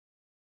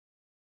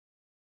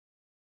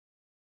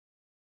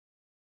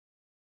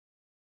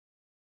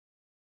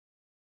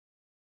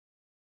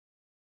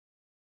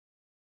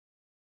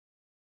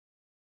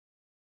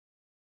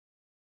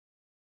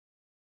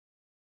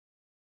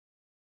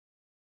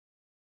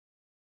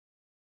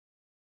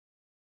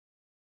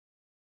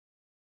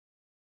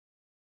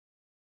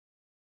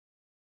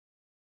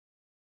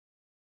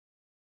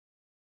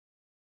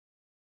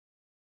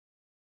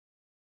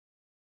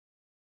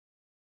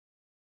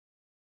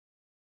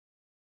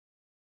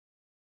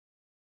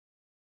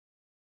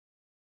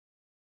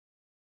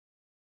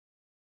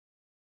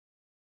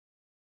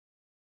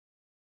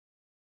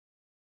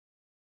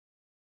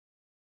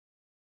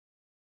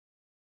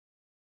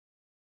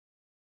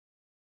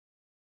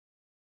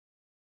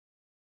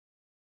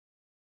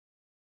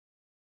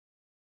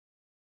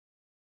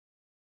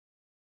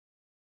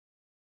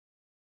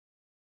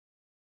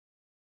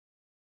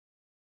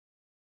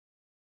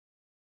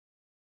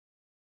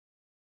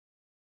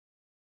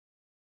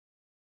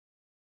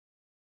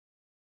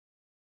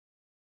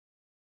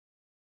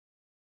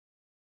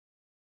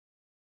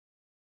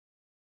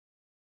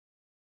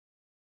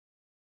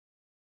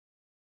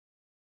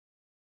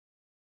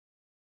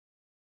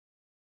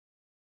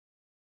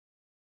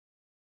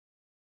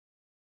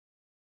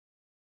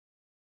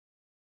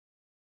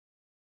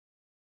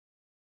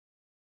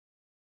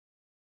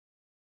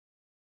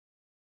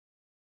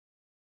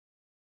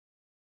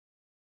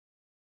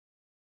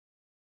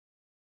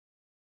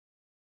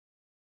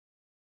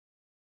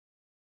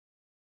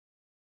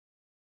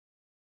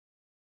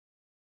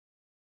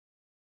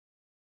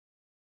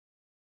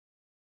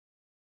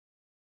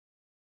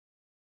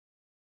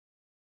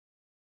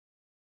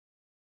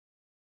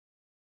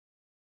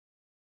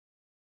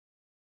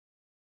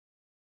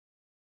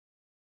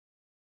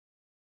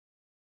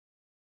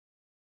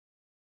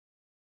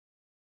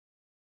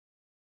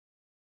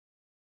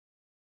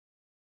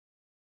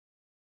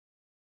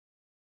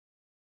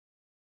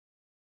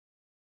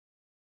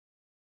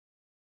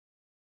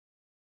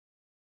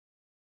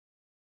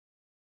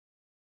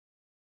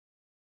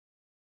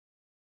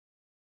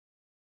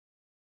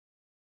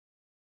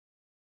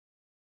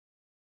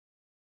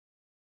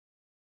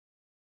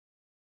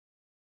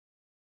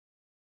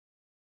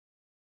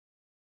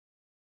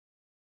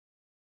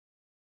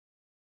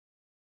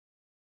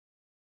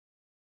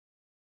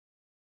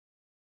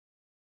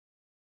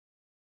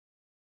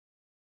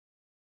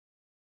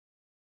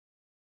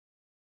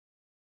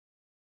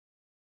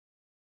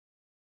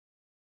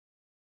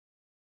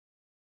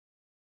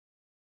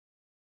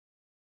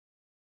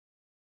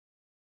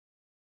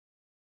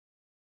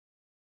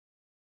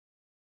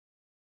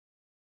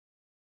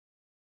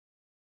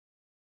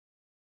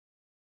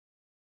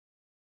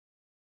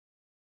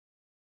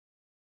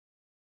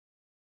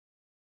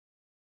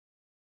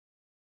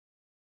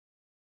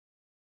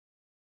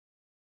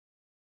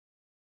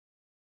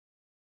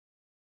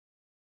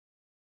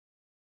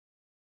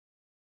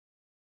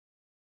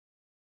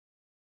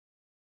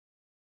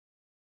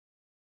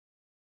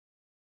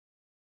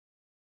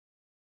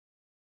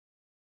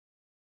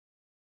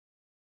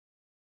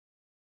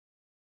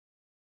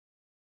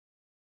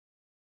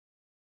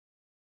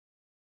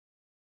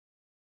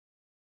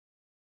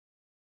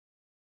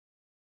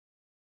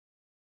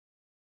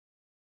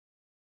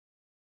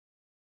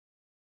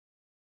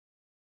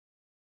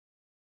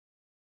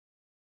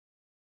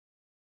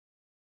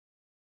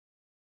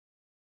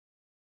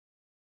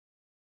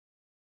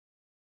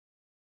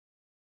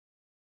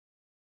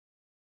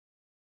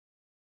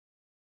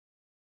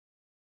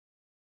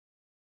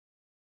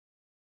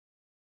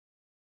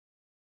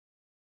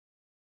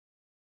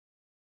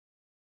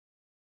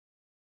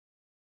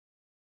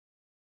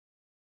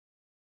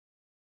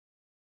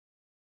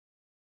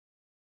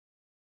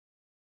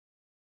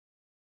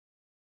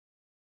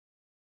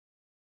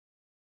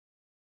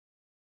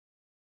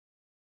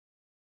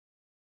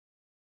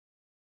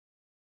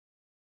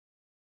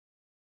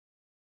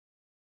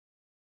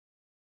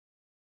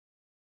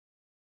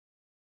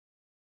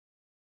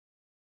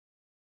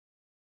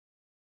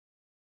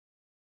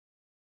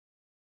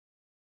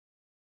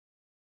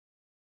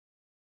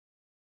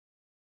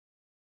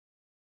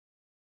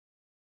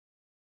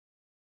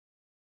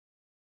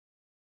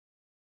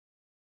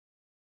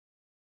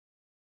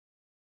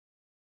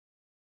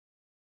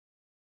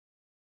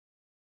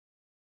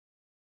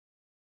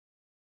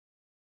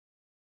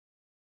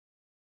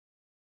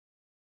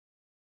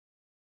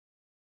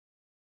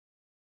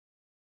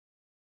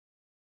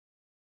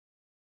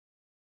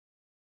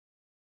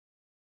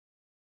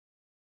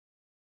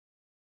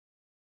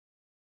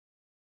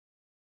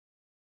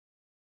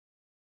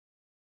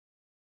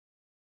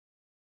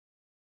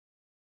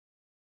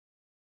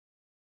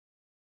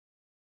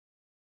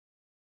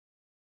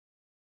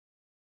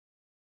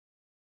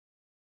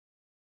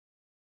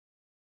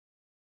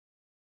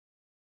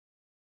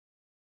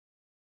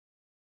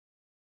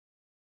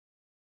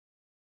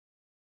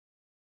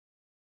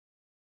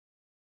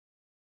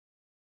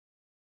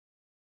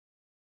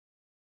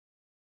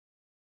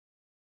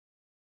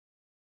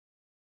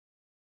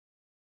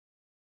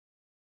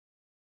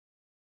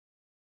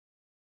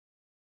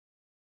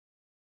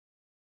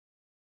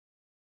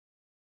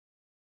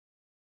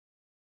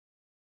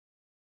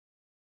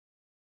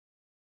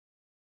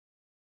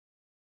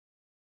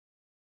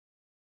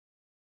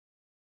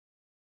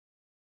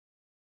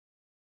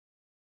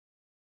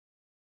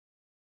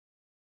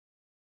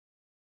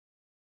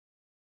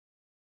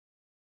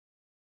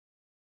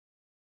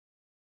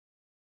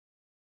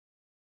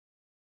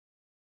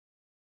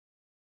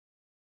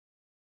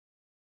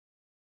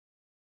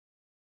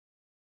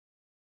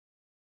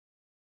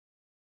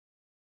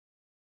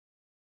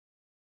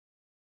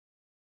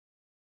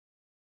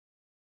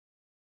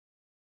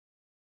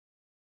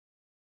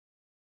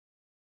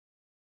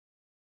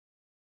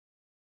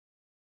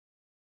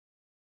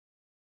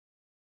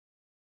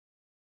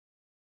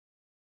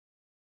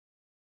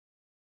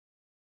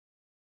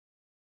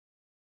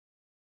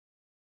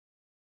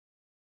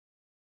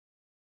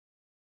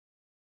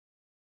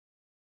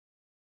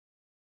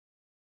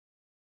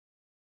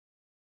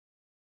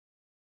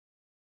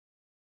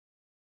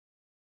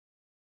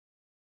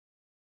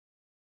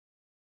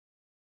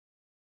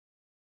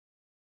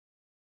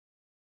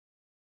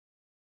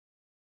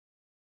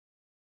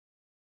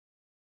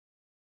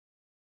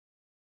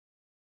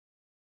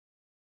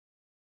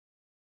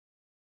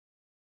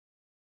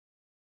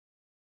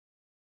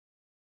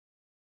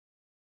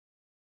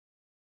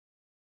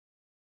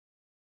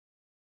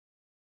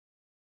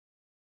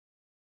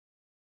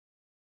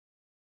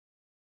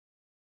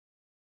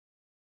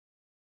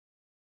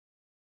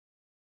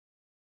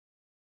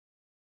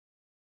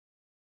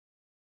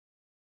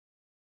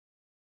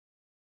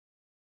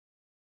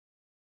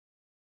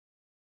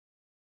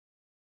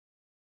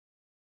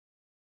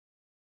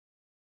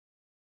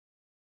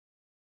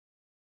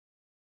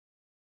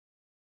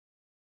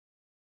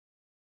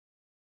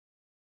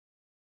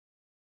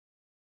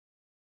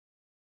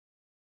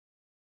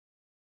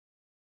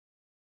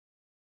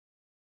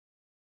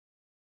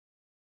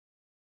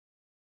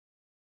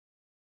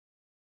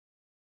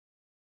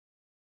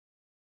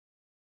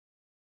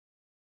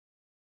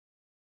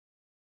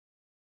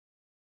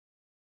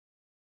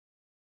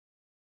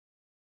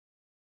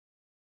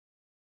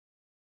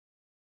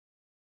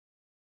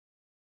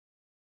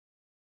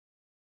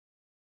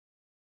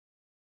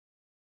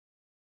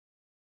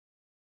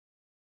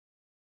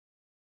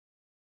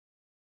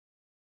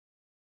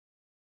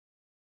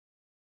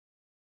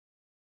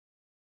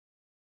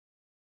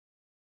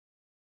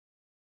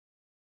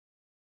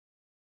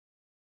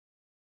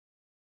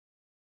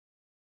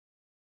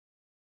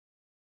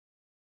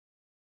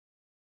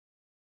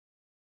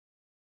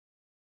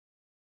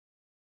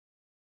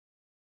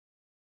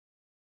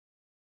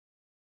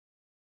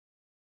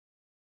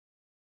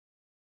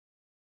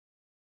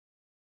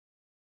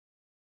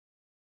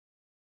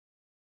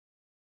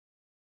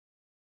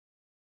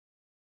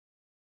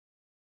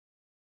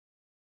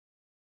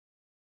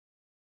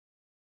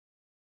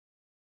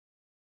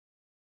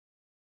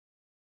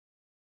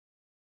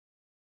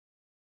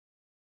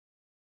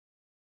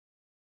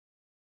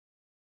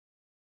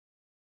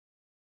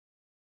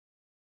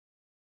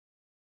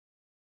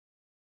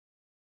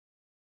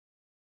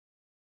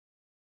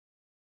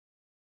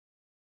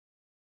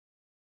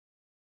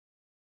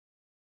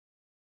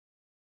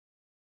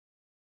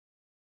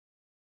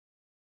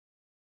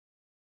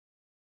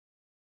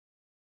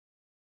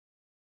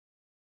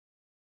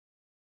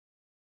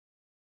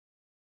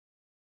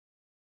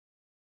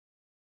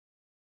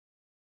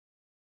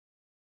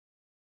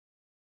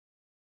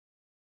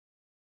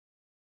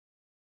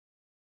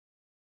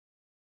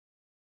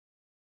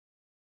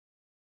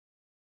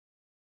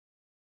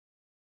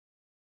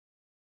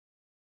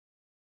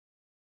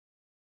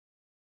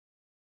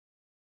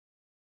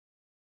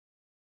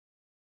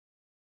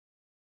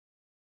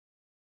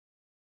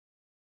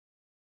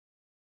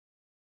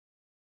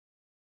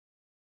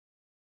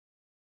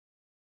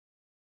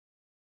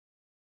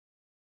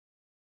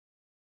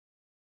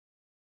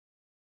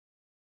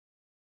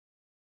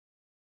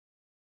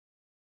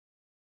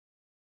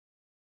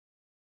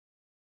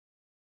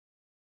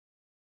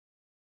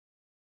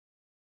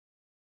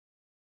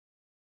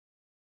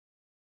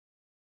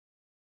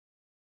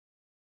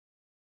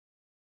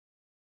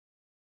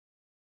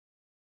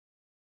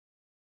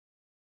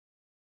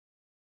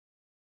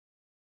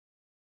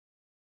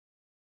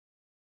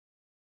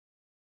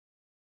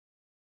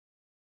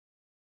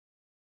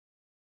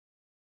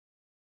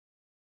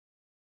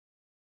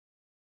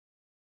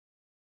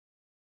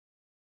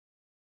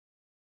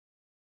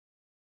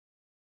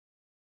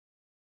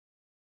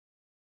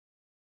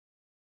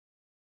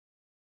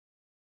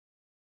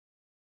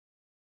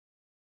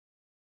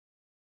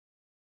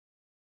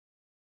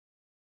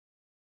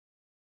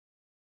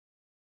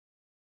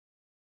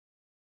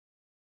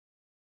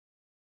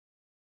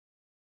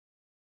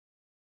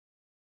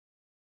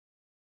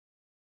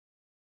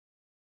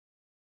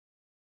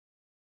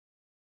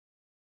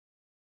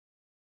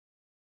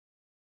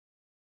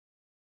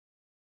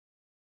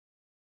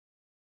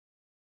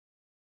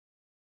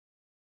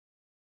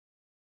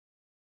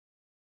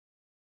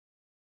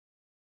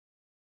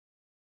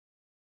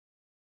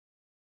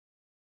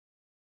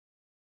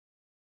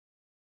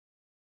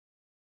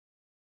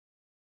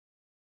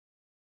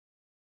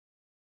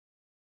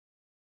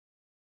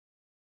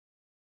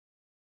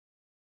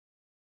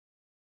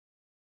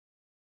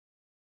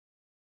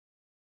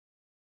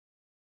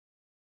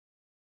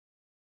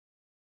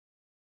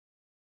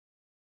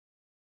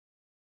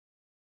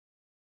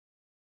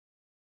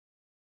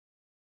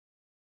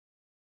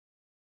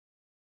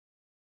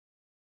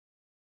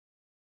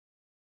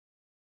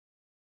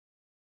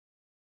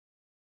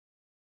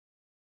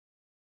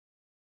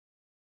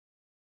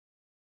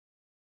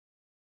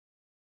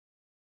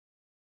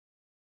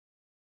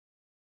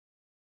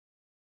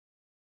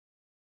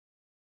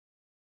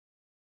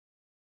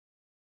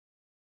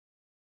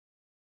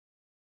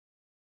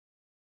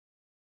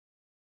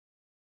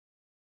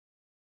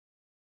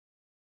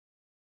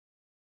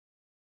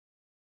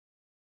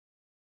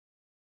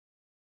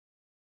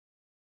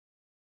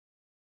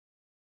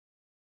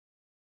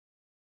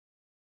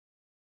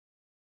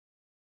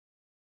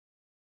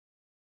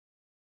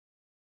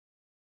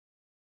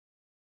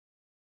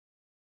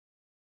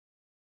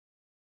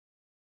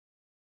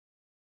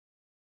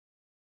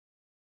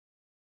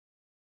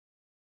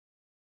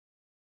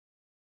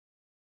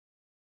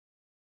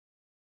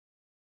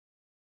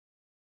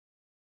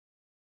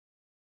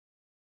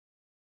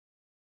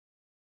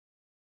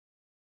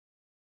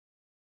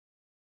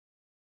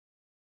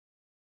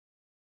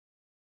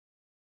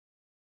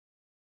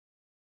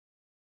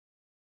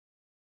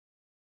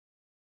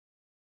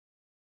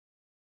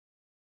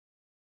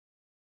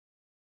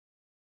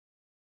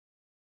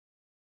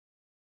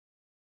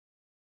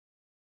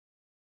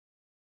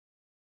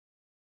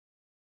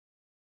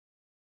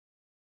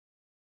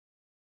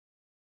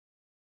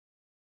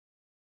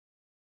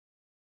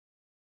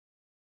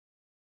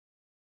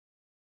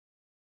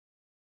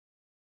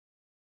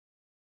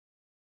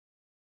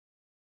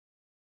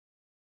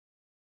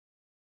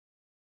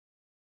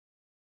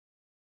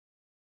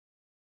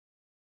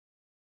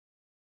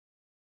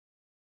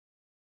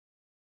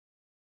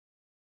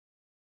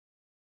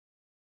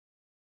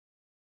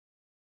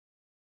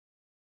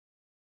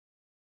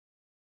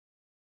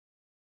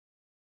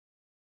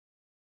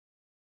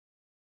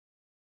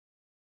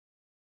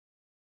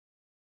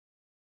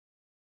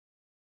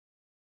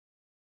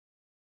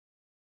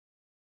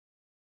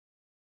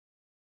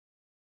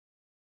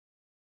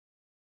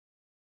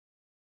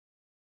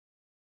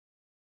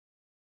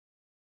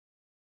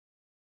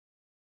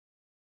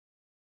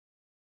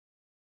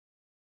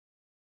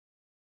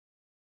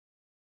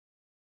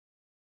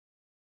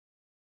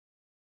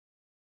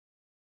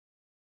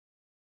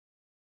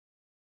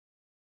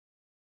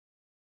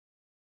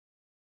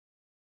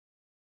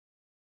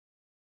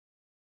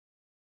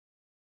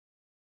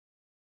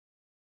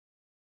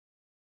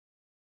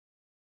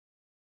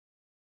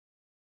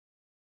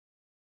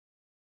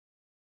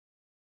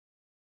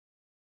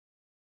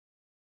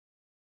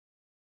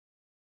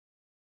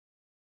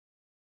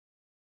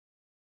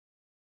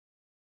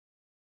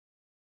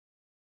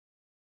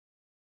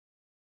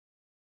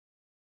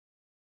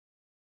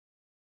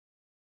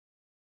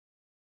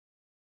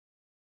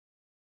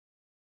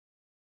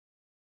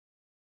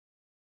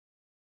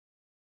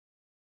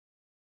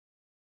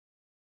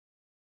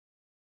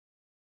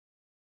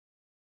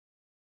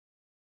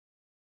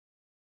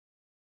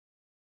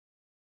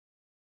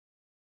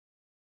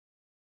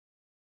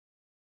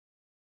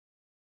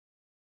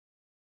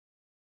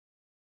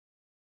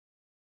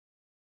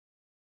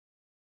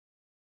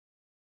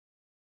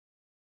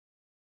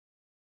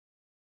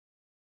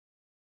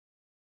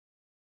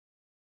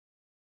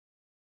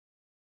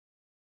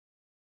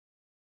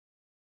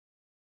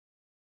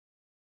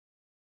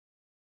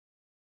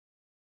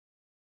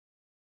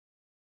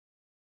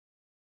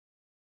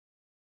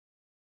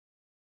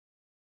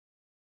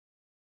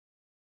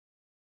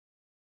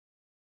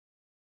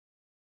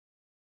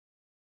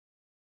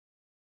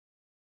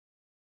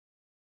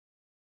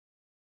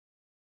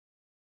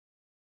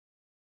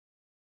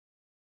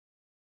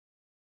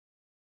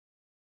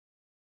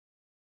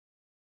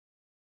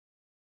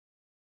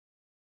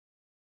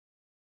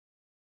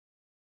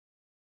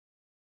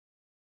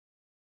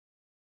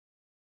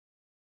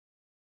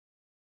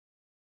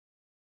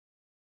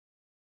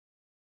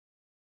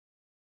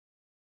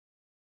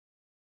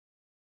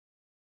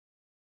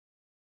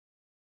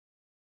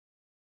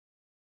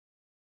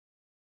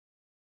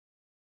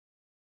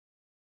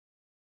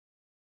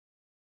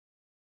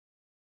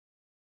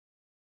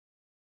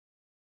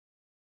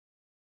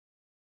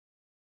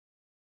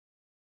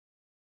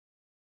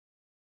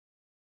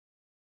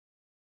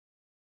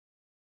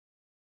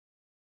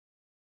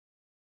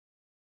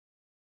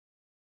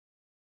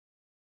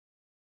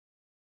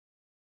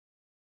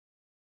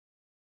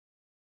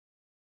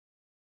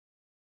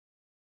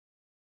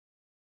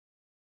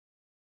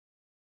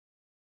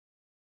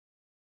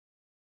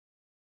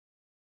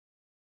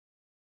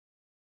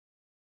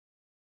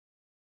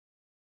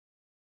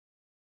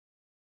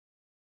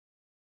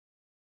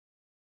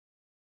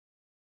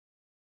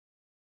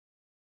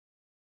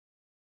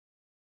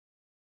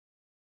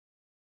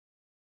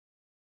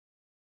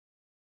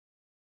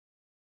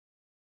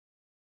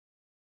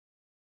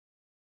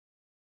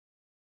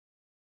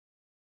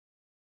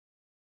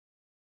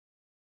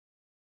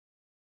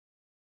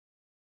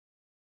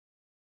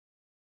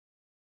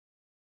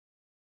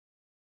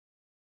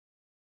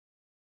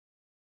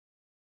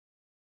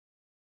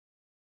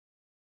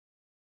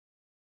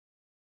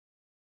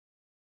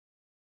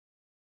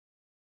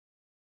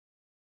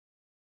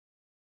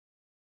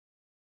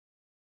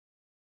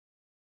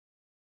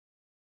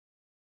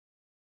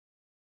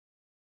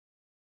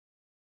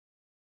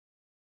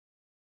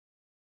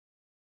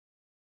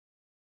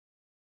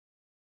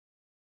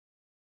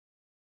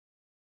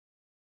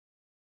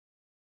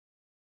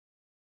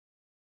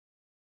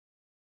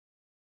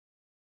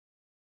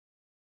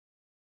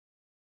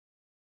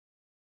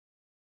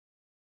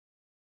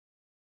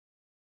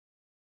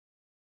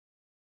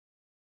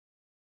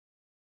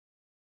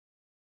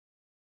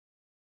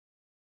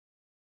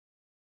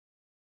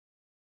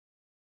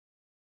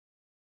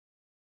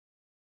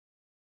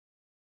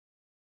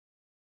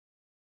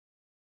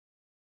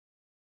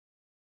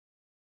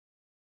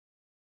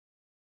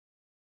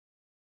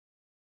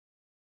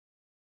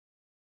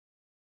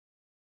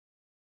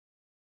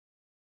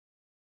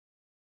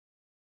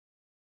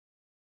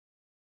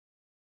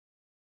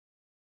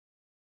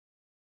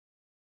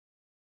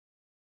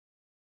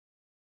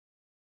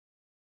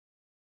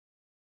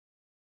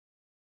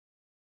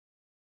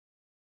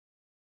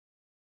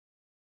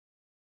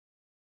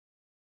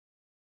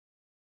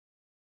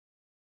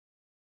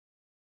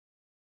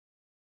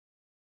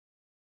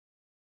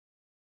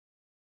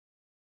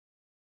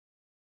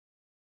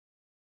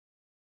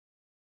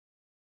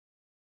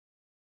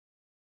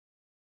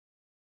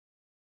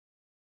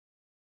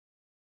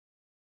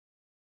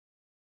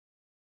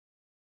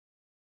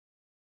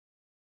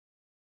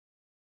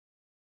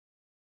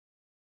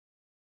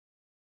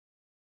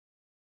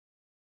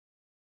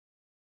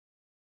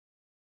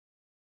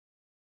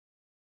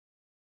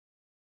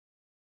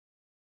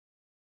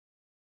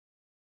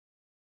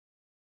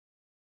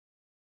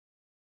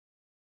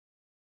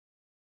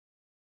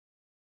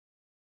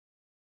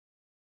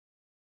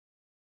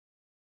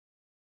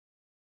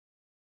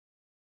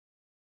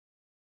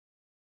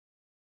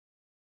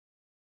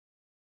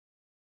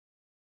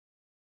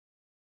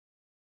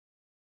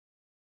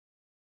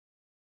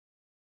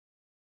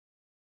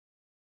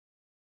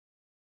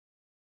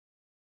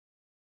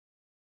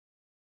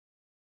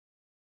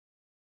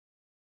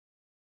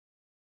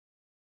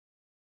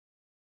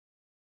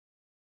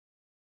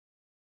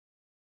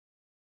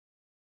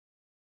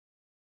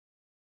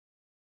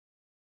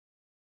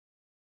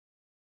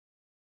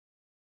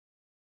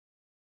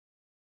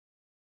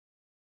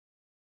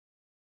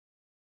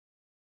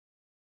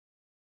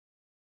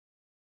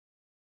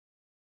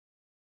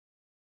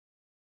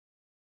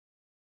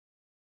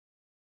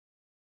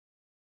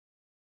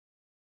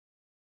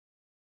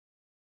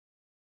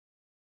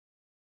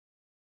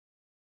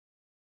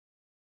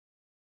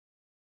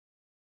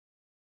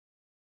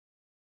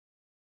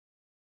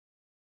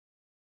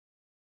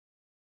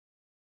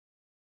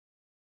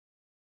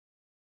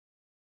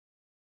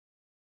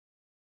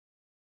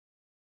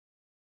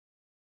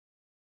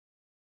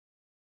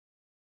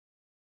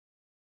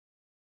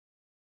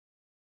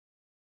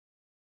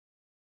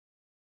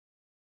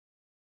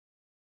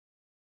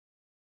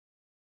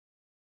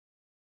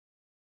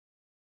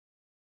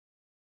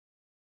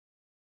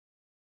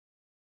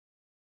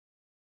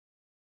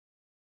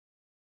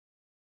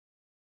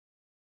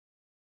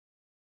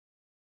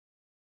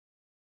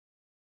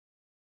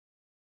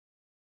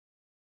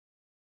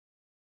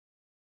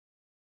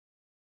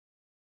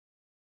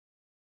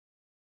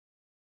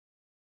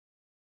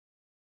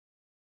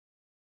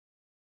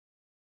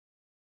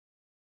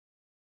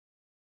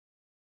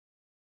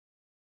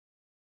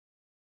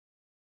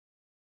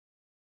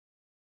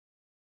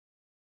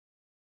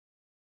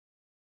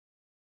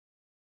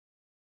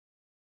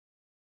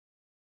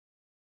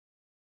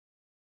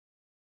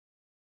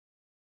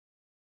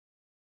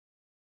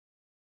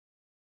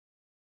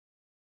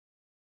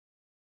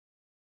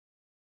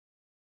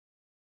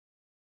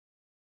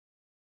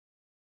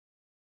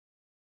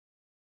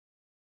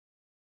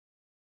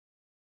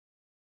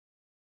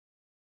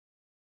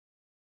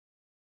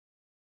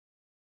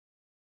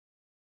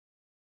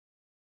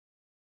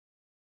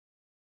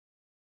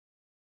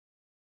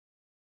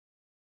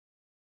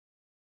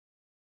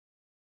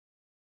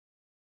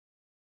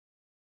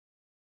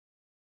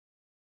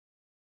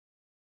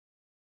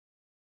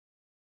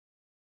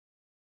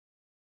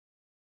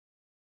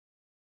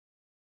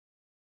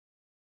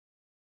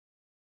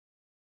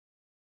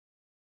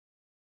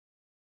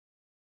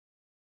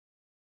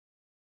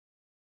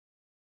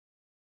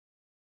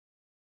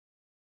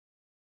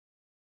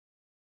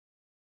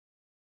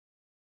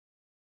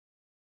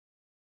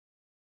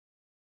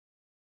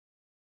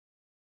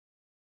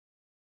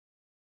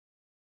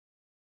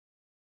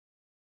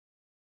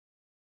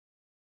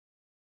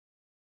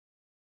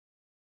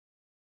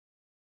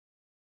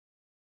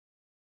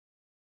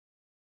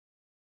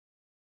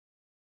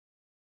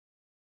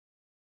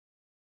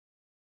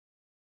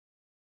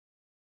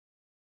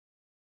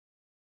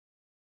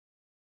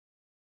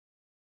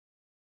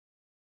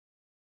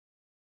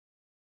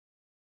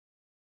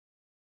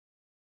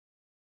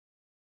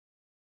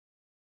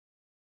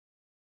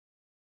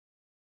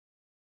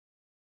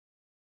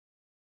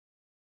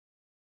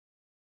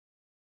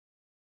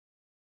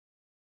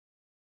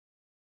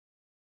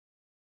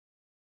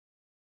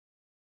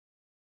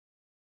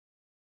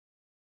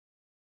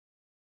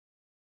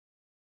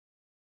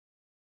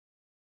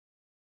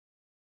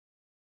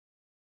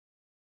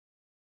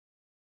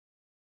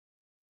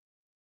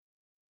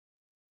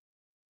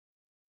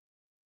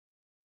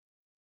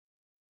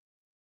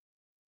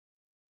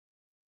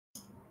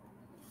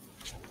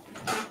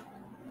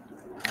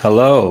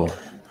Hello,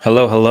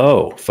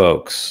 hello,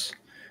 folks.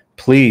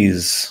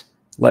 Please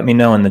let me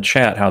know in the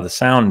chat how the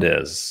sound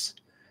is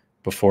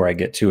before I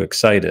get too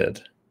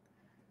excited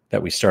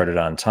that we started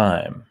on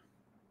time.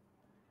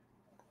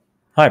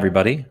 Hi,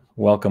 everybody.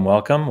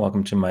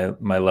 Welcome to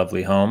my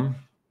lovely home.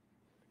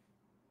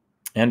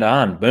 And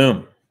on,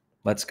 boom.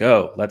 Let's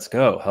go.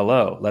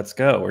 Hello, let's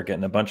go. We're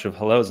getting a bunch of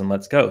hellos and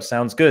let's go.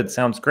 Sounds good.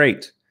 Sounds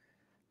great.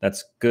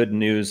 That's good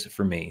news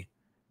for me.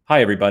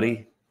 Hi,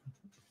 everybody.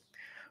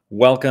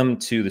 Welcome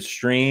to the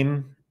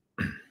stream.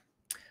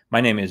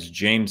 My name is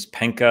James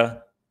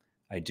Penca.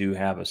 I do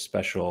have a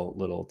special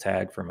little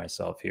tag for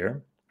myself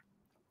here.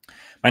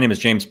 My name is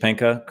James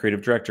Penca,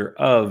 creative director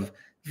of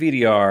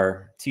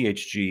VDR,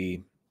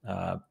 THG,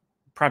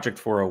 Project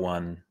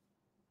 401,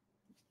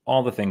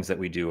 all the things that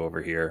we do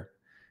over here.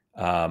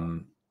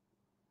 And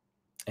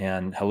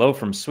hello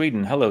from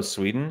Sweden. Hello,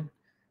 Sweden.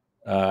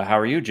 How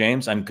are you,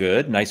 James? I'm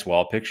good. Nice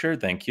wall picture.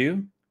 Thank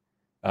you.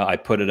 I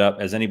put it up,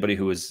 as anybody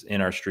who was in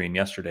our stream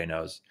yesterday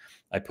knows.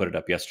 I put it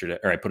up yesterday,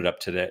 or I put it up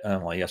today.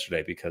 Well,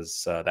 yesterday,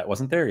 because that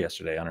wasn't there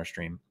yesterday on our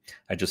stream.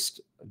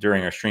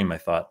 During our stream, I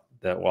thought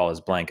that wall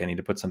is blank. I need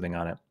to put something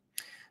on it.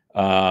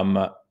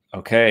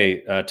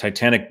 Okay,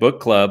 Titanic Book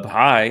Club,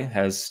 hi,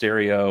 has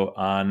stereo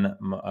on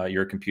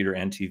your computer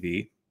and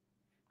TV.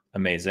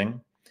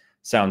 Amazing.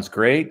 Sounds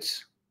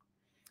great.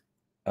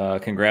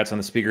 Congrats on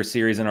the speaker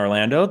series in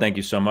Orlando. Thank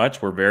you so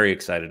much. We're very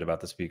excited about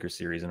the speaker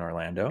series in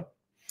Orlando.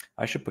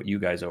 I should put you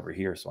guys over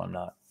here so I'm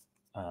not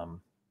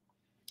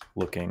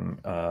looking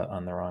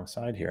on the wrong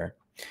side here.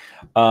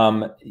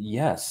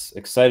 Yes,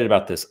 excited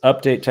about this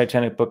update.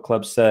 Titanic Book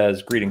Club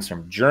says, greetings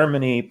from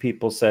Germany.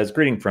 People says,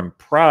 greeting from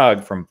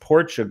Prague, from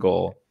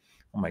Portugal.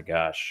 Oh my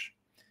gosh.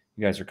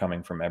 You guys are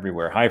coming from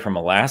everywhere. Hi from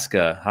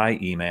Alaska. Hi,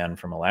 E-Man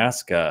from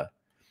Alaska.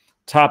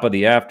 Top of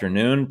the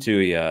afternoon to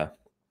you.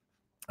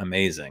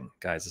 Amazing.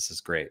 Guys, this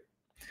is great.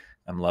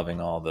 I'm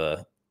loving all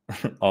the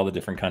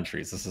different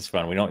countries. This is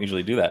fun. We don't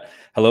usually do that.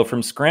 Hello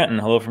from Scranton.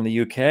 Hello from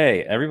the UK.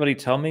 Everybody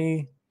tell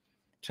me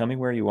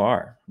where you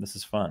are. This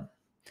is fun.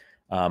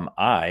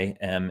 I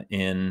am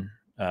in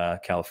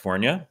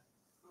California.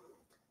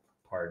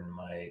 Pardon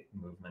my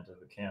movement of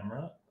the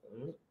camera.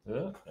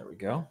 There we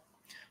go.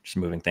 Just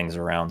moving things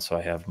around so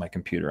I have my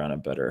computer on a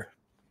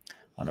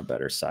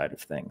better side of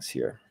things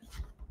here.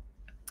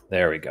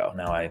 There we go.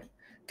 Now I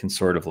can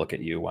sort of look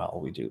at you while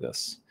we do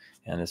this.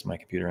 And is my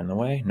computer in the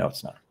way? No,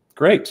 it's not.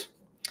 Great.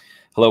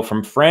 Hello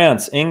from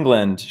France,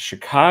 England,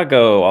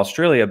 Chicago,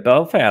 Australia,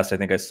 Belfast. I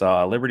think I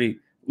saw Liberty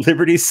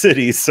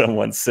City,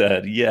 someone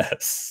said.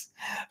 Yes,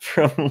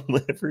 from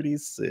Liberty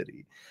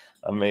City.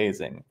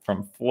 Amazing.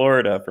 From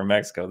Florida, from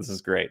Mexico. This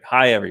is great.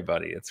 Hi,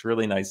 everybody. It's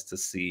really nice to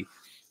see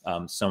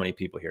so many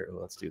people here. Ooh,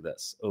 let's do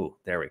this. Oh,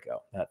 there we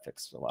go. That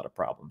fixed a lot of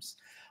problems.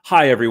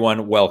 Hi,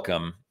 everyone.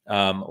 Welcome.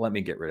 Let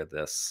me get rid of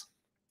this.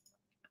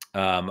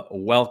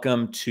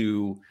 Welcome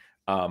to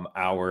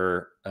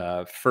our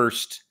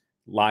first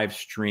live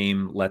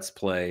stream let's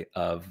play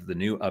of the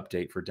new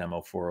update for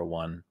Demo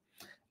 401.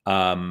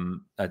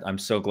 I'm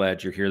so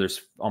glad you're here.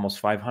 There's almost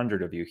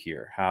 500 of you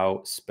here.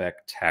 How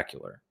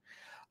spectacular.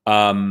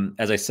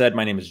 As I said,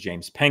 my name is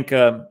James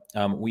Penca.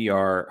 We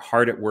are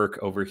hard at work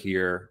over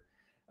here.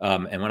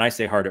 And when I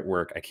say hard at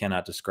work, I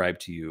cannot describe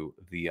to you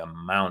the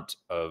amount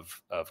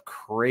of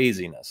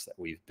craziness that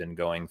we've been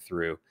going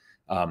through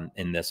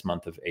in this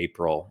month of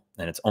April,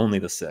 and it's only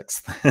the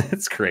 6th.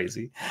 It's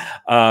crazy.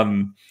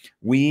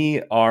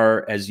 We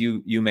are, as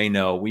you may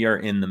know, we are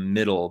in the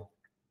middle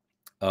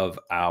of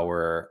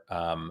our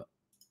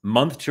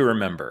month to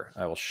remember.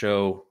 I will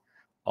show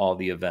all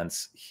the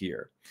events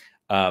here.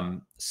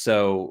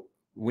 So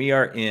we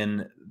are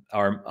in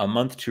a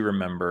month to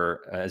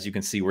remember. As you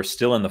can see, we're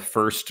still in the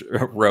first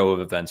row of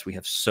events. We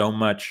have so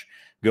much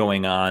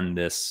going on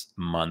this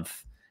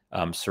month.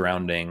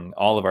 Surrounding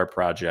all of our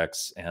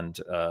projects and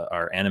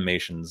our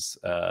animations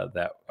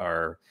that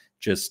are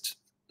just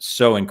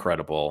so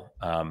incredible.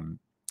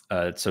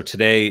 So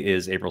today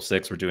is April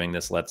 6th. We're doing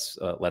this Let's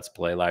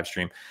Play live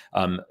stream.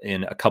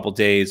 In a couple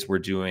days, we're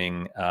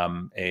doing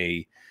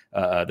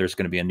there's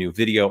going to be a new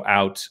video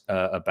out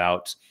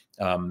about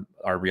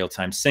our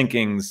real-time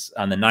syncings.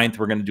 On the 9th,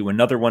 we're going to do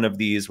another one of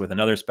these with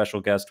another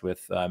special guest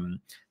with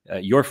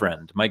your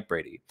friend, Mike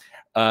Brady.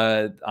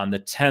 On the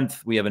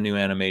 10th, we have a new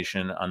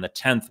animation. On the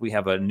 10th, we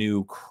have a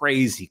new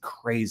crazy.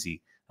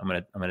 I'm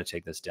gonna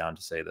take this down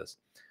to say this.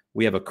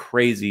 We have a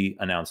crazy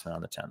announcement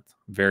on the 10th.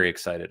 Very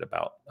excited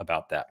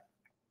about that.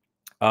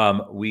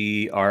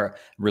 We are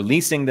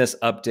releasing this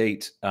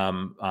update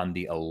on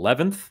the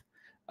 11th.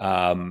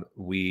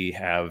 We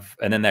have,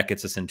 and then that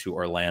gets us into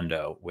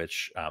Orlando,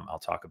 which I'll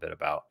talk a bit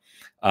about.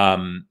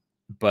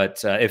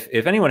 But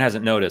if anyone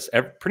hasn't noticed,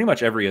 pretty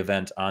much every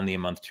event on the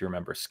Month to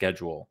Remember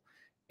schedule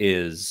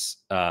is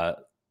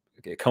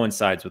it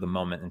coincides with a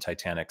moment in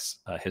Titanic's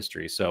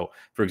history. So,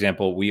 for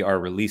example, we are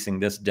releasing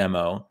this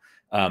demo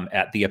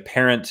at the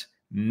apparent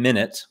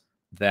minute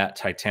that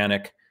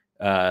Titanic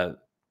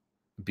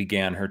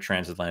began her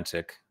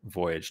transatlantic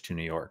voyage to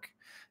New York,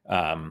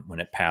 when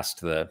it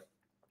passed the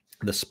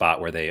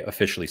spot where they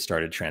officially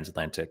started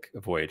transatlantic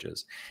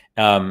voyages.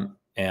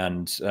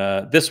 And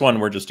this one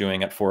we're just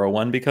doing at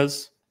 4:01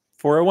 because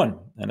 4:01.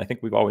 And I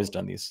think we've always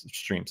done these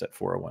streams at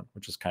 4:01,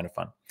 which is kind of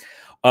fun.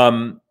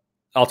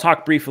 I'll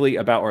talk briefly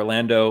about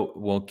Orlando.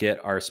 We'll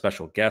get our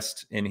special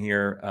guest in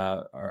here,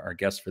 our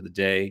guest for the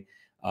day.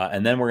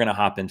 And then we're going to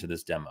hop into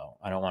this demo.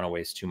 I don't want to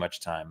waste too much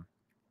time.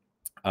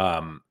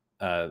 We're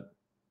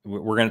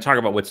going to talk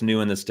about what's new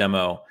in this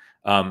demo.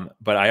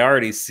 But I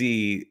already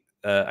see,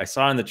 I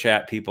saw in the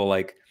chat people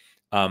like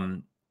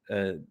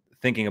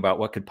thinking about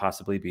what could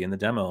possibly be in the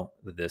demo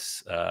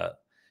this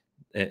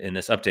in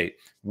this update.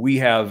 We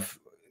have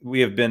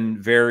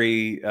been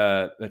very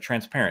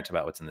transparent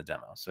about what's in the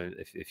demo. So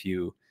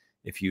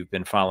if you've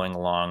been following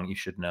along, you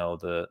should know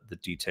the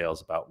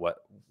details about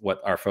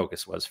what our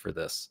focus was for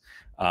this.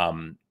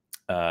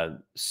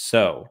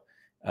 So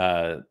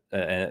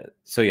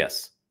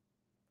yes.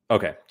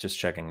 Okay, just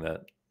checking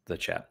the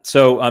chat.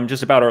 So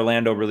just about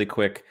Orlando really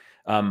quick.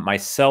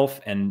 Myself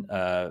and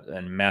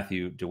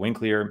Matthew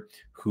DeWinklier,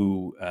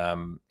 who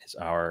is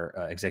our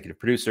executive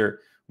producer,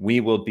 we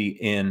will be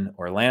in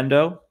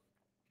Orlando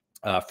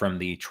from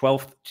the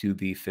 12th to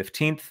the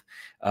 15th,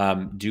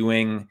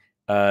 doing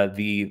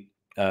the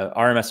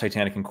RMS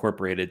Titanic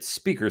Incorporated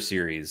speaker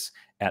series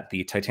at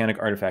the Titanic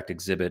Artifact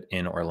exhibit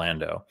in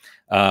Orlando.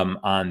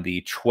 On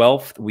the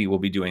 12th, we will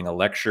be doing a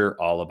lecture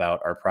all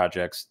about our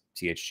projects,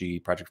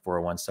 THG, Project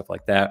 401, stuff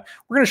like that.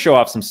 We're going to show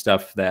off some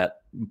stuff that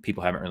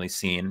people haven't really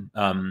seen.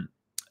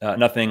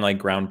 Nothing like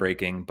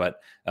groundbreaking, but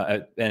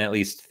and at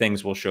least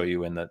things we'll show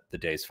you in the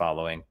days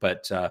following.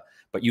 But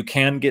you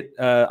can get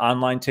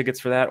online tickets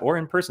for that or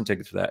in-person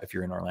tickets for that if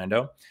you're in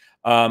Orlando.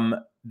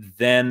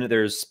 Then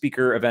there's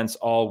speaker events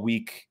all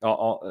week,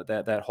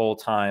 that whole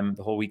time,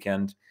 the whole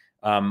weekend.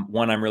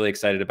 One I'm really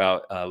excited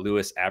about,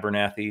 Louis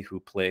Abernathy,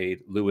 who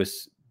played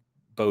Louis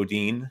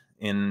Bodine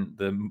in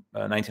the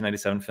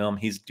 1997 film.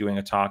 He's doing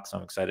a talk, so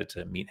I'm excited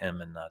to meet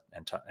him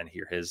and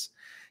hear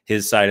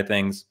his side of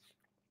things.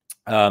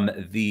 Then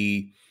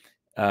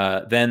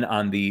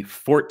on the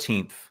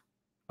 14th,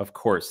 of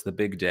course, the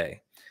big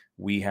day,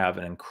 we have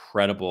an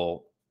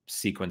incredible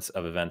sequence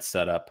of events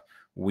set up.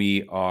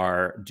 We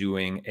are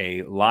doing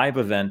a live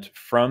event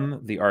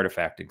from the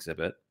Artifact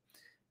exhibit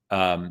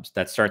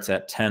that starts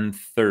at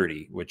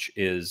 10:30, which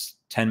is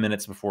 10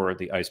 minutes before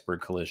the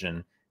iceberg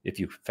collision, if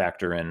you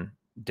factor in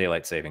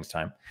daylight savings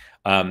time.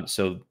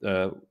 So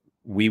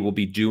we will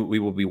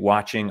be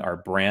watching our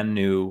brand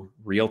new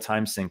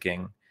real-time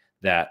syncing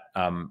that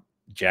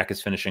Jack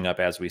is finishing up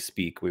as we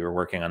speak. We were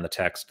working on the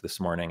text this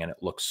morning, and it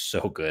looks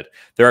so good.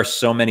 There are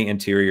so many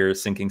interior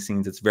syncing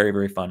scenes. It's very,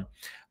 very fun.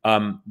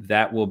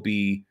 That will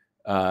be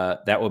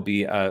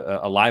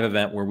a live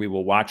event where we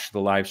will watch the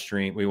live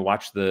stream. We will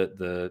watch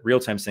the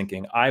real-time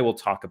syncing. I will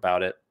talk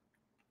about it.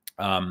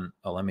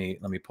 Let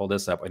me pull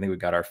this up. I think we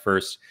got our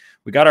first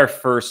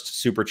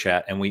super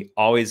chat, and we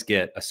always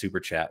get a super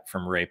chat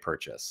from Ray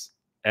Purchase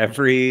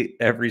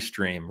every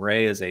stream.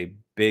 Ray is a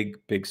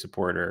big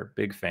supporter,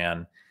 big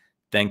fan.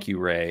 Thank you,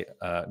 Ray.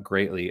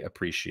 Greatly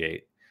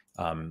appreciate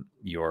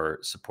your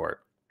support.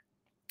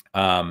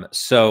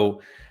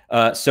 So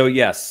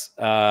yes.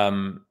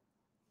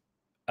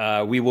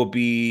 We will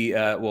be,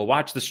 we'll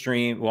watch the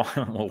stream,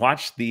 we'll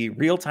watch the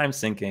real-time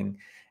syncing,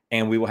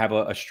 and we will have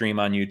a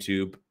stream on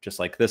YouTube just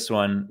like this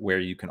one where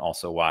you can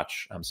also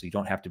watch. So you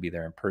don't have to be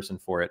there in person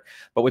for it.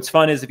 But what's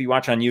fun is if you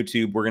watch on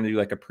YouTube, we're going to do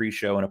like a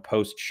pre-show and a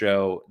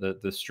post-show.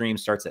 The stream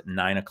starts at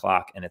 9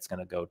 o'clock and it's going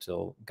to go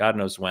till God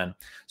knows when.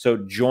 So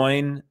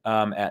join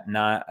at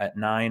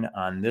 9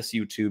 on this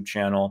YouTube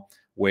channel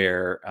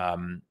where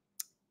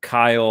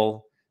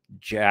Kyle,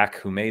 Jack,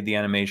 who made the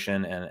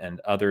animation,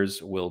 and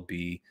others will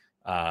be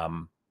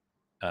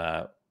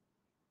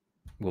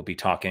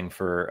talking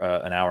for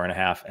an hour and a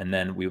half, and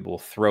then we will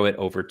throw it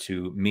over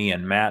to me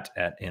and Matt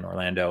in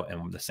Orlando,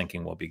 and the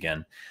syncing will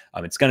begin.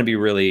 It's going to be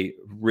really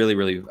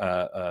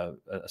a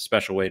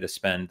special way to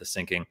spend the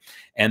syncing,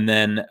 and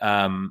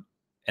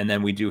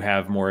then we do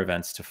have more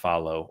events to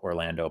follow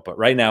Orlando. But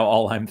right now,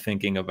 all I'm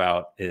thinking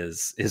about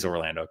is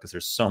Orlando, because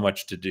there's so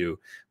much to do.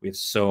 We have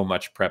so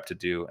much prep to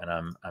do, and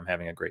I'm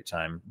having a great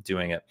time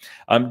doing it.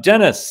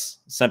 Dennis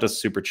sent us a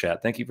super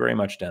chat. Thank you very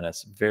much,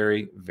 Dennis.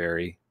 Very,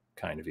 very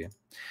kind of you.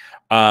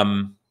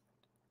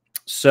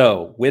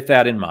 So with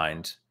that in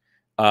mind,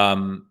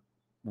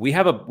 we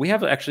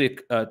have actually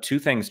two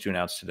things to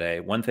announce today.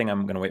 One thing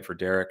I'm going to wait for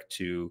Derek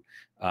to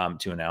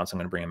announce. I'm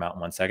going to bring him out in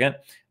 1 second.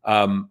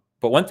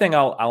 But one thing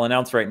I'll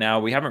announce right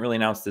now, we haven't really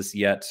announced this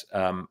yet.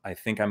 I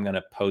think I'm going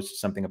to post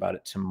something about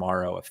it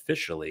tomorrow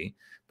officially,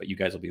 but you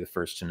guys will be the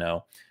first to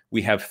know.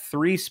 We have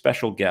 3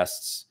 special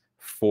guests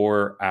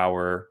for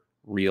our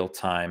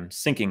real-time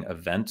syncing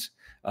event.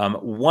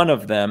 One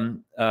of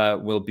them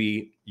will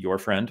be your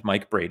friend,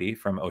 Mike Brady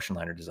from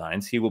Oceanliner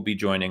Designs. He will be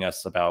joining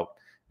us about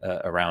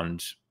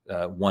around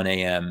 1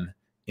 a.m.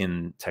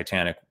 in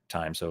Titanic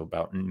time, so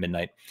about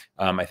midnight.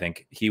 I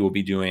think he will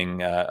be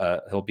doing,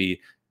 he'll be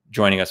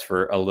joining us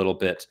for a little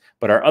bit.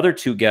 But our other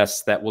 2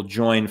 guests that will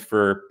join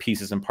for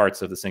pieces and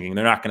parts of the syncing,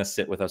 they're not going to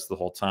sit with us the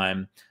whole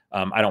time.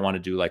 I don't want to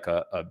do like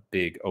a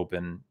big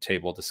open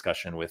table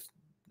discussion with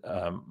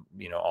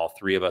all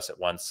 3 of us at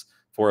once.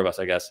 4 of us,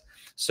 I guess.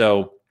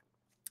 So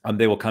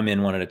they will come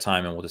in one at a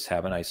time, and we'll just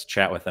have a nice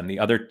chat with them.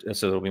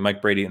 So it'll be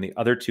Mike Brady, and the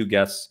other 2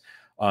 guests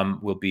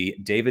will be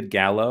David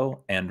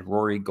Gallo and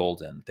Rory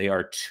Golden. They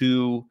are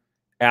 2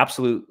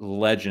 absolute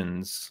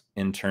legends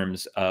in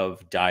terms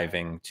of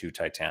diving to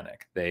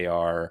Titanic.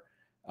 They've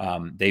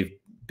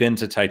been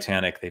to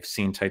Titanic. They've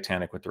seen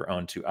Titanic with their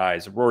own 2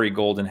 eyes. Rory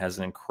Golden has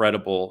an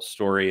incredible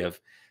story of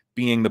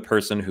being the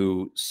person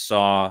who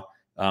saw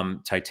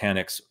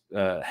Titanic's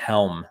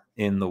helm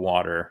in the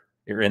water,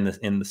 or in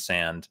the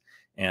sand,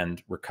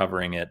 and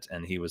recovering it.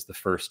 And he was the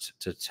first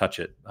to touch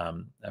it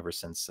ever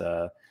since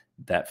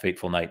that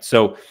fateful night.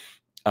 So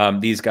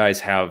these guys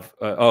have,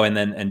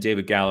 and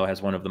David Gallo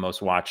has one of the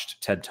most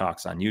watched TED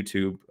Talks on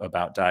YouTube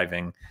about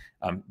diving.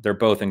 They're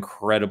both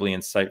incredibly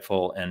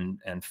insightful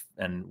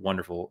and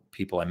wonderful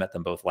people. I met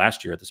them both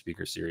last year at the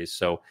Speaker Series.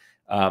 So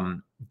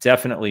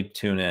definitely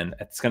tune in.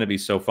 It's going to be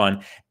so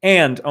fun.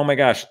 And oh my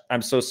gosh,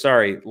 I'm so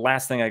sorry.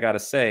 Last thing I got to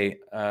say,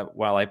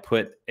 while I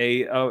put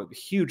a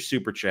huge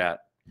super chat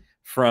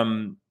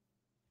from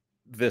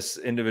this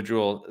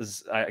individual,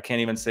 I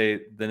can't even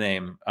say the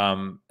name.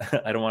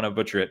 I don't want to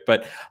butcher it,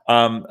 but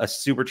a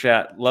super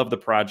chat. Love the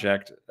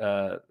project.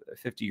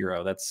 50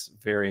 euro. That's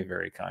very,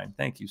 very kind.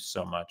 Thank you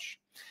so much.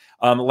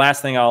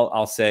 Last thing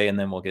I'll say, and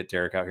then we'll get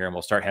Derek out here and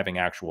we'll start having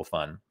actual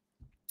fun.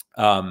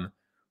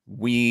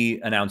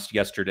 We announced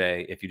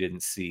yesterday, if you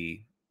didn't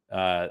see,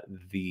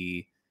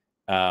 we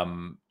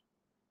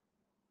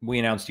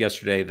announced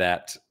yesterday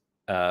that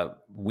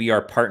we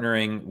are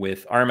partnering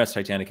with RMS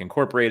Titanic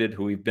Incorporated,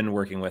 who we've been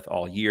working with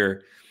all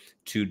year,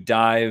 to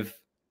dive,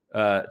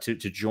 to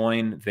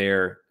join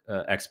their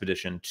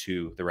expedition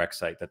to the wreck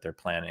site that they're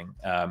planning.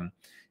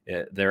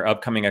 Their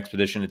upcoming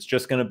expedition, it's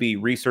just going to be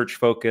research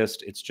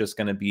focused. It's just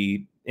going to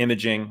be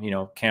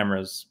imaging,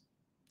 cameras,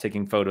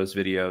 taking photos,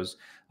 videos.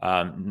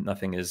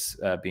 Nothing is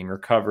being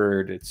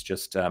recovered. It's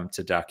just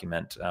to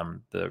document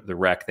the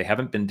wreck. They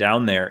haven't been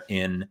down there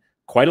in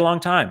quite a long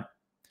time.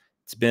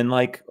 It's been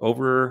like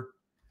over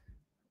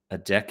a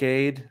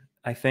decade,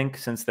 I think,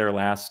 since their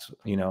last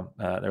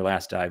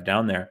dive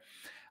down there.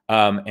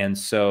 And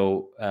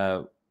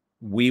so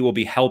we will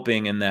be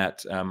helping in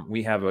that.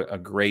 We have a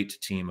great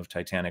team of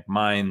Titanic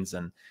minds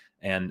and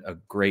a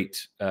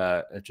great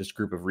just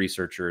group of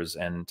researchers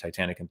and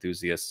Titanic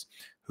enthusiasts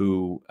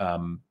who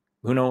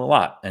know a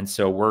lot. And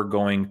so we're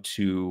going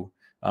to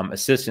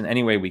assist in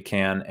any way we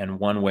can. And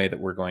one way that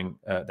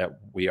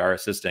we are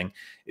assisting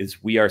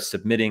is we are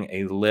submitting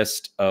a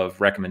list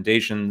of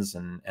recommendations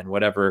and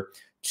whatever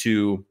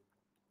to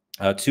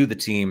the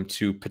team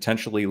to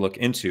potentially look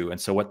into. And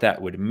so what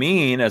that would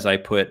mean, as I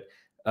put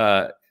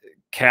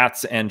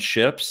cats and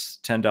ships,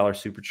 $10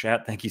 super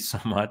chat, thank you so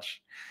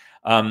much.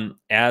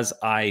 As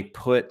I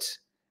put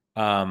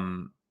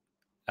that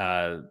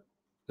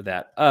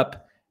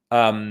up,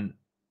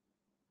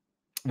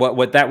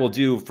 what that will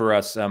do for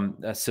us,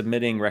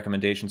 submitting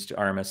recommendations to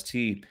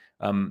RMST,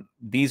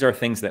 these are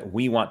things that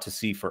we want to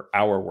see for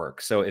our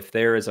work. So if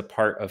there is a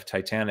part of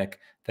Titanic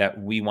that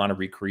we want to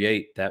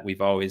recreate that we've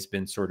always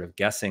been sort of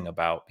guessing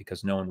about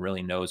because no one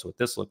really knows what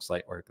this looks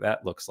like or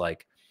that looks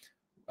like,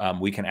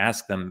 we can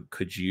ask them,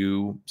 could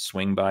you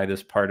swing by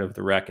this part of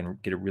the wreck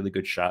and get a really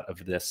good shot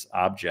of this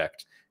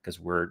object? Because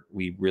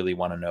we really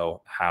want to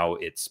know how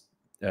it's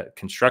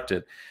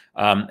constructed.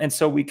 And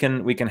so we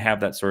can have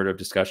that sort of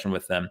discussion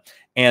with them.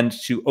 And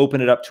to open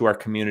it up to our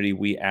community,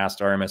 we asked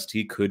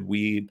RMST, could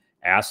we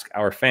ask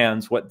our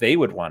fans what they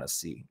would want to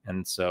see?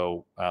 And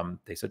so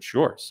they said,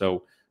 sure.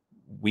 So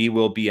we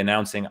will be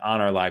announcing on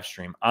our live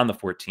stream on the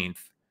 14th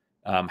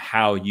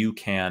how you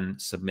can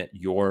submit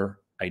your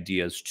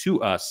ideas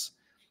to us.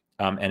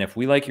 And if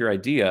we like your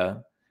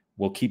idea,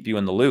 we'll keep you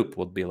in the loop.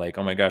 We'll be like,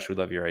 oh my gosh, we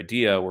love your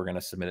idea. We're going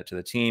to submit it to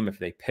the team. If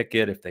they pick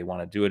it, if they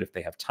want to do it, if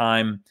they have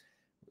time,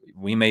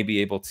 we may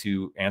be able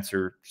to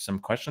answer some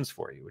questions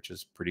for you, which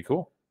is pretty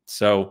cool.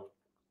 So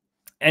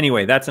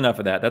anyway, that's enough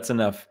of that. That's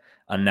enough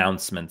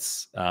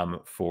announcements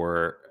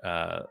for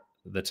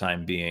the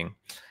time being.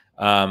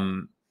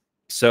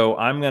 So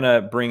I'm going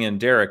to bring in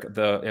Derek.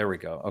 There we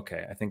go.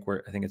 Okay. I think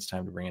it's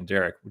time to bring in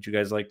Derek. Would you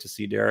guys like to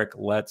see Derek?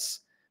 Let's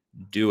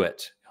do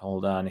it.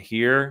 Hold on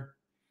here.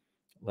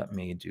 Let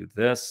me do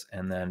this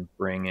and then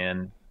bring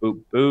in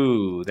Boo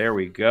Boo. There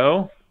we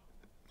go.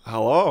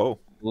 Hello.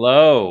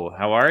 Hello.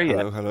 How are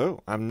you?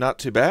 Hello. I'm not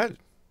too bad.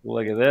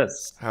 Look at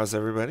this. How's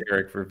everybody?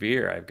 Derek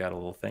Verveer. I've got a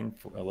little thing,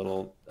 a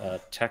little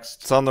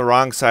text. It's on the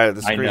wrong side of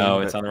the screen. I know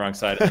it's on the wrong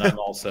side, and I'm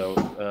also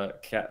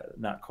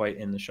not quite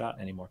in the shot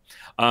anymore.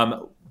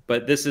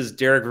 But this is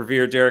Derek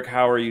Verveer. Derek,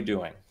 how are you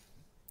doing?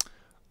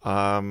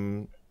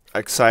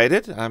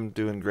 Excited. I'm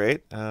doing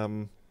great.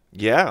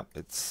 Yeah,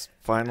 it's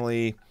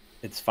finally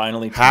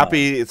time.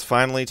 Happy. It's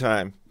finally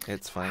time.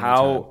 It's finally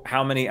time.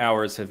 How many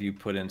hours have you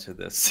put into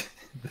this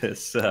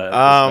this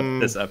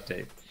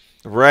update?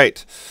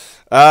 Right.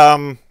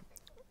 I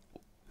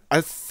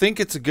think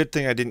it's a good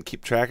thing I didn't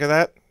keep track of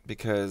that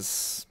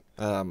because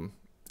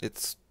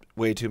it's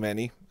way too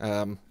many.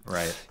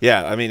 Right.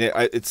 Yeah, I mean,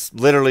 it's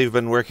literally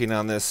been working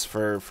on this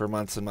for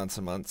months and months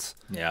and months.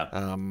 Yeah.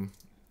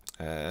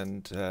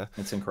 and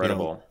It's you know,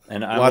 incredible.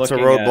 And I'm lots of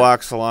looking at,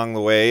 roadblocks along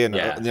the way, and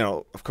yeah,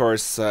 of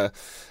course,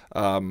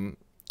 um,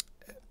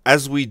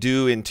 as we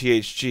do in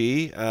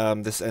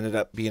THG, this ended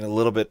up being a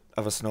little bit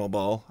of a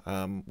snowball.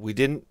 We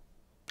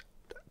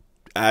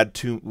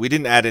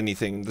didn't add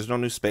anything. There's no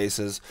new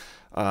spaces,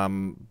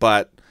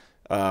 but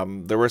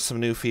there were some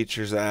new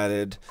features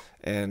added,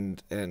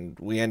 and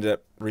we ended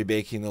up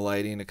rebaking the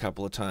lighting a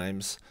couple of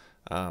times,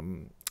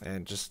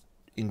 and just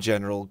in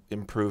general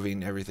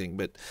improving everything.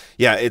 But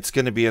yeah, it's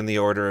going to be in the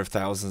order of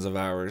thousands of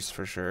hours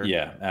for sure.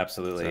 yeah,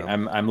 absolutely. So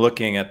I'm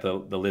looking at the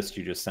list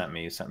you just sent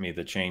me. You sent me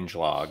the change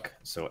log.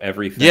 So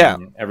yeah,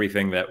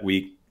 everything that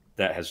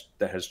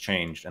has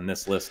changed, and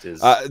this list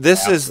is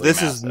absolutely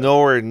this is massive.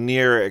 nowhere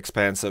near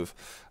expansive.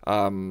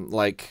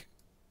 Like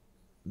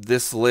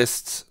this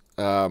list,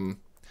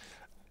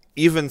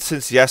 even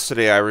since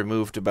yesterday, I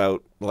removed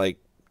about like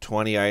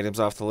 20 items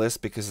off the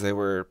list because they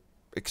were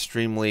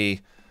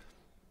extremely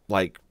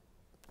like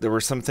there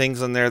were some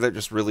things in there that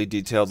just really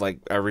detailed. Like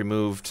I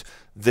removed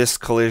this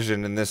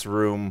collision in this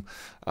room,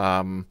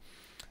 um,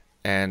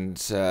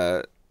 and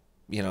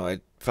I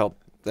felt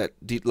that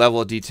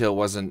level of detail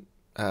wasn't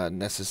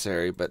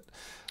necessary. But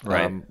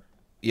Right.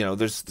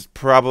 there's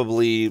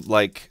probably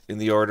like in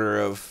the order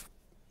of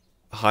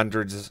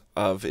hundreds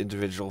of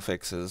individual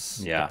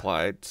fixes Yeah,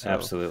 applied. So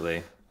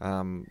absolutely.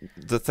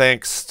 the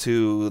thanks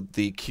to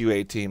the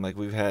QA team, like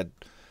we've had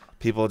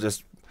people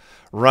just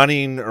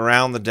running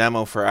around the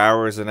demo for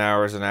hours and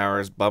hours and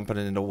hours, bumping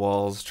into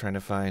walls, trying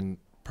to find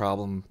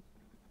problem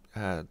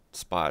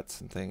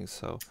spots and things.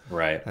 So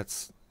Right.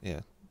 that's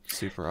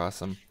super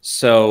awesome.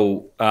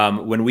 So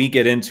when we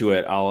get into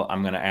it,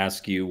 I'm going to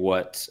ask you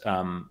what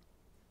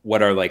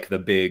are like the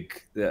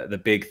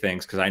big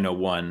things, because I know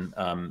one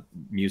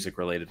music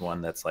related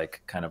one that's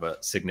like kind of a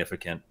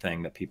significant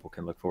thing that people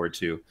can look forward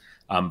to.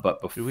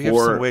 But Do we have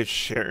some before, way of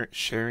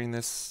sharing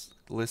this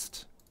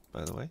list,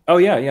 by the way? oh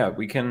yeah,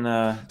 we can.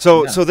 Yeah,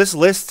 So this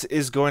list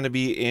is going to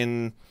be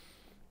in.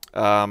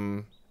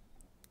 Um,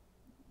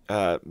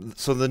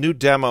 so the new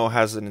demo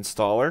has an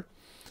installer,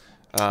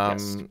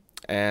 yes,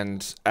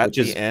 and at which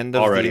the is end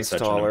of the already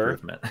such an installer,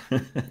 improvement.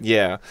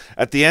 yeah,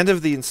 at the end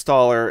of the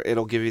installer,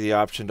 it'll give you the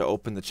option to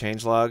open the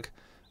changelog.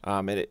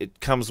 It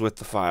comes with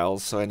the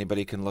files, so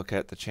anybody can look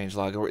at the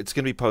changelog. Or it's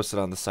going to be posted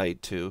on the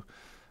site too,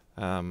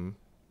 um,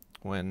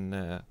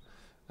 when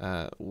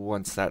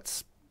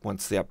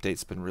once the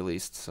update's been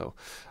released. So,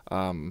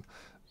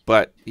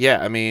 but yeah,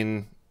 I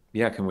mean,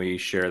 Yeah, can we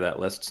share that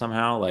list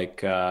somehow?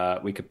 Like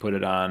we could put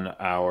it on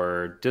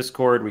our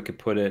Discord. We could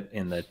put it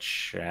in the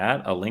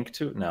chat. A link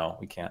to it? No,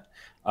 we can't.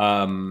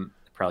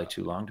 Probably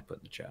too long to put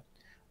in the chat.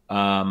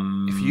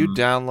 if you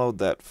download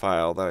that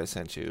file that I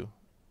sent you,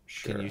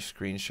 can you Sure.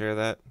 screen share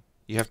that?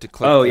 You have to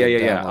click Oh the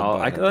yeah. download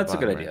button at the That's a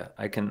good bottom right. idea.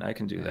 I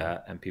can do Yeah,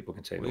 that, and people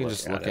can take a we can look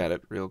just at look it. at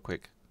it real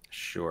quick.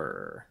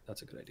 Sure,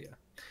 that's a good idea.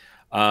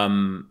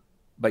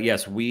 But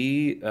yes,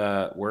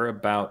 we're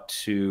about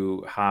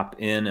to hop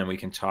in, and we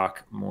can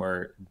talk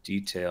more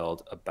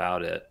detailed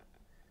about it.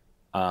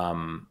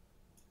 Um,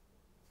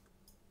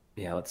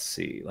 yeah, let's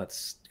see.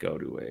 Let's go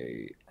to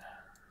a.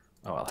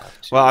 Oh, I'll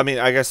have Well, I to. mean,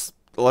 I guess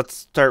let's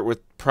start with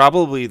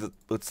probably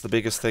what's the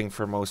biggest thing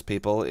for most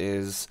people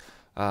is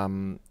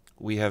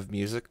we have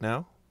music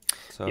now.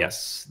 So,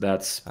 Yes,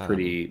 that's um,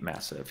 pretty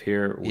massive.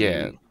 Here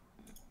yeah. we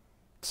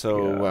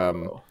So,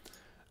 go.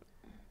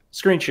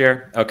 Screen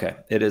share. Okay,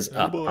 it is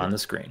oh up boy. on the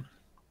screen.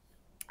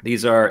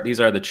 These are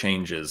the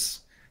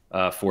changes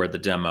for the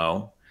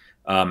demo.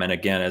 And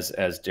again,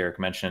 as Derek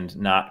mentioned,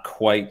 not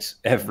quite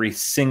every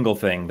single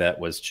thing that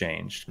was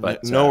changed,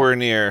 but Nowhere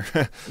near.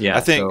 I yeah.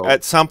 think So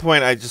at some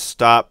point I just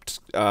stopped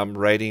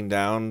writing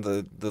down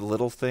the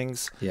little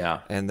things,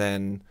 yeah, and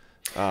then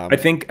I um,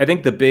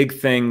 think the big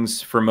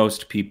things for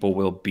most people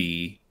will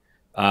be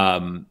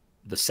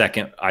the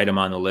second item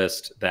on the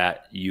list,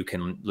 that you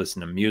can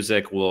listen to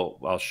music.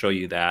 I'll show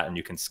you that, and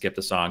you can skip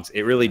the songs.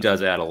 It really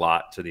does add a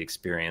lot to the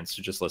experience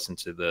to just listen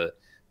to the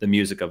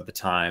music of the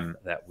time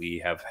that we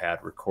have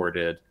had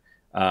recorded.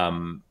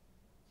 Um,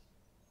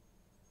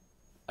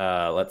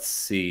 let's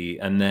see.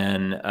 And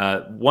then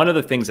one of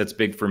the things that's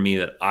big for me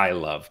that I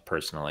love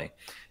personally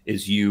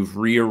is you've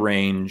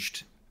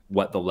rearranged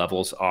what the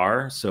levels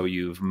are. So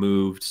you've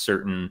moved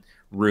certain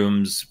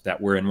rooms that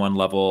were in one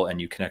level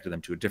and you connected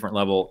them to a different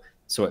level.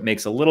 So it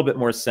makes a little bit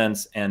more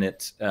sense, and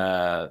it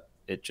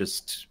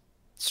just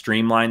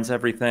streamlines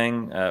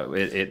everything.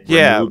 It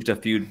yeah, removed a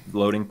few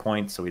loading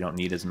points, so we don't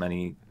need as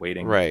many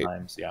waiting right.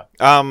 times. Yeah.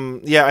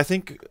 Yeah, I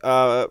think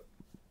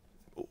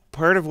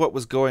part of what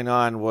was going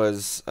on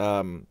was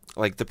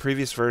like the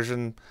previous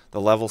version,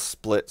 the level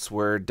splits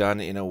were done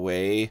in a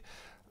way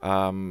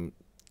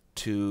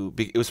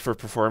it was for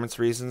performance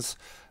reasons.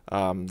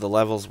 The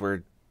levels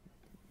were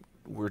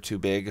too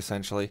big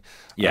essentially.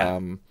 Yeah.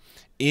 Um,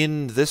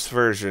 in this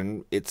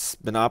version, it's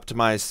been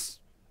optimized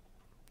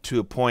to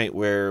a point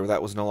where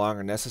that was no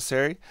longer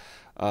necessary.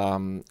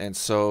 And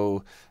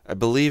so I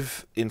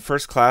believe in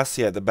first class,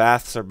 yeah, the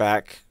baths are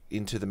back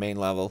into the main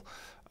level.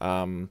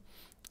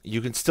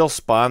 You can still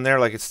spawn there,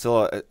 like it's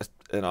still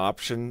an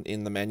option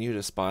in the menu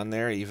to spawn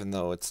there, even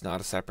though it's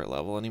not a separate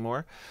level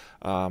anymore.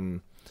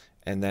 And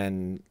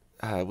then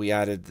we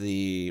added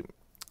the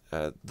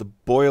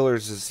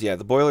boilers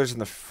the boilers in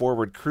the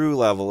forward crew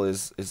level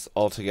is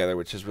all together,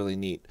 which is really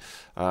neat,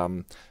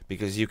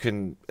 because you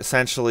can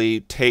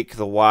essentially take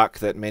the walk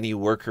that many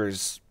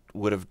workers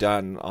would have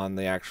done on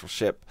the actual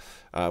ship,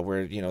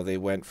 where they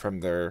went from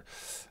their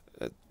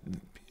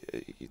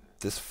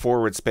this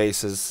forward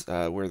spaces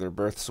where their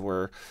berths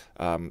were,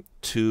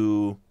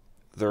 to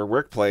their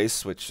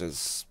workplace, which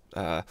is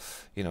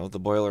the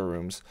boiler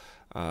rooms.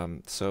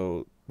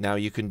 So now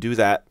you can do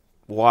that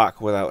walk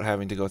without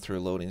having to go through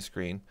a loading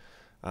screen.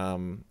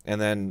 And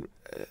then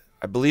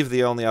I believe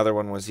the only other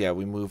one was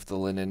we moved the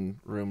linen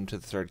room to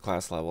the 3rd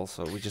class level,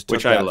 so we just took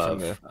Which I that love. from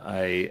the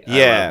I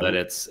love that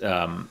it's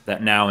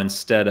that now,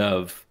 instead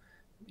of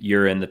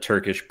you're in the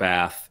Turkish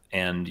bath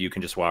and you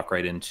can just walk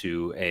right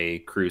into a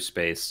crew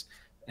space,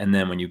 and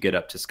then when you get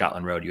up to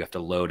Scotland Road, you have to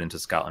load into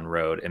Scotland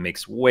Road. It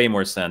makes way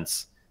more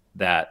sense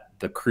that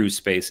the crew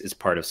space is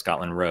part of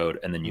Scotland Road,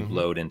 and then you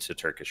load into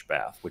Turkish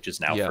bath, which is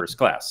now 1st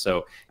class.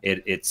 So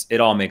it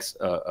all makes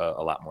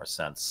a lot more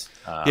sense.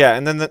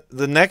 And then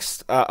the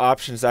next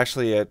option is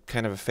actually a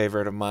kind of a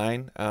favorite of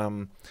mine,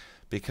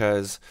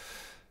 because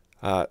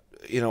I've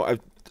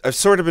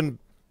sort of been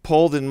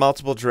pulled in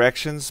multiple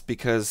directions,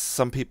 because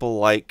some people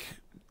like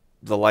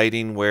the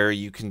lighting where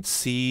you can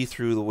see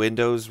through the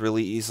windows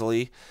really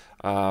easily.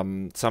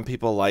 Some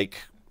people like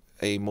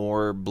a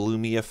more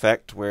bloomy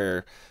effect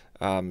where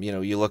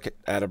you look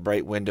at a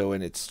bright window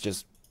and it's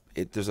just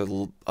there's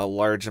a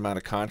large amount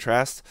of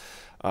contrast.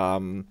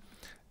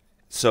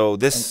 So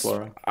this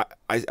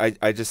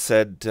I just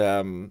said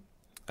why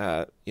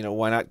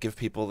not give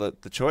people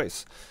the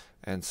choice,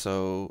 and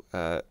so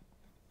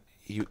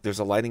there's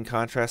a lighting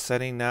contrast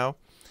setting now,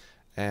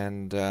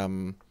 and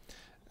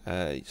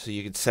so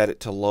you can set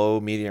it to low,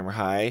 medium, or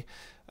high,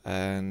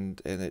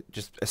 and it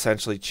just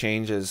essentially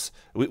changes.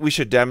 We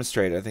should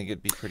demonstrate it. I think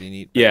it'd be pretty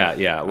neat.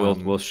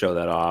 We'll show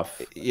that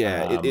off.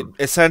 It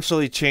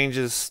essentially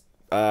changes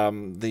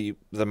the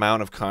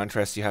amount of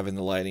contrast you have in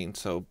the lighting.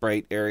 So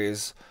bright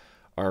areas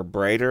are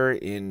brighter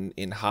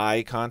in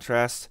high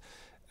contrast,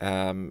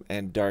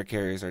 and dark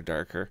areas are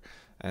darker.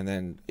 And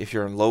then if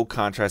you're in low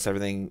contrast,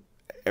 everything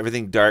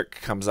dark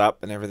comes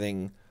up and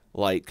everything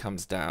light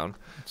comes down.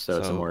 So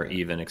it's a more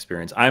even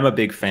experience. I'm a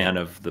big fan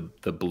of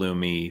the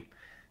bloomy,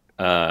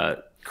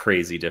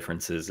 crazy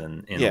differences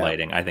in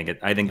lighting. I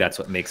think that's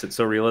what makes it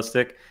so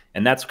realistic,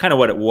 and that's kind of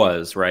what it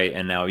was, right?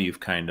 And now you've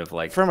kind of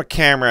like, from a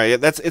camera,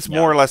 it's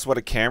more or less what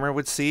a camera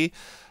would see.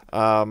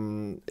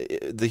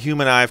 The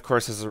human eye, of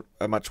course, has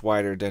a much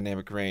wider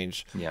dynamic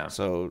range.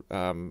 So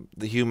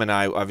the human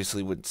eye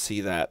obviously would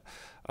see that.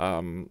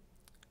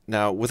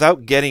 Now,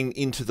 without getting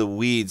into the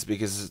weeds,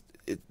 because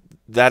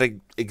that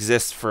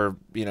exists for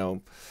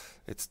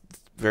it's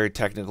very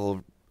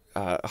technical,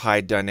 high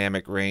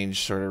dynamic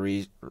range sort of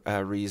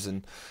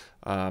reason.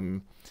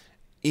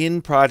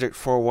 In Project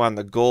 4.1,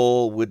 the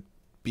goal would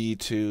be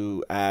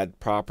to add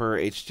proper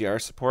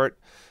HDR support.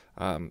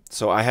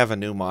 So I have a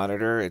new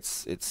monitor.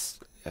 It's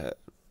a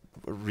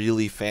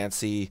really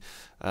fancy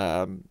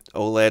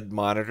OLED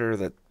monitor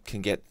that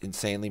can get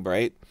insanely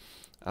bright.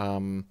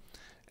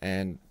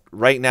 And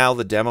right now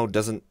the demo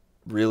doesn't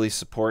really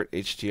support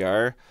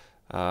HDR,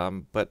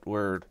 but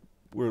we're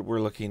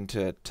looking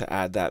to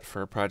add that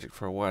for Project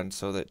 4.1,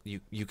 so that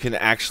you can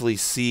actually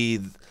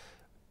see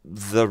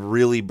the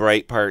really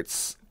bright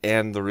parts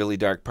and the really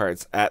dark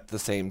parts at the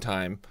same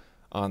time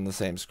on the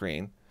same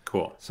screen.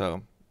 Cool.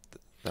 So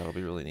that'll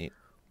be really neat.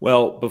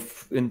 Well,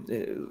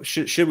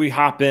 should we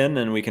hop in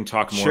and we can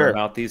talk more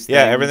about these things?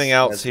 Yeah, everything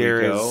else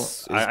here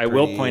is I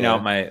will point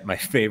out my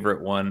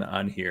favorite one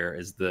on here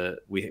is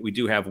we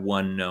do have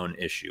one known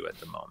issue at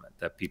the moment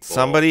that people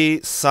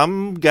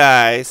some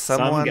guy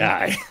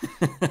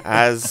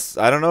as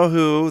I don't know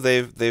who,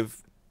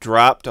 they've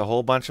dropped a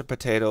whole bunch of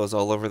potatoes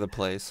all over the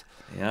place.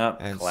 Yeah,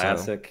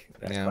 classic.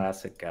 So,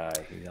 classic guy.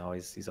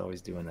 He's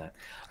always doing that.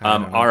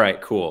 All right,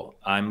 cool.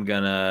 I'm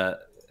gonna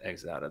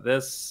exit out of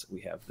this.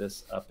 We have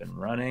this up and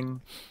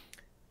running.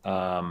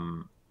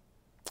 And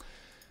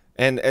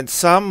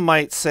some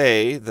might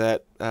say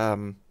that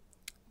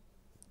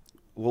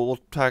we'll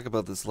talk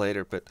about this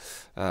later, but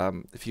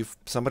if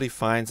somebody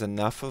finds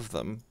enough of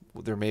them,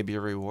 there may be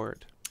a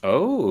reward.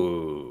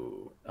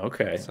 Oh,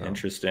 okay. So,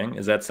 interesting.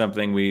 Is that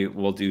something we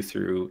will do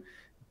through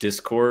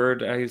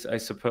Discord, I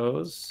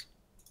suppose?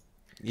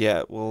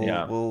 Yeah,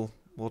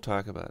 we'll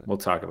talk about it. We'll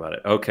talk about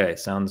it. Okay,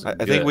 sounds good.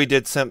 I think we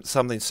did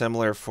something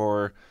similar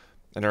for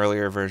an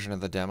earlier version of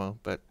the demo,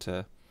 but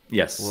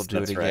yes, we'll do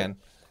it again. Right.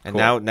 And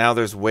cool. now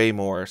there's way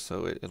more,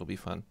 so it'll be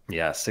fun.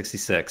 Yeah,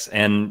 66.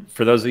 And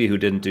for those of you who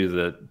didn't do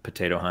the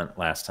potato hunt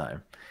last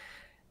time,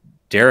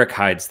 Derek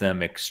hides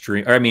them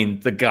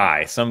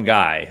some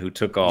guy who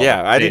took all the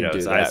potatoes. I didn't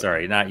do that.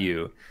 Sorry, not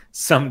you.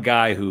 Some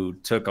guy who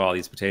took all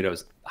these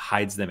potatoes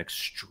hides them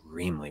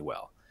extremely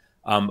well.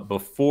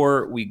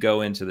 Before we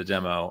go into the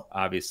demo,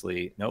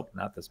 obviously, nope,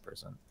 not this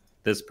person.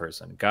 This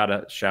person.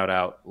 Gotta shout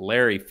out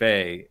Larry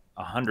Fay,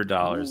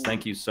 $100. Ooh.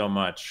 Thank you so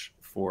much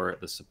for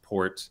the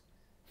support.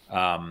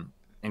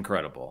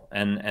 Incredible.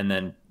 And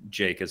then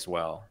Jake as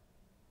well.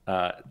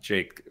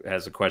 Jake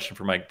has a question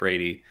for Mike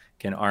Brady.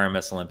 Can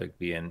RMS Olympic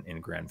be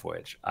in Grand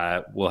Voyage?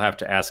 We'll have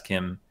to ask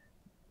him.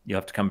 You'll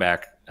have to come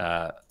back.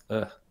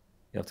 You'll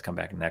have to come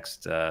back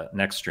next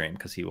stream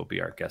because he will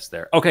be our guest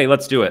there. Okay,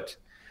 let's do it.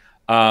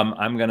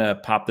 I'm gonna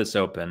pop this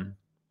open.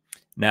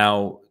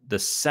 Now, the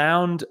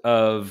sound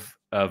of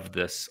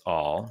this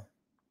all.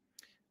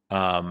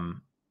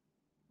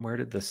 Where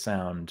did the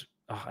sound?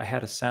 Oh, I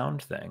had a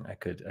sound thing. I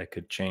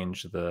could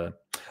change the.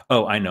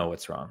 Oh, I know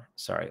what's wrong.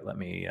 Sorry. Let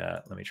me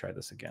try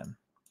this again.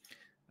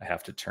 I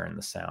have to turn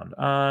the sound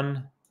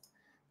on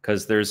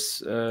because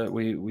there's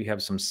we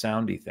have some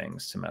soundy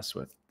things to mess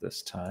with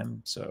this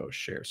time. So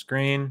share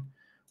screen,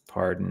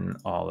 pardon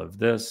all of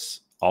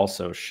this.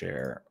 Also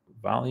share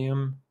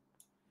volume,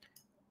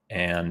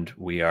 and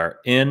we are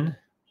in.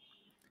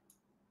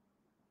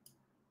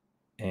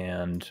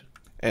 And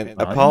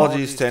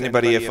apologies to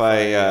anybody if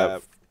I.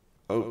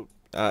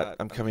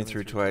 I'm coming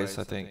through twice,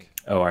 I think.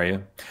 Oh, are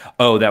you?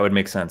 Oh, that would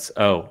make sense.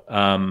 Oh,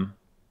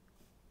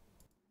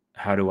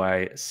 how do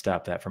I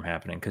stop that from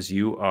happening? Because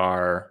you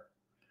are.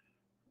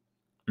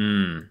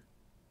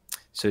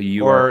 So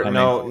you are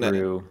coming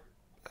through.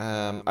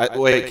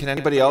 Wait, can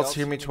anybody else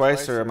hear me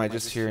twice, or am I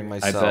just hearing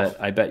myself?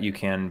 I bet you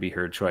can be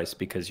heard twice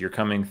because you're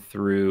coming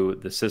through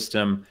the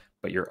system,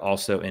 but you're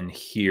also in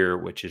here,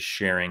 which is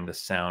sharing the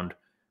sound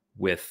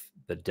with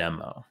the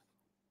demo.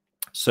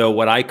 So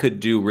what I could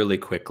do really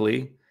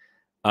quickly,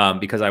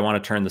 because I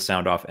want to turn the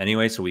sound off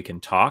anyway so we can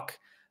talk,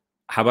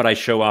 how about I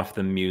show off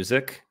the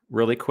music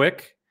really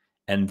quick,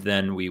 and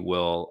then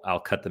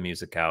I'll cut the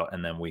music out,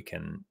 and then we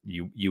can,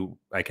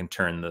 I can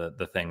turn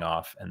the thing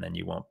off, and then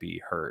you won't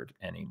be heard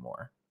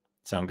anymore.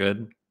 Sound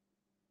good?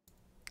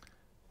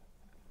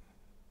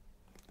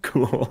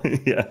 Cool.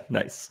 Yeah,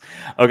 nice.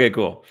 Okay,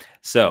 cool.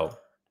 So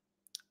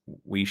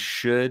we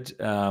should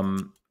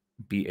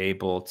be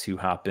able to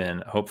hop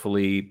in.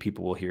 Hopefully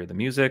people will hear the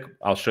music.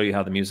 I'll show you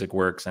how the music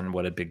works and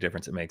what a big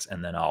difference it makes.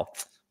 And then I'll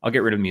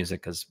get rid of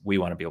music because we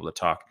want to be able to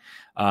talk.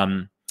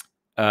 And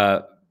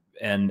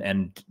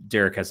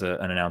Derek has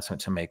an announcement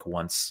to make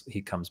once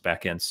he comes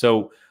back in.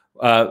 So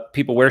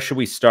people, where should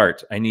we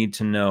start? I need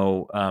to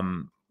know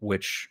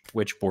which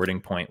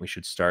boarding point we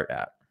should start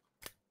at.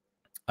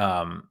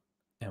 And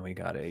we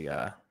got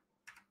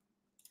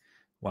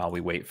while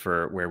we wait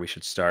for where we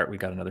should start, we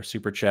got another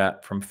super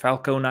chat from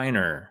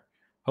Falco9er.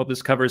 Hope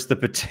this covers the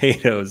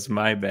potatoes.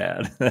 My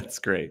bad. That's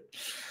great.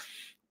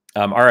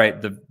 All right,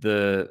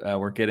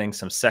 we're getting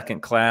some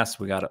second class.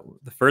 We got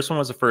the first one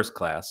was a first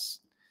class.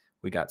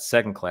 We got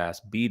second class,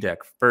 B deck,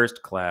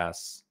 first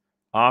class,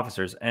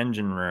 officers,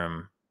 engine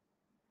room.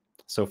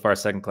 So far,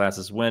 second class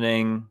is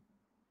winning.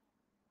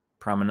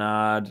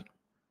 Promenade,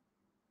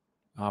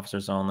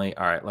 officers only.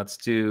 All right, let's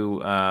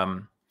do.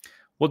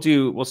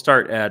 We'll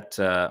start at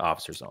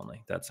officers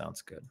only. That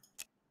sounds good.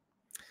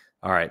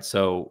 All right,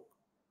 so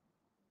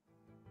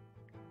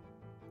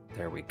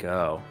there we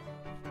go.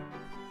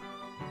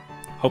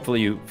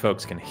 Hopefully you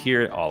folks can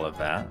hear all of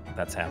that.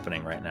 That's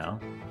happening right now.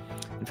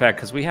 In fact,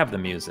 because we have the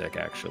music,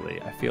 actually,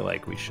 I feel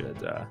like we should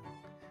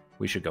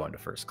go into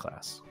first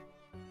class.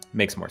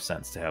 Makes more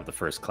sense to have the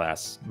first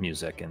class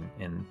music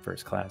in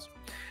first class.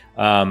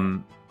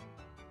 And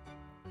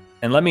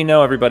let me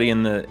know, everybody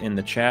in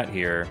the chat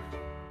here,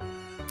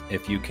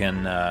 if you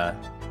can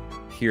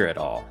hear it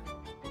all.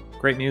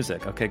 Great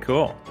music. Okay,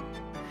 cool.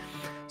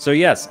 So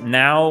yes,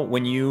 now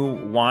when you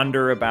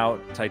wander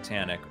about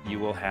Titanic, you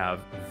will have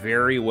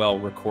very well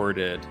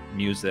recorded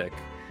music.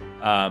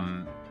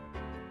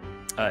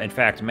 In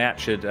fact, Matt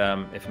should,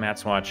 if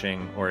Matt's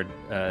watching, or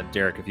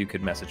Derek, if you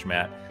could message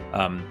Matt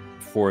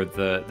for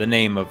the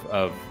name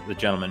of the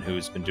gentleman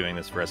who's been doing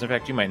this for us. In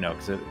fact, you might know,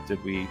 because it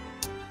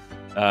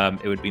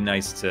would be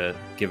nice to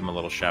give him a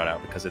little shout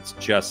out because it's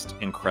just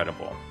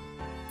incredible.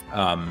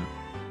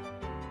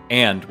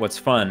 And what's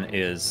fun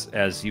is,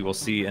 as you will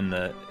see in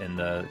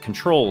the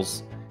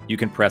controls, you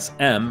can press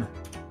M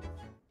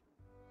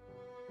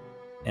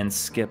and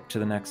skip to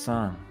the next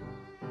song.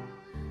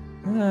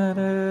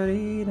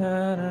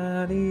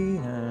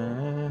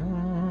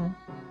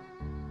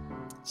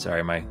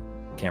 Sorry, my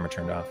camera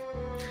turned off.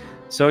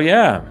 So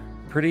yeah,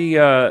 pretty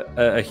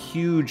a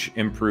huge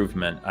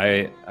improvement.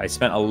 I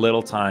spent a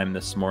little time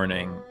this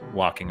morning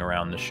walking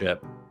around the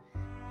ship,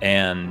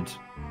 and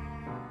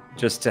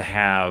just to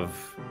have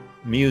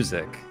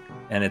music,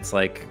 and it's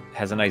like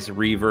has a nice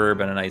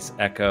reverb and a nice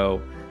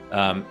echo.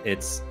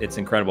 It's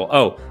incredible.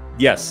 Oh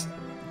yes,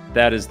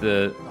 that is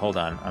hold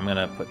on, I'm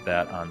gonna put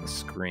that on the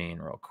screen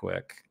real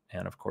quick,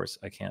 and of course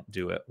I can't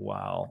do it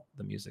while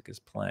the music is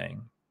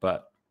playing,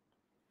 but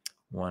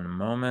one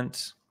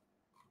moment.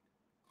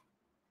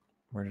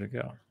 Where did it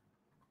go?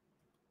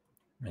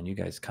 And you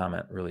guys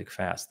comment really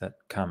fast. That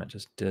comment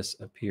just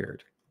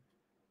disappeared.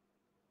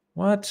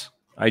 What?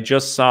 I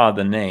just saw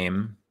the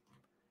name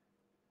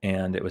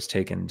and it was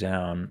taken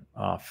down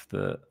off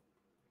the...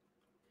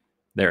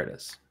 There it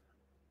is.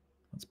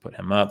 Let's put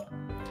him up.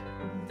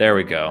 There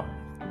we go.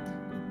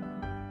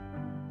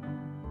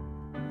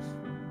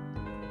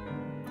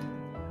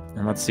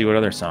 And let's see what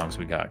other songs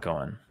we got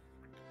going.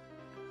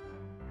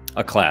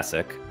 A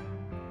classic.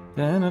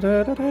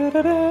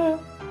 Da-da-da-da-da-da.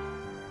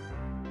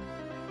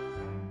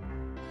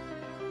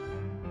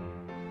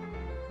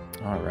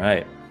 All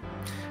right.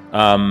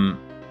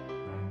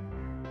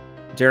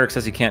 Derek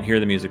says he can't hear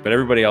the music, but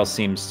everybody else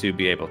seems to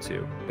be able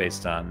to,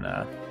 based on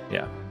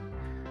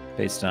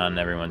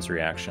everyone's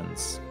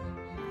reactions.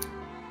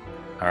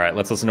 All right,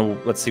 let's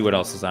see what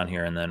else is on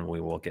here, and then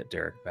we will get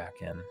Derek back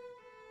in.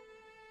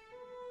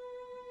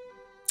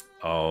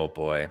 Oh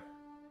boy.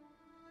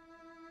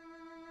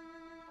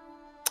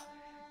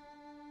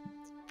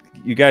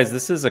 You guys,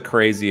 this is a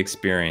crazy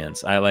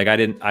experience. I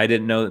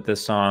didn't know that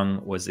this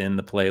song was in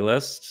the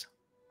playlist.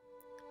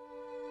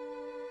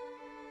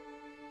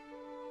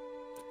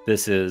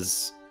 This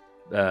is,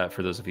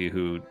 for those of you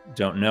who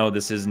don't know,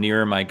 this is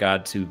Nearer My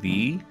God to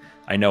Thee.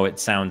 I know it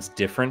sounds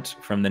different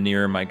from the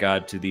Nearer My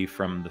God to Thee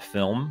from the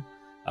film.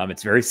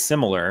 It's very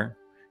similar,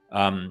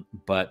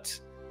 but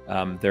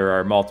there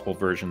are multiple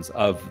versions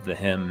of the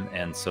hymn,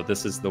 and so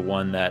this is the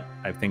one that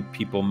I think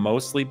people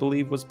mostly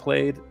believe was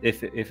played.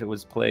 If it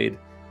was played,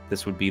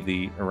 this would be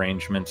the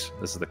arrangement.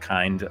 This is the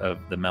kind of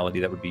the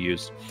melody that would be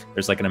used.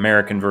 There's like an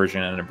American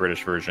version and a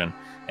British version,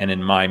 and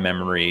in my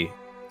memory,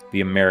 the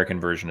American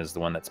version is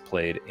the one that's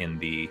played in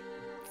the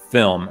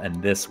film,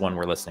 and this one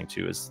we're listening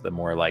to is the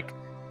more like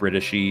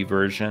Britishy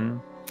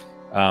version.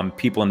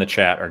 People in the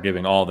chat are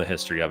giving all the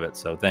history of it,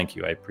 so thank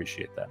you. I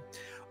appreciate that.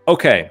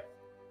 Okay.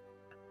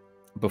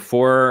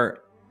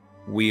 Before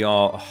we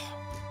all...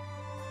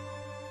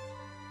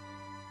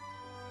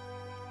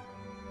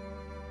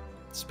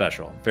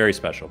 Special. Very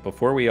special.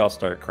 Before we all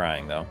start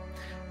crying, though,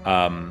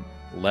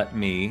 let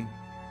me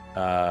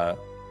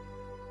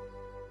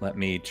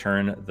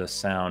turn the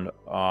sound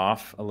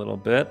off a little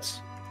bit.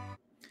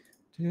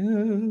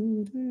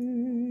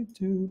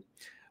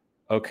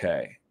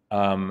 Okay.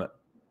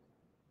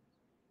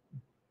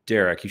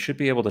 Derek, you should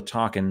be able to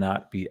talk and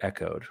not be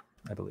echoed,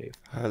 I believe.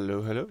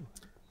 Hello, hello.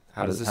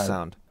 How does this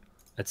sound?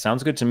 It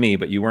sounds good to me,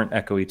 but you weren't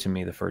echoey to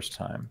me the first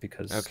time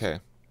because... Okay.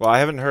 Well, I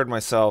haven't heard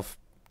myself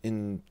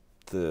in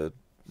the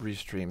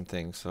restream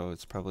thing, so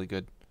it's probably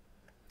good.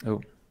 Oh.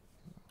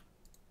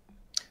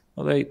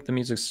 Well, the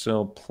music's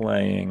still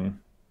playing.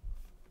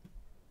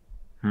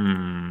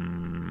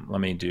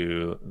 Let me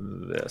do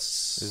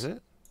this. Is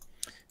it?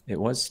 It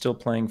was still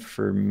playing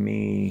for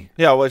me.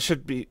 Yeah, well, it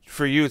should be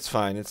for you. It's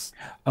fine. It's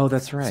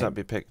that's right. It's not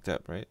be picked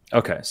up, right?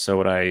 Okay, so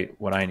what I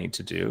need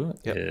to do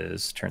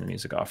is turn the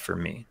music off for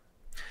me.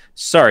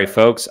 Sorry,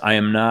 folks. I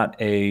am not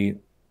a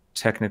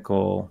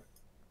technical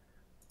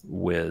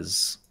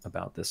whiz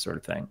about this sort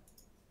of thing.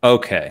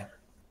 Okay,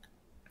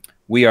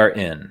 we are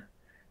in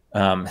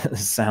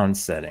sound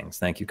settings.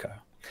 Thank you,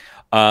 Kyle.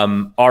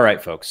 All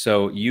right, folks.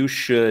 So you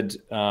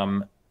should.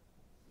 I'm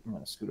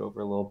going to scoot over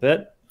a little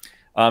bit.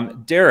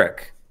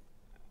 Derek,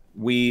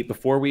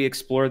 before we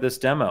explore this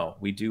demo,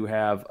 we do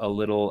have a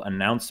little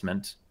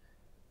announcement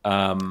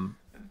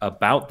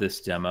about this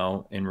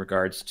demo in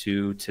regards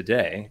to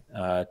today.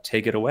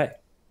 Take it away.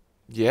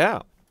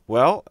 Yeah.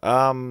 Well,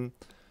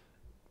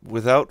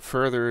 without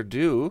further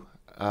ado,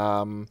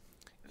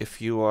 if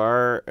you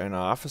are an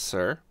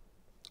officer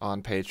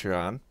on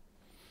Patreon,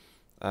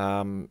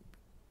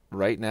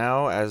 right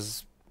now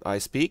as I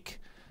speak,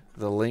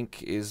 the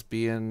link is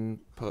being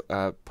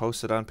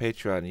posted on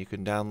Patreon. You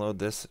can download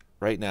this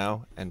right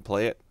now and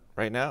play it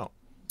right now.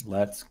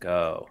 Let's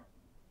go.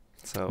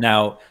 So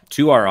now,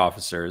 to our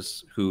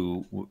officers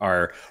who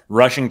are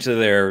rushing to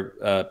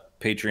their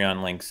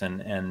Patreon links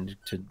and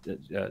to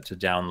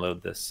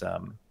download this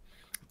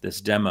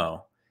this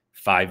demo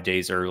 5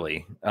 days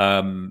early,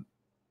 a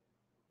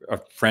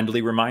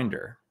friendly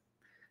reminder: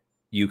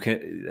 you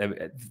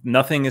can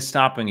nothing is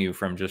stopping you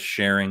from just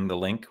sharing the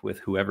link with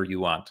whoever you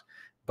want,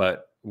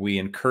 but we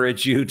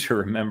encourage you to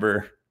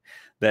remember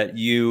that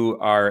you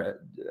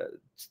are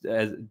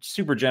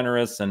super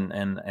generous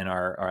and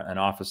are an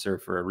officer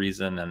for a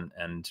reason,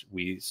 and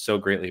we so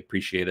greatly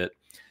appreciate it.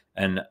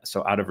 And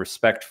so out of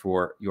respect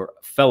for your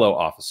fellow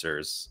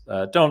officers,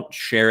 don't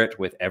share it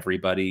with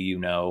everybody you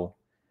know.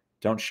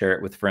 Don't share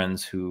it with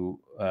friends who,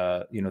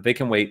 they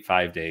can wait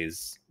 5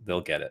 days. They'll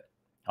get it.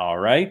 All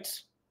right.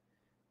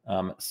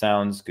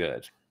 Sounds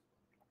good.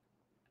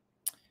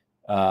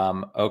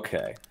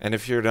 Okay. And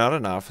if you're not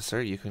an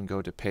officer, you can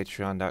go to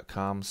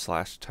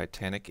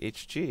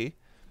patreon.com/TitanicHG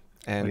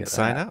and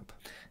sign up.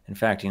 In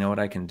fact, you know what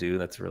I can do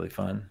that's really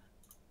fun?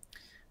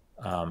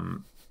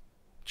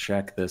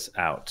 Check this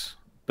out.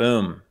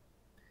 Boom.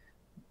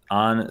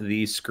 On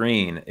the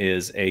screen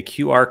is a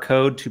QR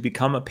code to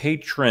become a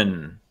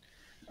patron.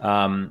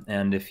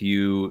 And if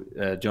you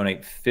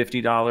donate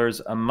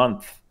 $50 a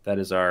month, that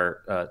is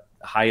our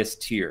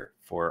highest tier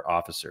for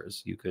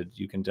officers. You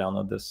can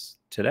download this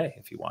today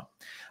if you want.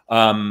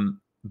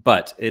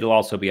 But it'll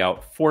also be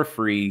out for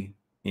free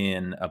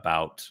in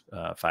about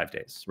 5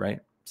 days,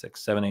 right?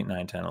 6, 7, 8,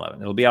 9, 10,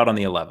 11. It'll be out on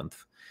the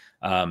 11th.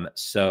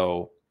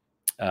 So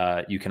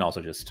you can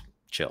also just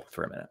chill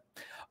for a minute.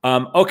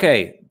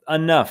 Okay,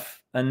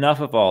 enough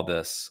of all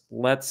this.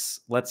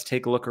 Let's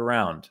take a look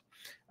around.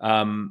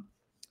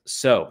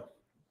 So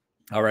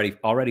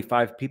Already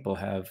 5 people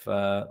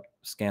have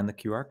scanned the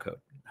QR code.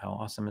 How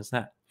awesome is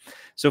that?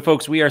 So,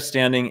 folks, we are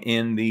standing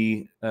in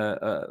the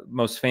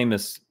most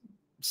famous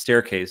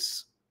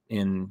staircase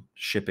in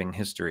shipping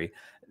history.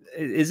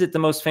 Is it the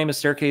most famous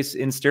staircase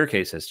in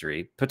staircase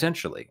history?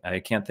 Potentially. I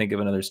can't think of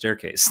another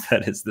staircase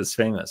that is this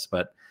famous,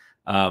 but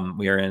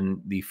we are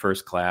in the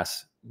first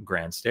class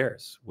grand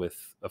stairs with,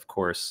 of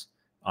course,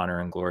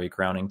 honor and glory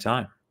crowning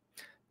time,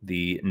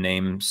 the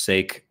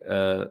namesake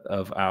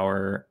of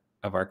our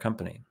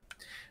company.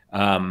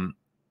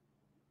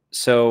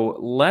 So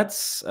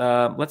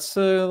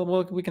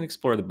well, we can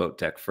explore the boat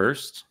deck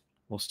first.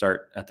 We'll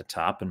start at the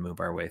top and move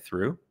our way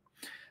through.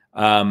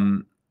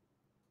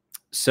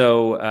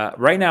 So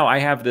right now I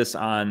have this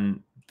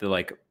on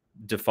the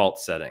default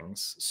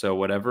settings. So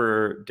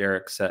whatever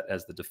Derek set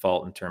as the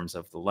default in terms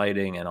of the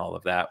lighting and all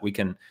of that, we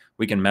can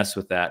mess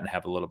with that and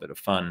have a little bit of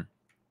fun.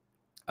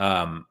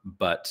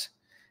 But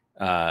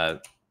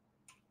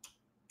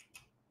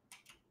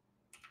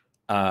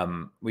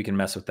we can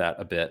mess with that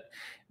a bit.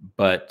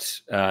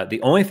 But the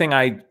only thing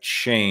I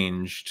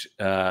changed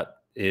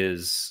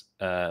is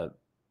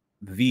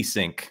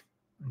VSync.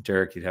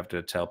 Derek, you'd have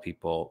to tell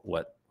people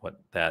what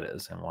that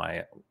is and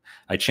why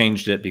I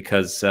changed it,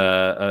 because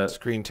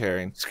screen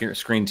tearing.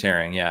 Screen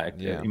tearing, yeah.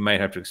 You might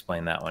have to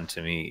explain that one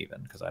to me,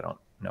 even, because I don't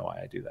know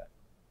why I do that.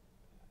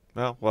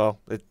 Well,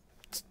 it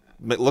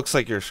looks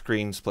like your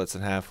screen splits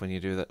in half when you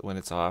do that, when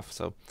it's off.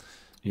 So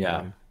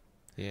yeah.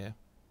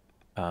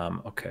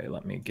 Okay,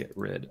 let me get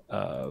rid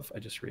of. I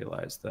just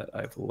realized that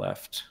I've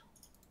left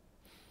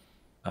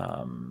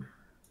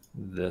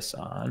this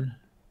on.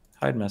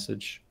 Hide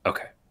message.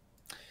 Okay,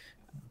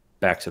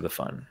 back to the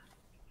fun.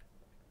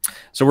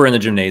 So we're in the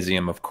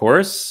gymnasium, of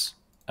course.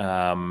 We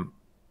can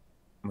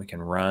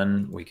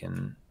run. We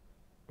can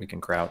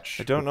crouch.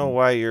 I don't know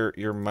why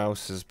your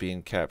mouse is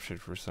being captured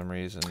for some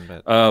reason,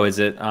 but oh, is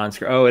it on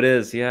screen? Oh, it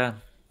is. Yeah.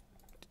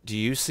 Do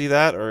you see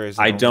that, or is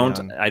it I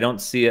don't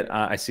see it.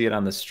 I see it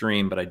on the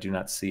stream, but I do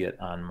not see it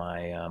on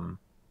my on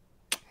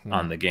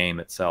the game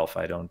itself.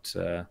 I don't.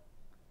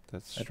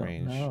 That's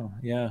strange. I don't know.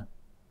 Yeah.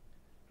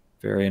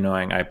 Very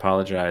annoying. I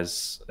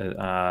apologize.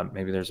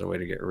 Maybe there's a way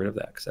to get rid of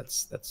that,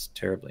 because that's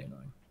terribly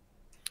annoying.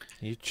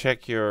 You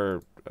check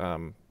your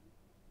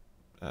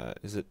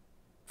is it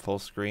full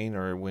screen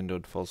or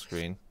windowed full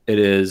screen? It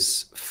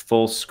is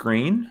full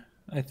screen,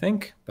 I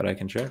think, but I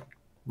can check.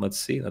 Let's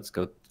see. Let's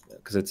go,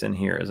 because it's in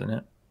here, isn't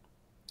it?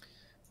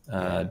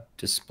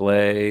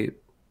 Display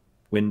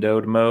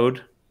windowed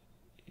mode.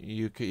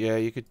 You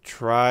could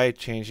try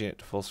changing it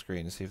to full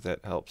screen and see if that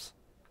helps.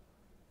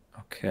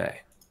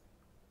 Okay.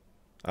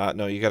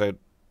 No, you gotta.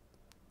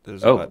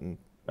 There's a button.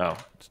 Oh,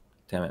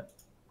 damn it!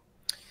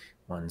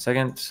 1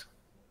 second.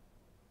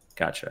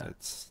 Gotcha.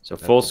 So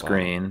full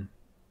screen.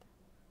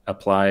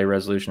 Apply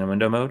resolution and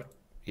window mode.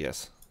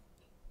 Yes.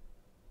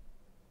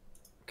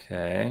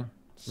 Okay.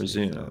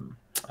 Resume.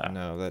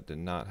 No, that did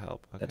not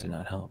help. Okay. That did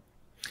not help.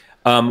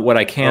 What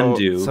I can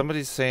do.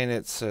 Somebody's saying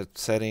it's a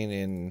setting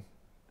in.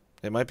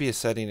 It might be a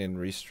setting in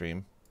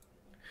Restream.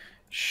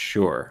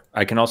 Sure.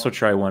 I can also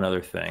try one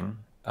other thing.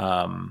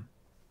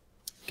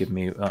 Give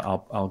me.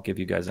 I'll give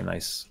you guys a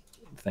nice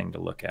thing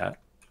to look at.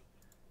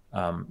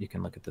 You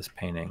can look at this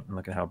painting and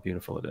look at how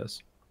beautiful it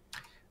is.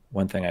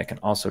 One thing I can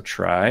also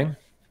try.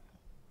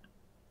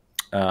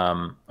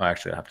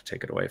 Actually, I have to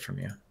take it away from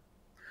you.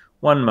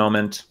 One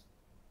moment.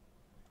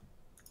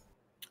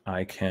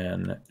 I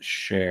can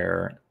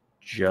share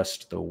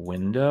just the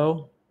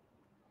window,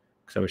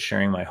 because I was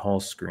sharing my whole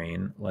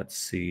screen. Let's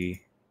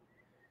see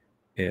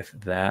if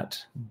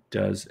that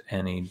does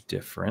any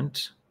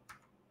different.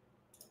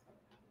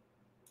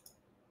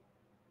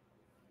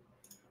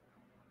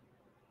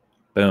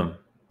 Boom.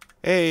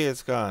 Hey,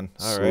 it's gone.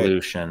 All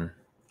Solution.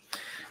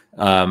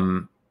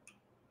 Right.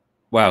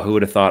 Wow, who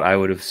would have thought I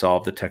would have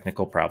solved the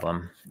technical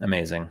problem?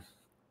 Amazing.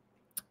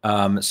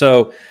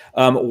 So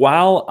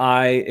while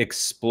I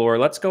explore,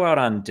 let's go out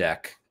on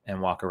deck and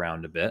walk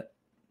around a bit.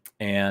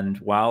 And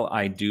while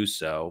I do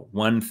so,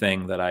 one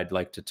thing that I'd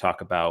like to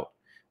talk about,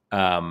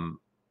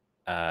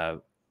 now,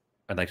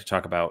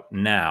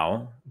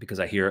 because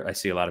I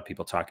see a lot of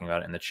people talking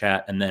about it in the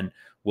chat, and then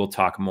we'll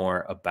talk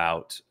more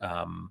about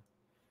some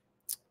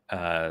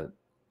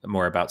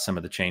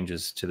of the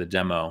changes to the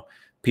demo.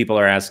 People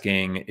are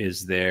asking,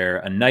 is there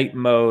a night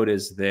mode?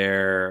 Is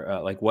there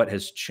what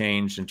has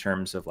changed in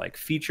terms of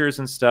features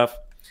and stuff?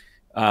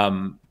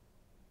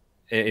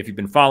 If you've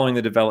been following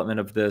the development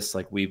of this,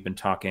 we've been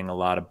talking a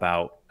lot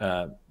about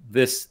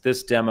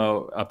this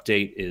demo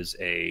update is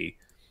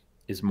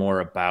more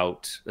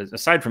about,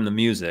 aside from the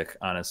music,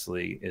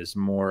 honestly, is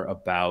more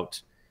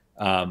about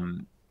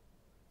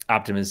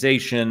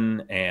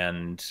optimization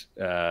and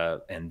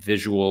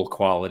visual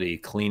quality,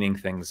 cleaning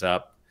things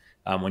up.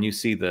 When you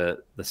see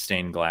the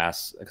stained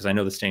glass, because I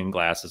know the stained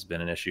glass has been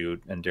an issue,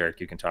 and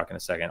Derek, you can talk in a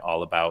second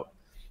all about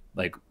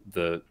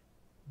the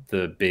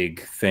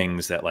big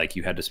things that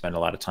you had to spend a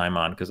lot of time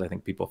on, because I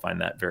think people find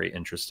that very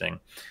interesting,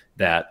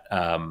 that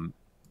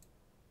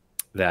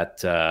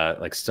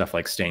stuff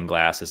like stained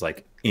glass is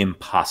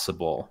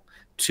impossible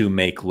to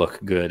make look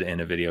good in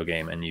a video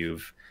game, and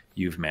you've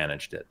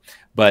managed it.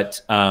 But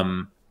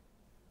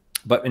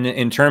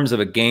in terms of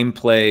a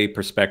gameplay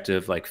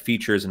perspective, like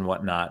features and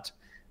whatnot,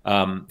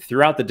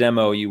 throughout the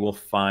demo, you will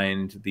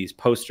find these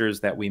posters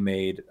that we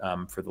made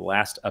for the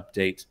last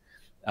update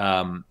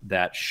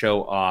that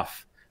show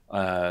off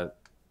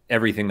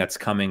everything that's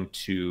coming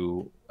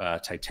to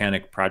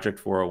Titanic Project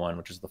 401,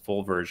 which is the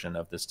full version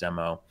of this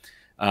demo.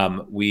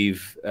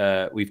 We've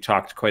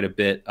talked quite a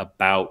bit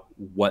about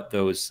what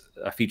those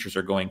features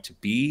are going to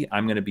be.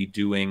 I'm going to be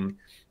doing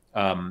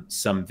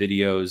some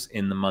videos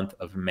in the month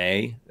of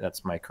May.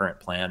 That's my current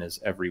plan, is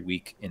every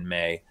week in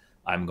May,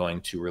 I'm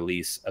going to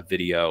release a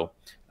video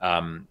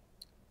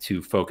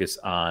to focus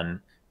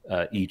on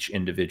each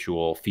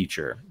individual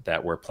feature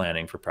that we're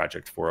planning for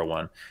Project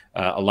 401.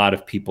 A lot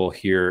of people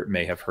here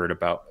may have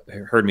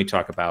heard me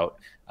talk about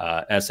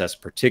SS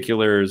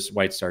Particulars,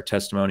 White Star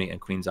Testimony,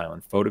 and Queens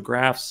Island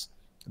Photographs.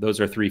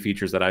 Those are 3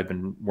 features that I've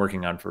been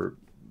working on for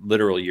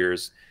literal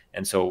years,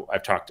 and so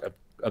I've talked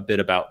a bit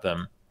about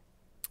them.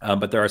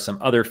 But there are some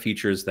other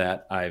features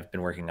that I've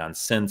been working on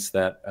since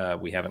that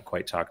we haven't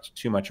quite talked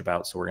too much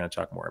about, so we're going to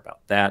talk more about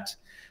that.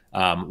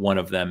 One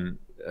of them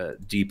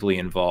deeply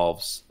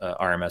involves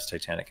RMS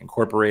Titanic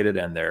Incorporated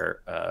and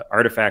their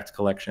artifact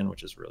collection,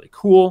 which is really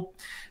cool.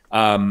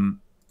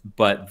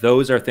 But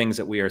those are things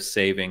that we are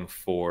saving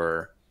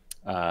for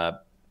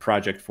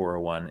Project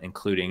 401,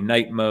 including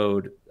night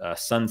mode,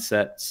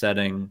 sunset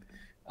setting.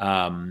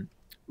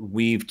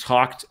 We've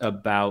talked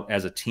about,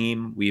 as a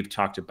team, we've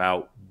talked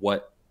about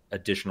what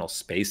additional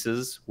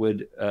spaces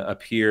would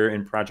appear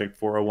in Project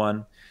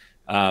 401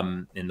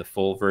 in the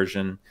full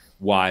version.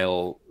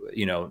 While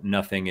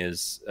nothing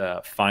is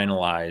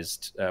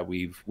finalized,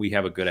 we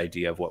have a good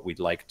idea of what we'd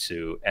like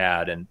to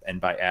add,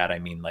 and by add I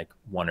mean like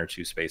 1 or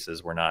 2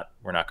 spaces. We're not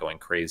going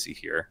crazy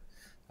here,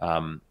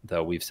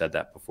 though we've said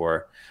that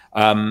before.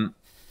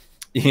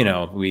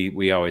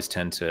 We always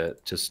tend to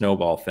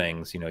snowball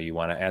things. You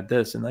want to add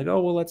this, and like,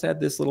 oh well, let's add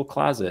this little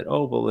closet.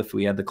 Oh well, if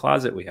we add the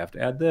closet, we have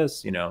to add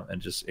this.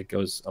 And just it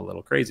goes a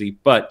little crazy.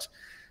 But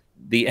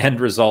the end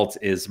result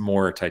is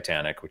more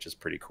Titanic, which is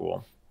pretty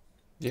cool.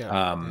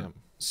 Yeah.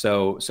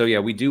 So yeah,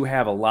 we do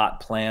have a lot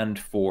planned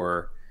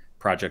for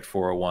Project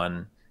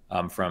 401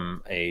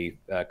 from a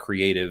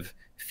creative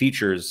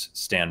features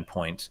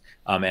standpoint,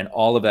 and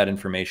all of that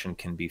information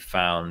can be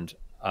found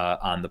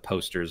on the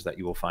posters that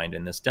you will find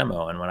in this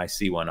demo. And when I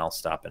see one, I'll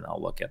stop and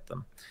I'll look at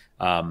them.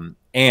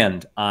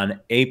 And on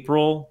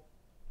April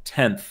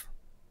 10th,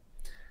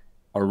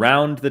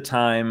 around the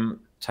time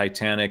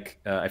Titanic,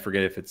 I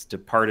forget if it's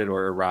departed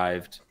or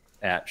arrived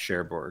at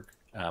Cherbourg.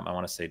 I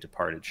want to say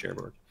departed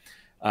Cherbourg.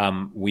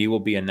 We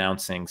will be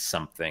announcing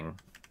something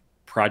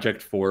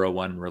Project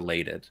 401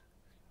 related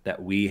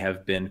that we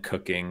have been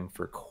cooking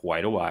for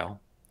quite a while.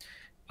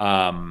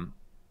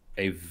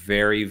 A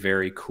very,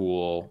 very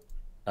cool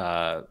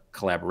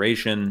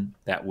collaboration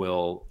that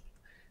will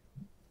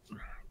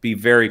be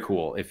very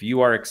cool. If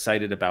you are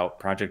excited about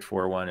Project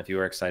 401, if you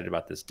are excited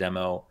about this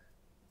demo,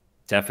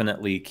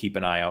 definitely keep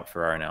an eye out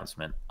for our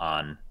announcement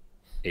on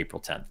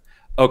April 10th.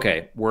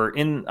 Okay, we're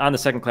on the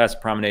second class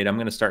promenade. I'm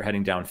going to start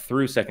heading down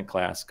through second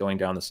class, going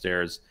down the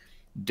stairs.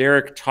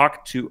 Derek,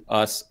 talk to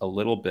us a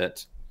little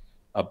bit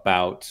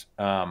about.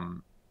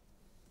 I'm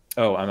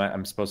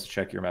supposed to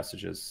check your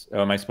messages.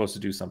 Oh, am I supposed to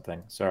do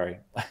something? Sorry.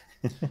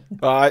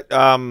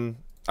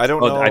 I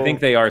don't know. I think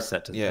they are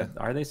set to. Yeah.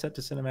 Are they set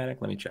to cinematic?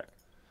 Let me check.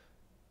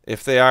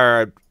 If they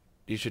are,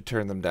 you should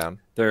turn them down.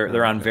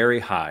 They're on very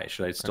high.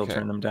 Should I still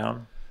turn them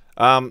down?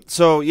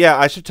 So yeah,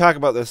 I should talk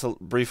about this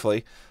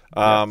briefly.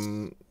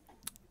 Yes.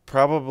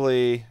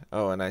 Probably.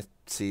 Oh, and I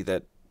see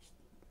that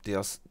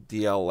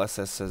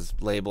DLSS says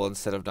label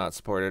instead of not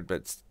supported,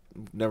 but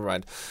never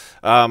mind.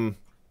 I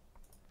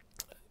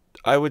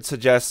would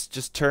suggest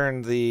just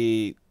turn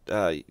the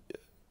let's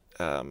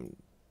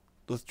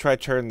try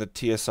turn the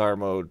TSR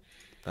mode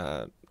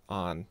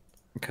on.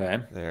 Okay.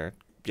 There.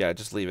 Yeah,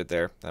 just leave it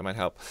there. That might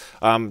help.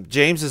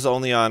 James is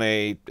only on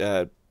a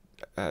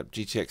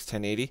GTX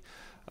 1080.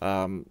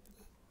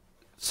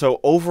 So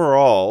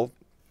overall,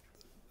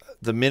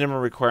 the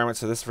minimum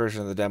requirements of this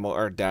version of the demo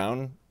are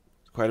down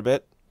quite a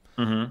bit.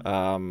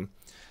 Mm-hmm.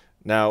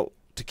 Now,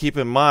 to keep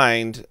in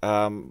mind,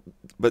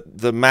 but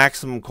the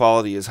maximum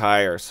quality is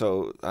higher.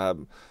 So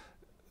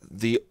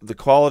the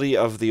quality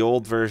of the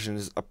old version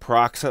is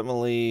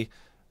approximately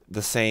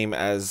the same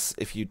as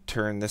if you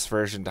turn this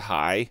version to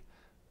high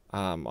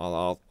on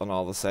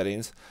all the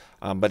settings.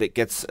 But it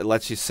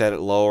lets you set it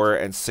lower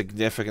and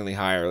significantly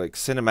higher. Like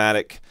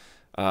cinematic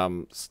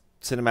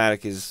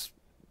is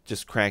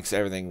just cranks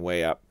everything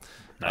way up.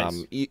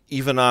 Nice.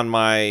 Even on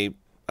my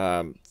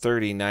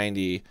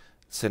 3090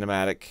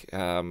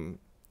 cinematic,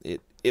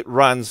 it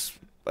runs.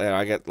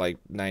 I get like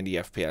 90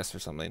 FPS or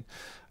something.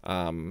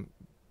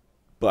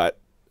 But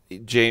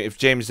if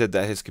James did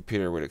that, his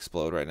computer would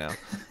explode right now.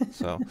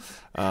 So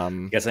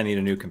guess I need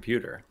a new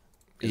computer.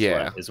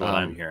 Is what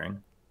I'm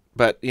hearing.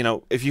 But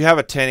if you have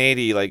a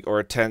 1080 or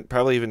a 10,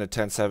 probably even a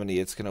 1070,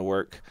 it's gonna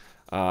work.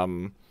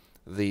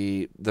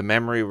 The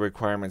memory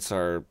requirements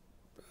are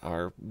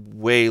are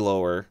way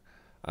lower,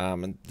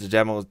 and the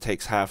demo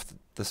takes half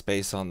the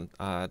space on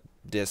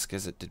disk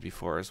as it did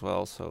before as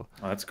well. So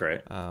that's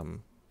great.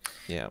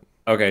 Yeah.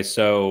 Okay,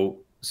 so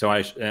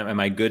am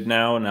I good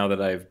now? Now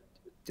that I've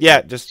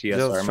Yeah, just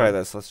TSR let's try mode.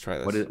 this. Let's try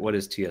this. What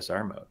is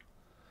TSR mode?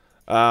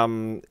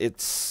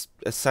 It's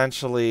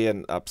essentially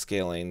an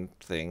upscaling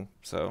thing.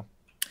 So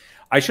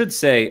I should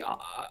say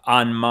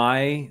on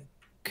my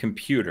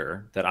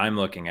computer that I'm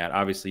looking at,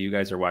 obviously you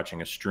guys are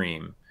watching a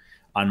stream.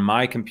 On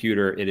my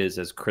computer, it is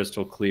as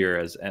crystal clear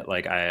as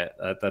like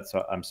that's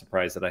I'm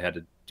surprised that I had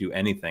to do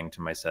anything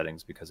to my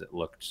settings because it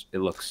looks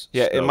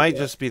yeah, it so might good.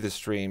 just be the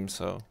stream.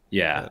 So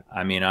Yeah,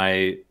 I mean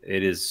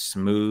it is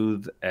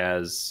smooth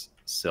as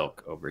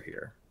silk over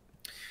here.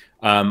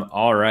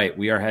 All right,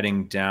 we are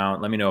heading down.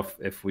 Let me know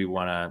if we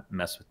want to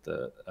mess with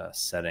the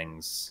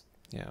settings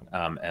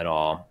at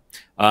all.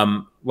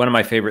 One of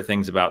my favorite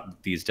things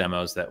about these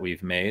demos that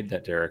we've made,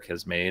 that Derek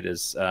has made,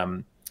 is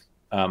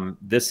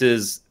this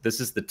is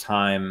the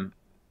time.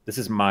 This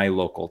is my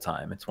local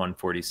time. It's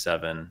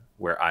 1:47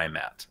 where I'm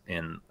at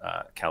in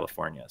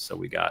California. So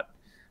we got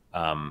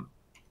the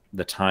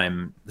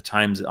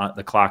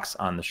clocks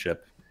on the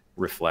ship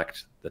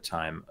reflect the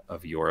time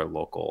of your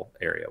local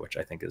area, which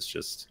I think is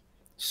just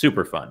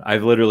super fun.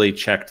 I've literally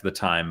checked the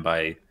time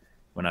by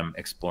when I'm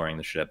exploring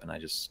the ship, and I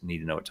just need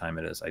to know what time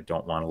it is. I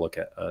don't want to look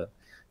at a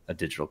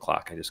digital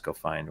clock. I just go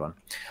find one.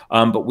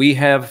 But we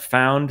have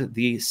found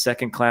the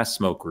second class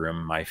smoke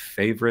room, my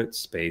favorite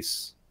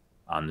space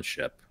on the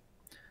ship.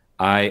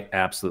 I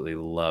absolutely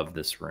love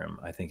this room.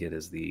 I think it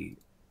is the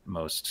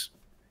most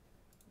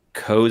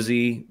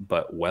cozy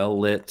but well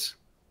lit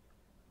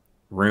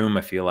room.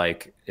 I feel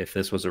like if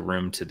this was a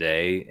room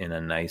today in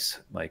a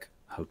nice like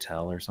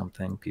hotel or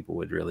something, people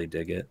would really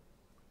dig it.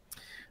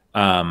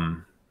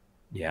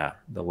 Yeah,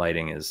 the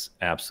lighting is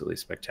absolutely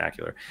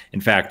spectacular. In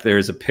fact,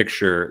 there's a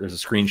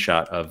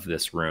screenshot of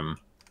this room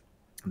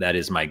that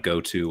is my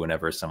go-to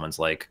whenever someone's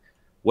like,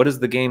 what does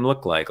the game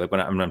look like? Like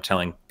when I'm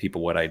telling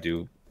people what I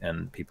do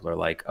and people are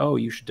like, oh,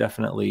 you should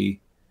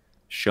definitely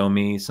show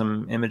me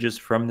some images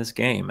from this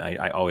game.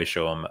 I always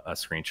show them a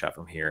screenshot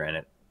from here and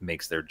it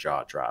makes their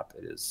jaw drop.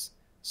 It is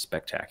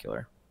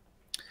spectacular.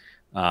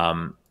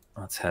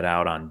 Let's head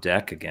out on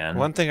deck again.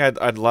 One thing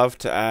I'd love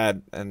to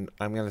add, and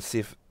I'm going to see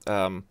if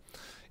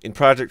in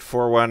Project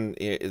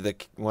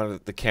 4.1, one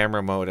of the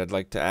camera mode, I'd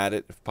like to add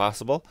it if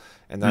possible,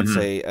 and that's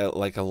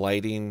like a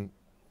lighting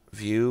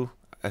view.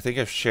 I think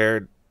I've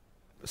shared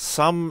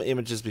some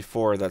images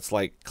before that's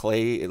like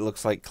clay. It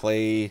looks like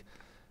clay.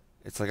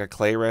 It's like a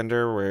clay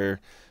render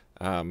where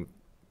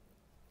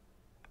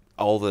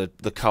all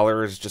the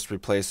color is just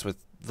replaced with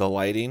the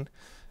lighting,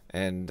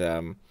 and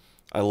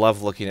I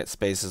love looking at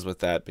spaces with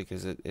that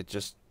because it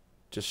just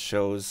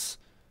shows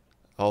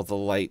all the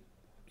light.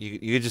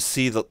 You just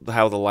see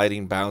how the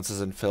lighting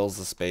bounces and fills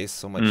the space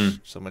so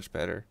much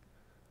better.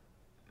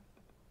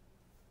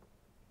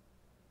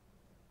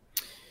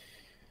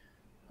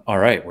 All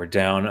right, we're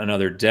down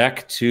another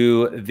deck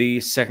to the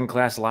second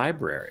class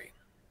library.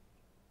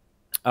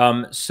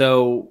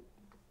 So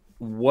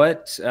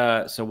what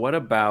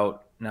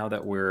about, now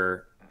that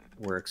we're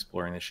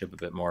exploring the ship a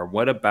bit more,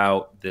 what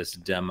about this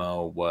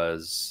demo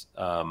was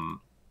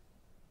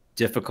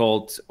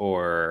difficult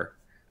or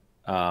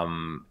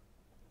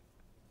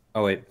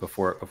oh wait,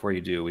 before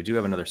you do, we do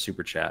have another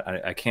super chat.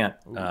 I can't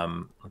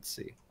let's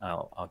see.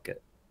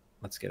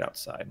 Let's get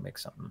outside, make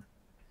something,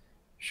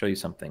 show you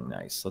something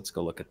nice. Let's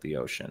go look at the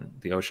ocean.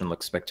 The ocean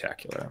looks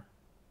spectacular.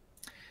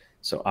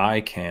 So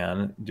I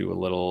can do a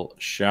little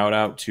shout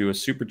out to a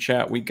super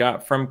chat we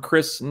got from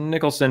Chris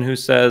Nicholson, who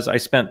says, I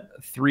spent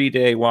 3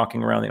 days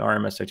walking around the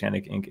RMS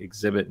Titanic Inc.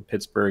 exhibit in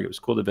Pittsburgh. It was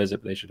cool to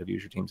visit, but they should have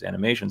used your team's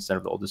animation instead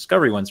of the old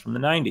Discovery ones from the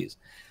 90s.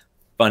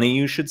 Funny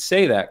you should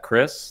say that,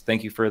 Chris.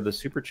 Thank you for the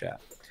super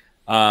chat.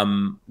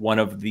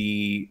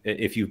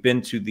 If you've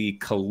been to the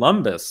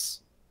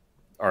Columbus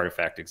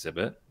artifact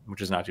exhibit,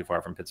 which is not too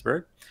far from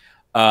Pittsburgh,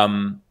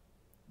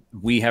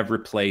 we have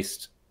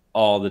replaced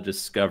all the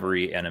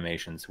Discovery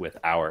animations with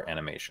our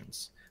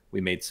animations.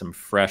 We made some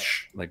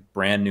fresh, like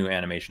brand new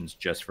animations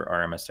just for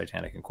RMS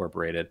Titanic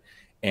Incorporated,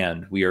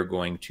 and we are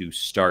going to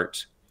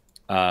start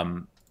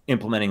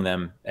implementing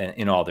them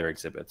in all their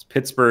exhibits.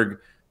 Pittsburgh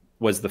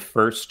was the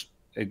first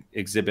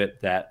exhibit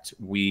that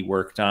we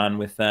worked on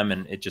with them,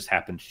 and it just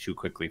happened too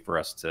quickly for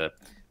us to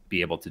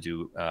be able to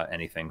do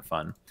anything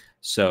fun.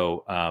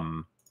 So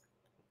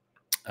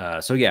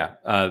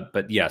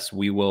but yes,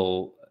 we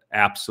will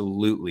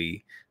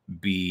absolutely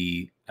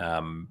be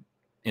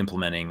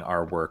implementing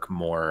our work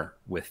more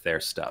with their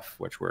stuff,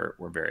 which we're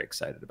very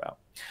excited about.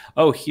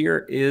 Oh,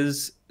 here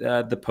is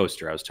the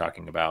poster I was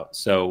talking about.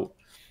 So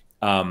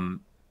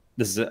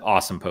this is an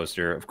awesome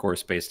poster, of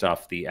course, based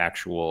off the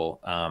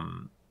actual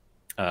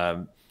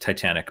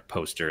Titanic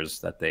posters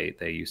that they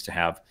used to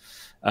have.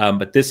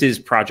 But this is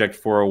Project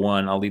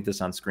 401. I'll leave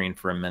this on screen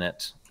for a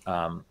minute.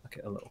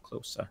 Okay, a little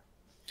closer.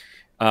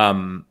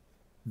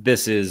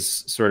 This is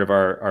sort of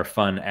our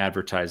fun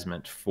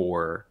advertisement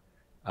for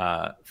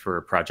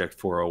Project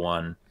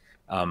 401.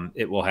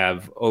 It will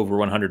have over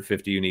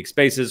 150 unique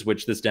spaces,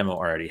 which this demo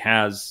already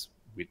has.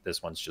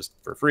 This one's just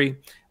for free.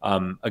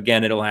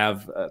 Again, it'll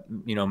have,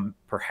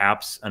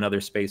 perhaps another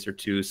space or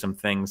two, some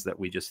things that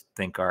we just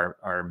think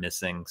are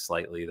missing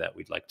slightly that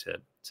we'd like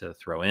to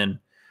throw in.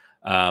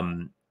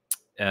 And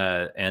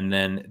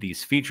then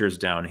these features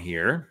down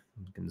here,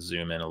 you can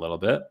zoom in a little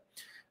bit.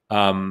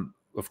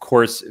 Of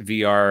course,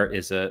 VR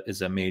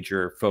is a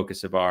major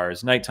focus of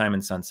ours. Nighttime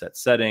and sunset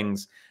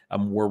settings.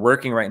 We're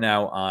working right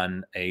now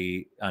on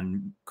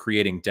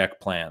creating deck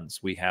plans.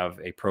 We have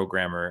a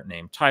programmer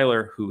named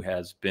Tyler who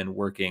has been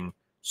working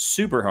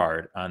super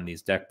hard on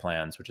these deck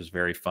plans, which is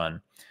very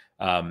fun.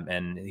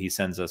 And he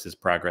sends us his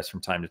progress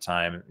from time to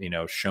time,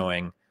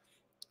 showing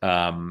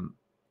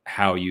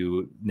how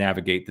you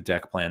navigate the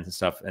deck plans and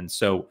stuff. And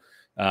so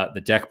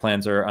the deck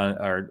plans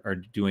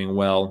are doing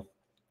well.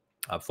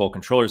 Full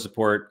controller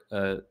support.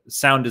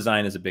 Sound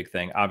design is a big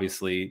thing.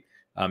 Obviously,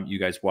 you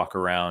guys walk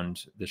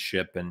around the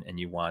ship and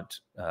you want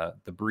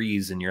the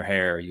breeze in your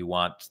hair. You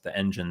want the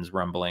engines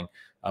rumbling.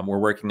 We're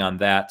working on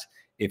that.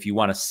 If you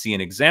want to see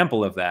an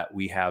example of that,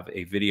 we have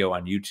a video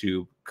on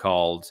YouTube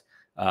called,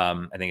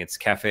 I think it's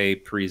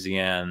Cafe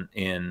Parisien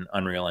in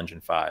Unreal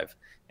Engine 5.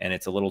 And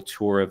it's a little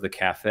tour of the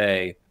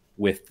cafe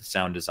with the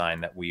sound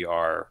design that we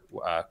are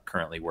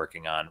currently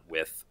working on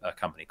with a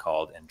company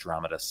called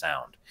Andromeda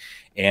Sound.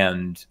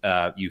 And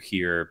you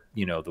hear,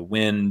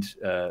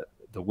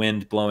 the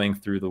wind blowing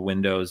through the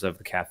windows of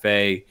the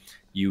cafe.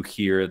 You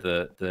hear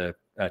the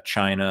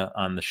china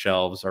on the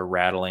shelves are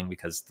rattling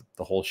because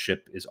the whole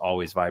ship is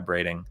always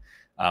vibrating.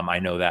 I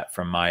know that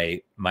from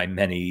my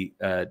many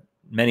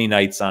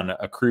nights on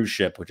a cruise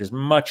ship, which is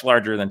much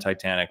larger than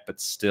Titanic,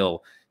 but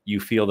still you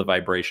feel the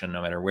vibration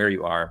no matter where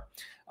you are.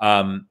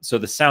 So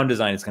the sound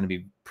design is going to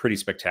be pretty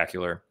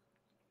spectacular.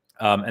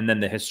 And then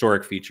the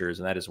historic features,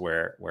 and that is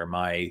where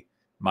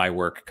my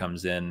work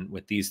comes in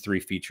with these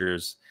three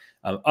features.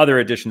 Other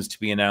additions to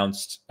be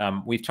announced.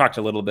 We've talked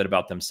a little bit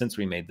about them since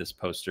we made this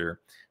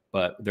poster,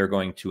 but they're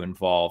going to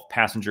involve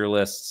passenger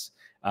lists,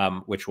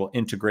 which will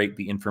integrate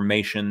the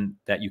information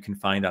that you can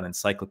find on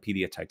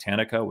Encyclopedia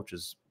Titanica,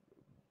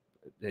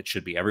 it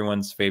should be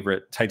everyone's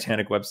favorite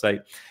Titanic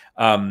website.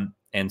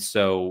 And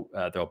so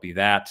there'll be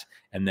that.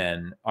 And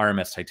then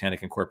RMS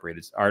Titanic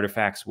Incorporated's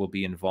artifacts will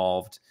be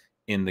involved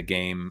in the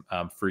game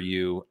for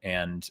you.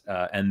 And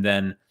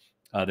then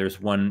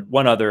there's one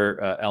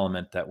other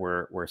element that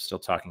we're still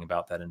talking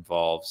about that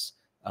involves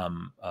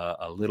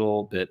a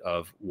little bit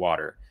of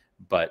water,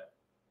 but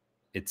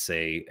it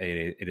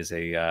is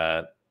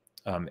a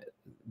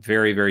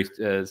very, very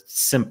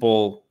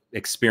simple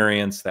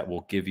experience that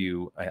will give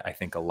you, I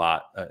think,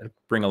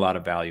 bring a lot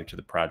of value to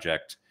the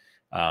project.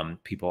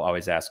 People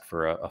always ask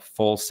for a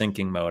full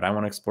sinking mode. I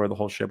want to explore the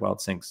whole ship while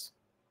it sinks.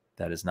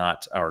 That is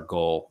not our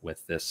goal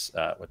with this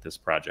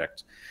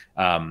project.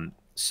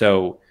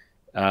 So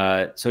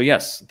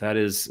yes, that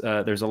is.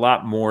 There's a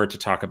lot more to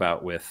talk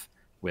about with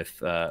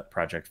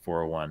Project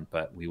 401,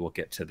 but we will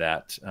get to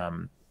that.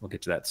 We'll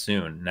get to that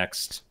soon.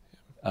 Next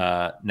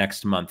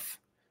month,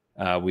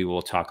 we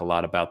will talk a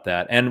lot about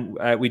that, and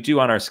we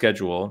do on our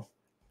schedule.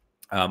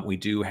 We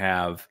do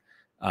have,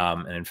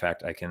 and in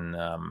fact, I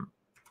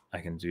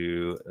can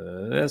do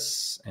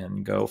this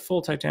and go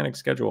full Titanic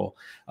schedule.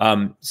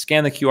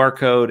 Scan the QR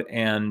code,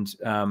 and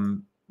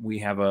we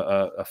have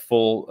a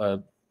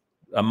full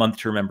a month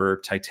to remember.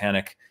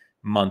 Titanic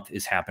month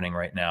is happening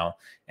right now,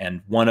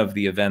 and one of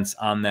the events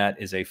on that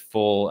is a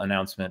full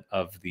announcement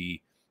of the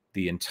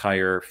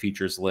entire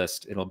features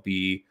list. It'll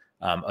be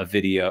a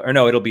video, or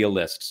no, it'll be a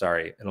list.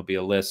 Sorry, it'll be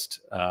a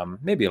list.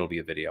 Maybe it'll be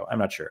a video. I'm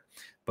not sure,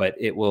 but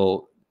it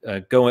will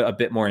go a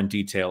bit more in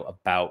detail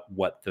about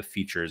what the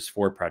features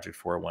for Project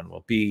 401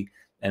 will be.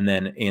 And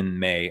then in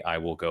May, I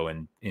will go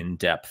in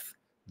depth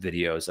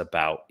videos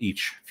about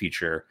each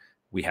feature.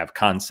 We have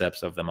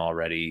concepts of them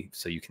already,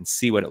 so you can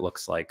see what it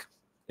looks like.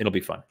 It'll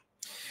be fun.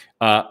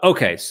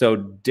 Okay, so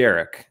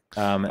Derek,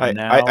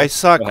 I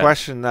saw a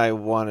question I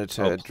wanted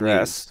to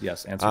address. Please.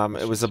 Yes, answer.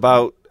 It was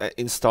about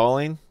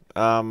installing.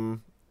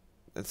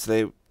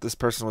 This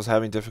person was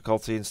having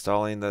difficulty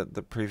installing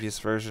the previous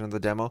version of the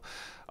demo.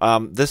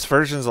 This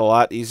version is a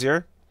lot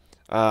easier.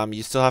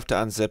 You still have to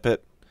unzip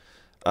it,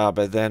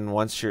 but then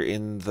once you're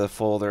in the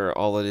folder,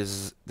 all it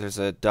is, there's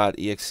a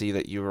 .exe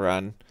that you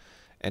run,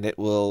 and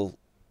it'll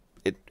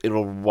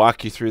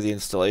walk you through the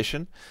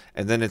installation,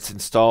 and then it's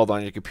installed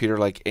on your computer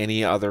like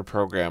any other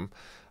program.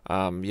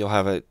 You'll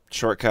have a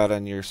shortcut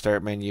on your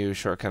start menu,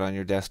 shortcut on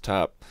your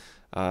desktop.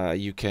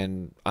 You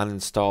can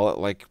uninstall it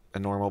like a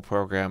normal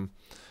program,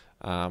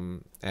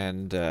 and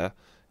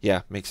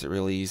makes it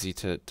really easy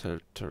to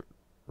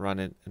run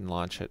it and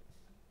launch it.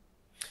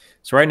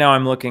 So right now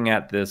I'm looking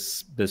at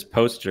this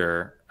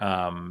poster,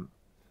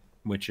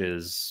 which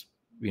is,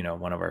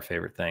 one of our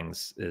favorite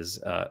things, is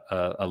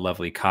a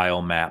lovely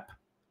Kyle map.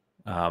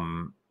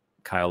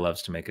 Kyle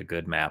loves to make a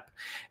good map.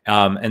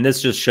 And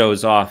this just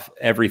shows off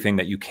everything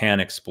that you can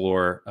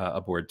explore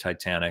aboard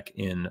Titanic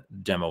in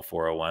Demo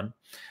 401.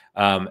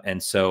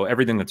 And so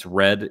everything that's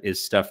red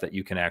is stuff that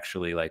you can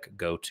actually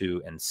go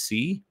to and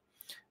see.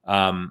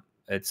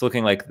 it's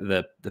looking like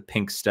the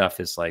pink stuff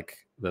is like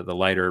the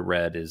lighter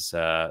red is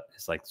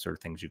like sort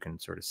of things you can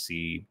sort of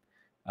see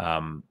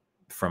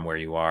from where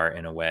you are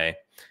in a way,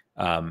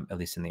 at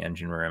least in the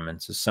engine room.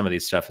 And so some of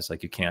these stuff is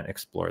like you can't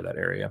explore that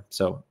area.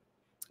 So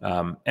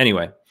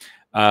anyway,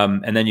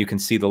 and then you can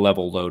see the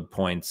level load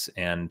points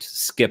and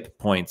skip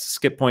points.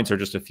 Skip points are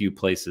just a few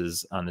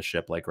places on the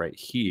ship, like right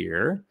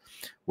here,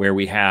 where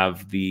we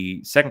have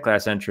the second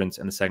class entrance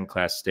and the second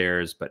class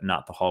stairs, but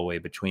not the hallway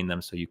between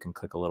them. So you can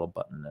click a little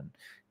button and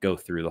go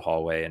through the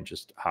hallway and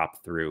just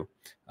hop through.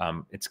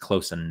 It's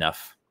close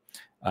enough.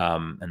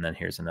 And then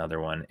here's another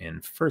one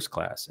in first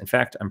class. In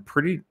fact,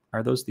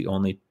 are those the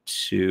only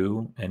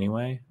two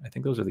anyway? I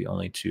think those are the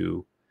only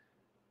two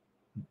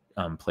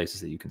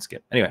places that you can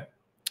skip. Anyway,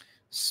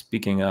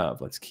 speaking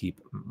of, let's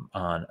keep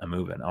on a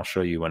moving. I'll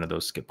show you one of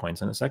those skip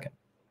points in a second.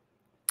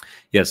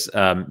 Yes,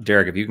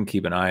 Derek, if you can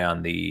keep an eye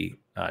on the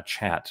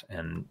chat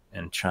and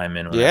chime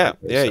in. Yeah,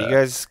 you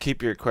guys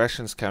keep your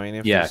questions coming.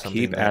 If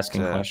keep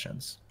asking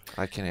questions.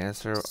 I can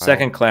answer.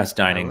 Second class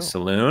dining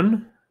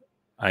saloon.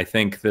 I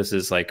think this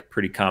is like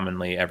pretty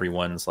commonly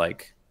everyone's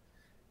like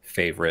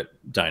favorite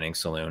dining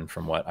saloon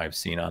from what I've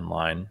seen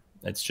online.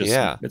 It's just,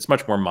 it's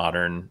much more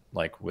modern,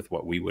 like with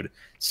what we would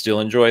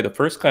still enjoy. The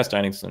first class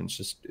dining saloon is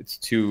just, it's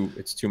too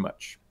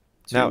much.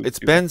 Now it's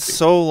been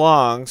so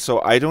long,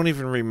 so I don't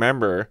even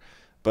remember,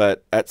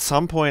 but at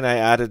some point I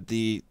added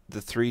the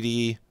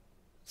 3D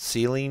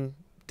ceiling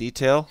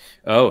detail.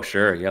 Oh,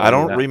 sure. Yeah. I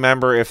don't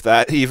remember if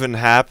that even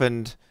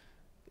happened.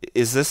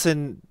 Is this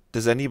in,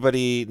 does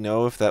anybody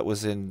know if that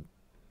was in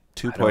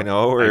 2.0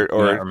 or I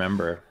don't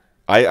remember.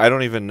 I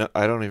don't even know.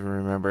 I don't even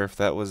remember if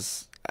that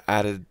was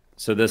added.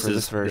 So this is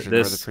this version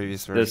or the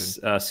previous version.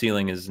 This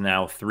ceiling is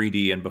now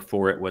 3D, and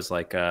before it was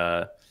like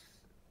a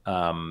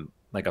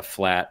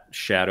flat,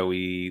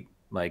 shadowy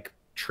like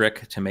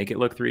trick to make it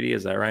look 3D.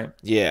 Is that right?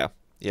 Yeah.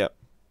 Yep.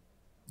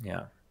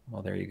 Yeah.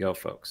 Well, there you go,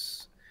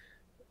 folks.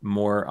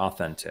 More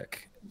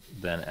authentic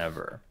than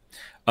ever.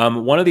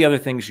 One of the other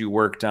things you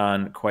worked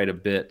on quite a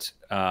bit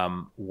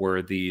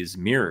were these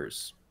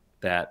mirrors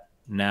that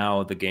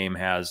now the game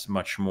has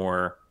much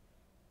more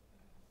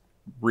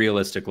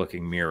realistic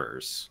looking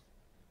mirrors.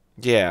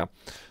 Yeah.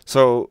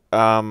 So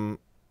the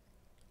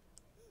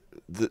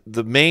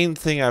main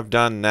thing I've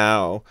done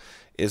now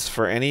is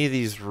for any of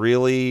these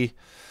really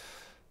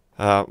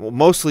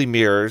mostly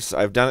mirrors.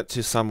 I've done it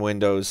to some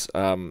windows.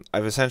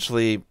 I've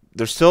essentially,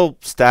 they're still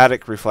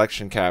static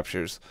reflection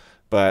captures,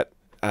 but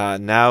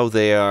now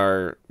they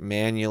are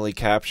manually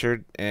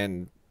captured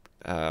and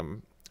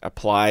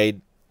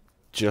applied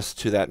just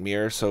to that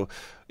mirror. So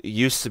it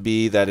used to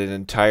be that an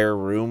entire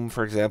room,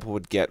 for example,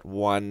 would get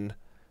one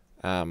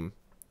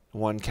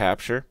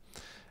capture,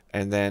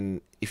 and then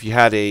if you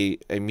had a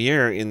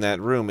mirror in that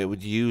room, it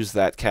would use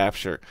that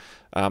capture.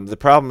 The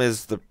problem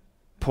is the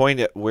point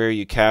at where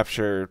you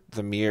capture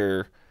the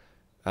mirror,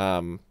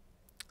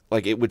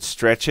 like it would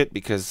stretch it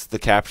because the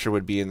capture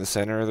would be in the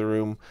center of the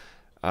room,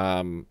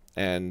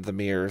 and the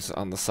mirror's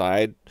on the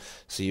side,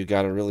 so you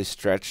got a really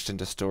stretched and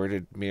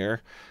distorted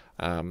mirror.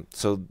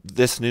 So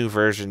this new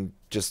version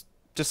just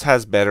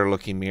has better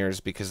looking mirrors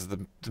because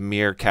the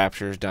mirror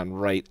capture is done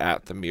right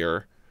at the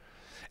mirror,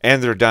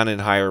 and they're done in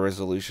higher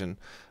resolution.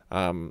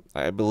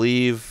 I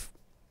believe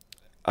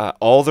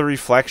all the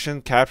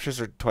reflection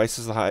captures are twice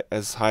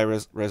as high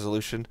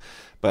resolution,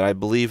 but I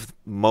believe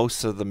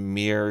most of the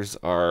mirrors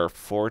are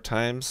 4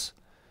 times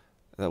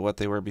what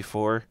they were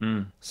before.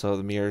 So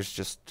the mirrors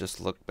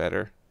just look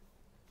better.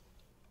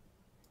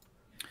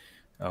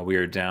 We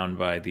are down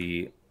by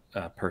the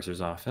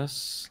purser's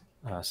office,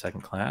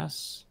 second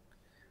class,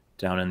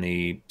 down in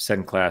the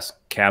second class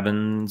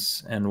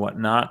cabins and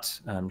whatnot.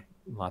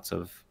 Lots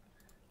of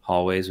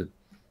hallways with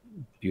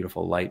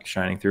beautiful light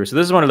shining through. So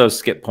this is one of those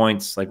skip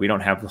points. Like we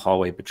don't have the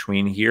hallway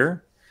between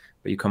here,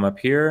 but you come up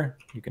here,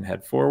 you can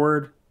head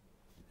forward,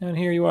 and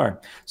here you are.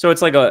 So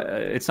it's like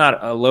it's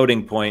not a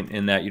loading point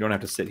in that you don't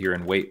have to sit here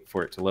and wait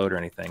for it to load or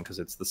anything because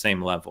it's the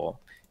same level.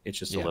 It's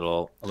just a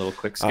little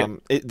quick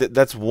skip.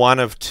 That's one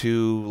of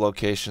 2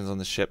 locations on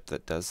the ship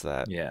that does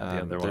that. Yeah,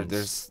 the other ones.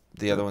 There's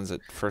the other ones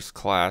at first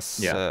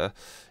class.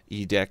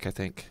 E deck, I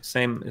think.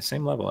 Same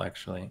level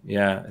actually.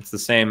 Yeah, it's the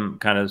same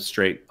kind of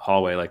straight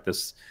hallway. Like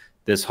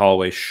this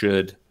hallway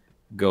should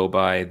go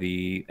by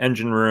the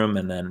engine room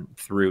and then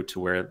through to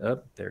where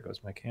there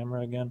goes my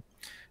camera again.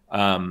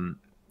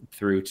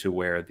 Through to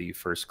where the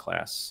first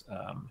class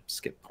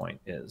skip point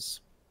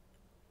is.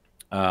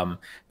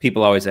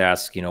 People always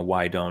ask,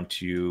 why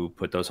don't you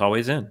put those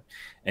hallways in?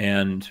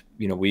 And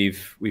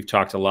we've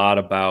talked a lot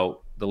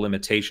about the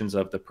limitations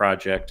of the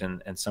project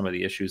and some of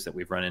the issues that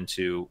we've run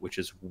into, which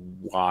is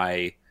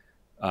why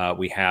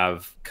we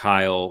have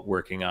Kyle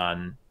working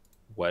on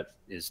what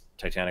is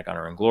Titanic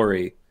Honor and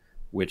Glory,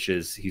 which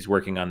is he's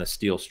working on the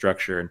steel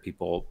structure. And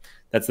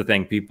that's the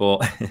thing,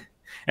 people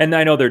and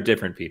I know they're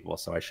different people,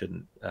 so I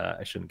shouldn't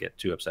get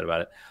too upset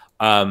about it.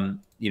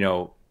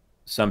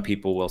 Some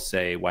people will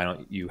say, why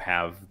don't you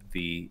have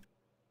the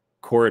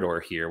corridor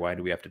here? Why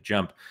do we have to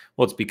jump?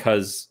 Well, it's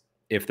because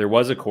if there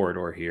was a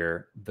corridor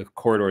here, the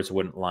corridors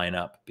wouldn't line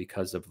up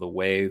because of the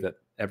way that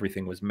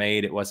everything was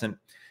made. It wasn't.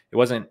 It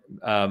wasn't.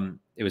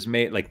 It was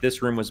made like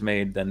this room was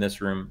made, then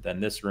this room, then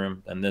this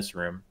room, then this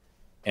room,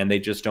 and they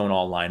just don't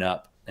all line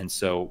up. And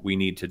so we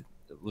need to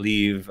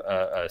leave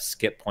a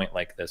skip point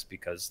like this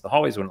because the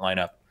hallways wouldn't line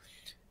up.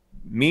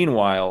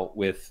 Meanwhile,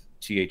 with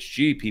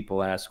THG,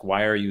 people ask,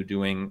 why are you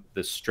doing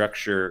the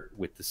structure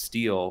with the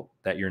steel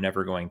that you're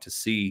never going to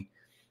see?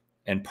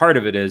 And part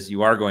of it is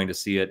you are going to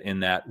see it in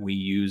that we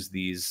use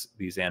these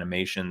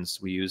animations,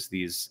 we use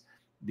these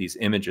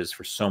images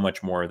for so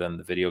much more than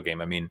the video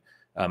game. I mean,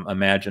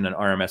 imagine an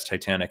RMS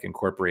Titanic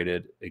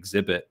Incorporated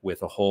exhibit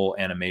with a whole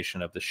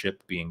animation of the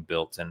ship being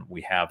built, and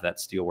we have that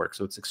steel work.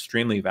 So it's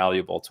extremely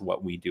valuable to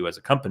what we do as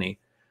a company.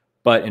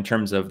 But in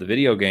terms of the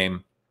video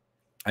game,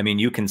 I mean,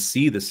 you can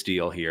see the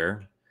steel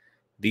here.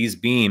 These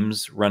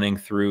beams running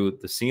through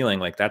the ceiling,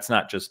 like that's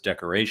not just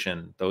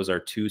decoration. Those are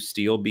 2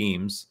 steel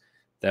beams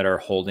that are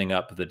holding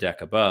up the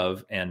deck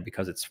above. And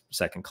because it's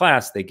second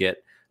class, they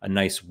get a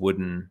nice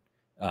wooden,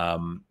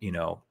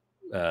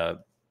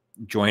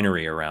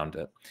 joinery around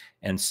it.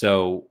 And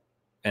so,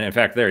 and in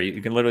fact, there,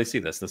 you can literally see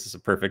this. This is a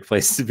perfect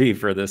place to be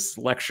for this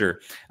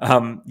lecture.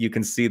 You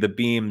can see the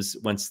beams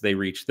once they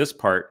reach this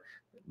part,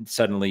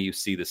 suddenly you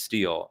see the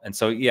steel. And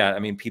so, yeah, I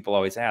mean, people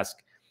always ask,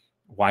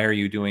 why are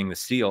you doing the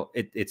steel?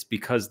 It's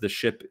because the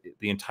ship,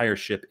 the entire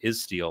ship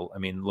is steel. I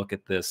mean, look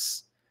at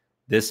this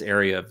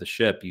area of the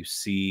ship. You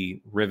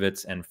see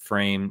rivets and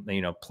frame,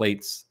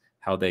 plates,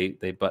 how they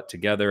butt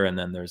together, and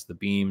then there's the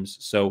beams.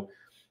 So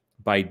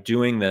by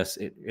doing this,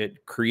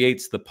 it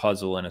creates the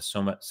puzzle in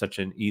such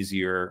an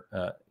easier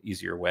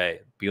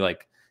way. Be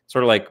like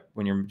sort of like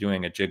when you're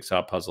doing a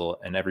jigsaw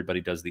puzzle and everybody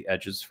does the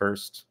edges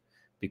first,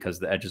 because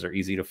the edges are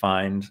easy to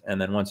find. And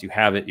then once you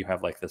have it, you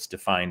have like this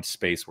defined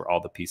space where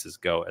all the pieces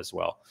go as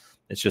well.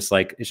 It's just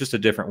a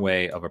different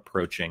way of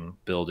approaching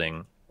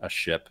building a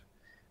ship.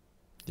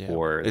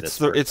 Yeah. It's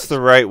the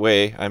right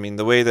way. I mean,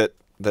 the way that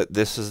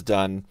this is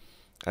done,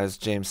 as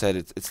James said,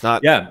 it's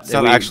not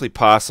actually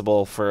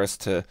possible for us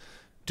to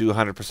do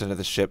 100% of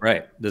the ship.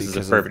 Right. This is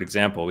a perfect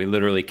example. We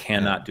literally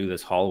cannot do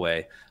this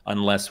hallway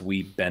unless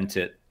we bent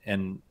it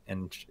and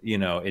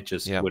it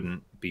just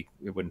wouldn't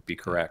be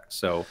correct.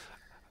 So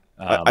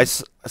I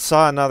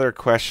saw another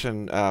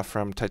question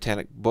from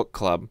Titanic Book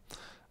Club.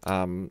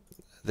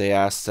 They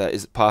asked,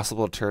 is it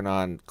possible to turn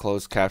on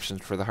closed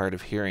captions for the hard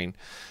of hearing?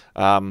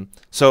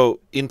 So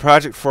in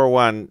Project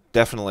 4.1,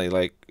 definitely,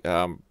 like,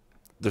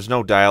 there's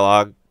no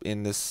dialogue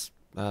in this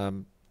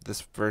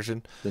this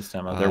version. This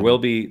demo, there will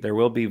be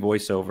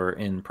voiceover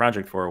in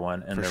Project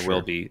 4.1, and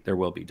there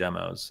will be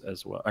demos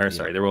as well. Or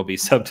sorry, there will be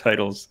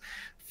subtitles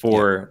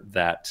for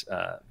that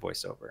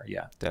voiceover.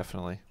 Yeah,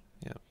 definitely.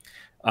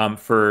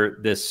 For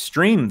this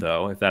stream,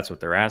 though, if that's what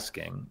they're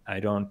asking, I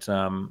don't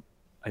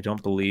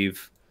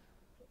believe.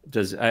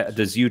 Does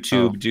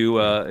YouTube do?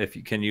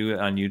 Can you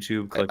on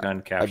YouTube click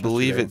on captions? I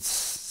believe it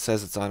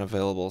says it's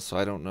unavailable, so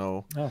I don't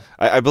know. Oh.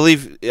 I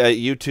believe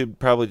YouTube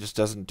probably just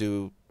doesn't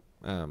do.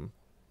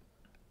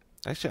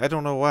 Actually, I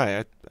don't know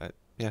why.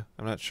 I'm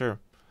not sure.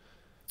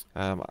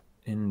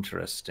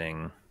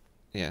 Interesting.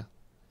 Yeah.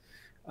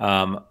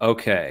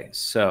 Okay,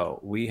 so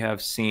we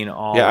have seen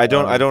all. Yeah, I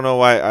don't know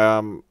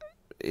why.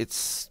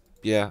 It's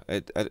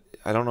I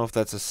don't know if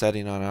that's a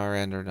setting on our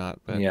end or not.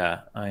 But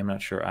yeah, I'm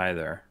not sure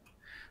either.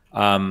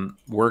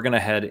 We're gonna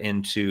head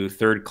into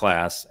third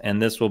class,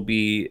 and this will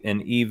be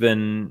an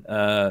even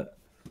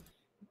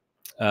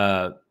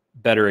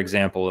better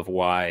example of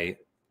why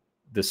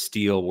the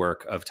steel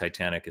work of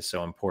Titanic is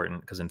so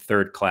important. Because in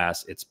third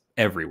class, it's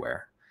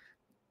everywhere.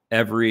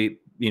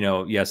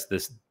 Yes,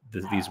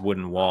 these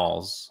wooden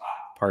walls.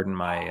 Pardon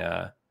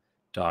my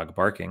dog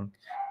barking,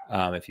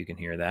 if you can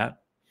hear that.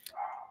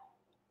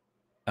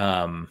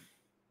 And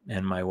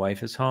my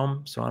wife is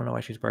home, so I don't know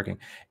why she's barking.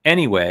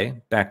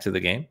 Anyway, back to the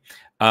game.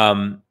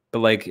 But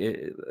like,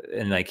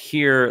 and like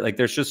here, like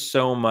there's just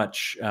so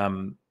much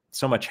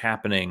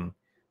happening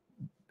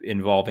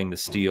involving the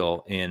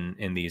steel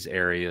in these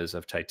areas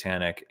of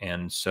Titanic.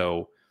 And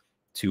so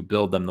to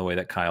build them the way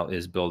that Kyle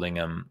is building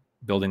them,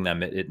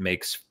 it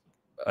makes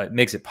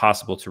it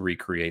possible to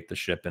recreate the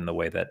ship in the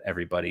way that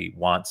everybody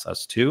wants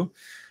us to.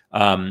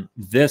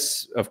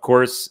 This, of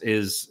course,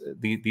 is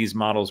these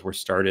models were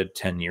started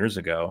 10 years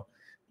ago,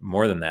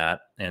 more than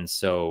that. And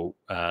so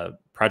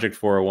Project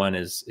 401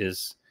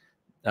 is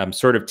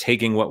sort of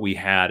taking what we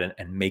had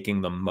and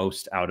making the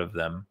most out of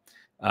them.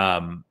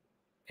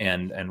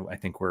 And I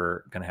think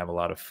we're going to have a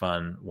lot of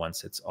fun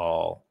once it's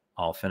all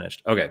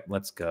finished. Okay,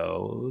 let's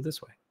go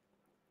this way.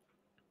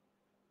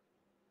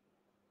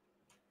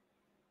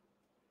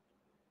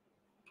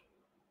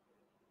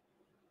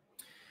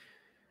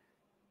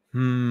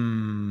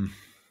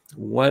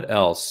 What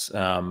else?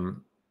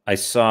 I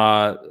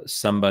saw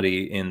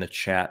somebody in the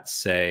chat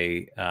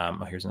say,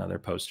 here's another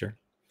poster.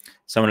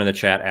 Someone in the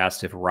chat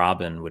asked if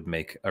Robin would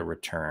make a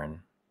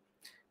return.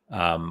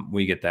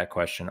 We get that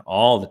question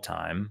all the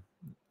time.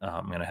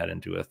 I'm going to head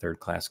into a third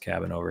class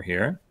cabin over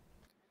here.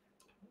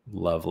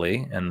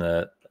 Lovely. And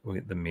the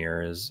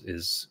mirror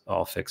is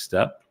all fixed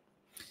up.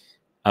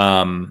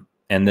 And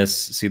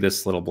see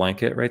this little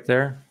blanket right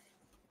there?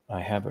 I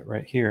have it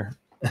right here.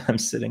 I'm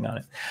sitting on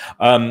it.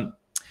 Um,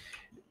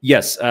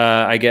 yes,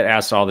 I get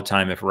asked all the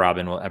time if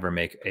Robin will ever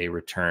make a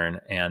return,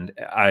 and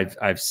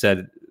I've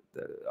said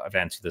I've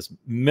answered this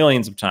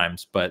millions of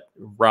times, but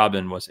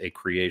Robin was a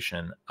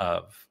creation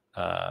of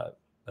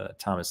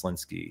Thomas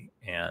Linsky,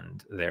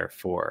 and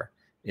therefore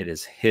it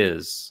is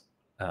his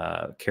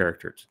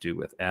character to do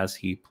with as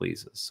he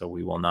pleases. So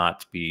we will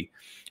not be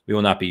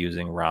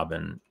using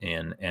Robin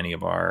in any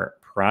of our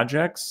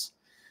projects.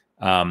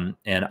 And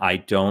I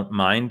don't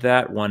mind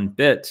that one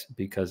bit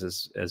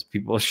because, as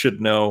people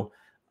should know,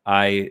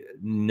 I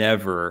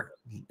never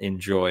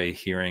enjoy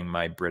hearing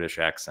my British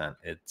accent.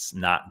 It's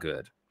not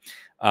good.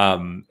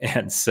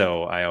 And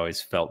so I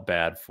always felt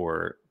bad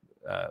for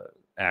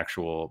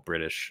actual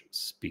British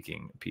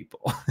speaking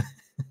people.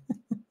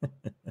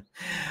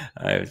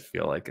 I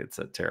feel like it's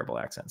a terrible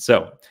accent.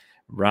 So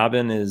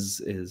Robin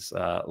is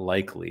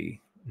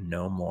likely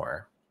no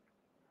more,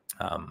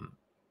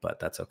 but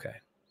that's okay.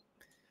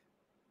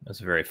 That's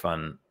a very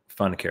fun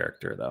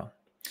character, though.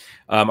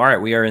 All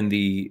right, we are in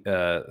the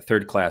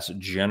third class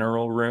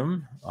general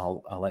room.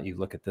 I'll let you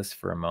look at this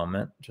for a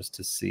moment just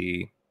to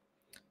see.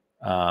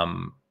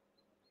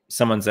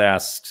 Someone's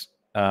asked,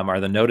 are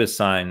the notice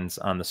signs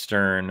on the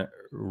stern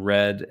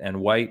red and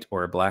white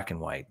or black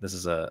and white? This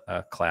is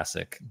a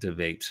classic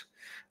debate.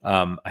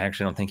 I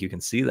actually don't think you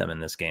can see them in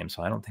this game,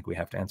 so I don't think we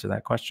have to answer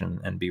that question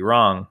and be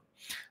wrong.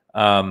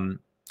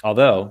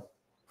 Although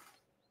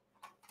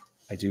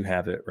I do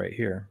have it right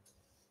here.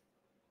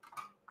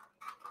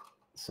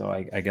 So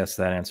I guess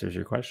that answers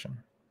your question.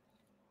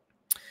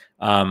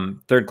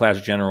 Third class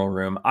general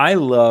room. I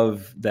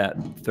love that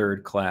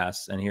third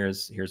class, and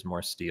here's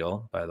more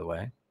steel, by the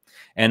way,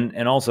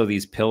 and also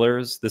these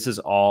pillars. This is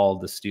all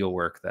the steel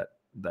work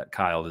that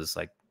Kyle is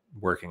like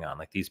working on.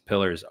 Like these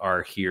pillars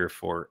are here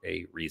for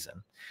a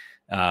reason,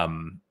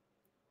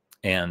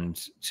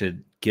 and to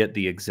get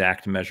the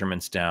exact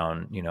measurements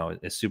down,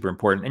 is super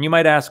important. And you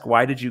might ask,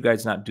 why did you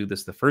guys not do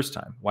this the first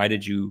time? Why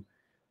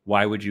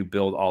would you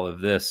build all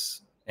of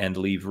this and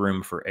leave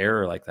room for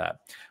error like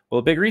that?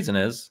 Well, the big reason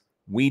is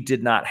we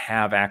did not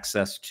have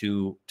access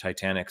to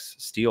Titanic's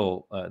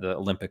steel, the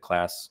Olympic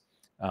class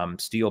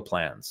steel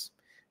plans.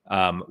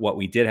 What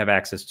we did have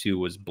access to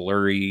was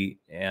blurry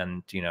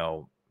and,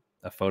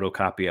 a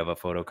photocopy of a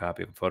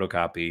photocopy of a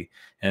photocopy.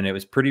 And it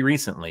was pretty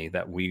recently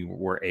that we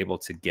were able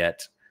to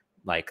get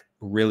like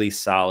really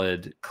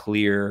solid,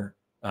 clear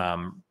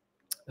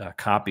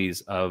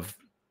copies of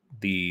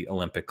the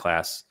Olympic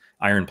class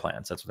iron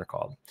plans. That's what they're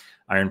called,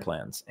 iron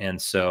plans.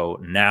 And so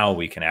now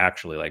we can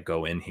actually like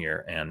go in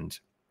here and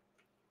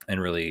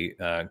really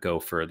go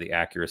for the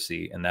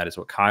accuracy. And that is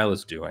what Kyle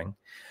is doing.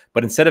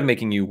 But instead of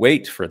making you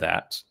wait for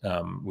that,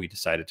 we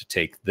decided to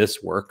take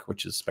this work,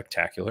 which is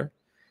spectacular.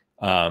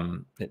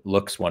 It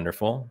looks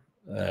wonderful.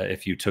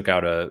 If you took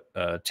out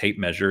a tape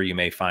measure, you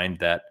may find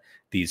that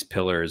these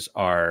pillars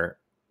are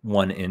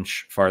 1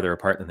 inch farther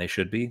apart than they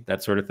should be,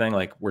 that sort of thing.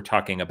 Like we're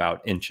talking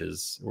about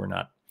inches.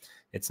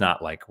 It's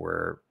not like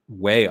we're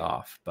way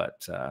off,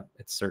 but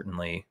it's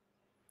certainly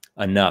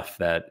enough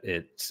that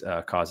it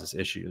causes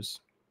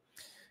issues.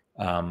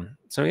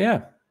 So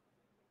yeah,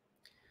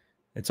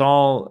 it's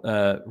all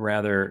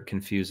rather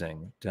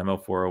confusing. Demo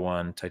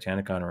 401,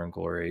 Titanic Honor and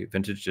Glory,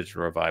 Vintage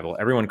Digital Revival.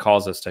 Everyone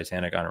calls us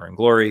Titanic Honor and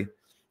Glory,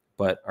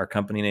 but our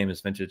company name is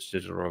Vintage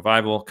Digital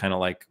Revival, kind of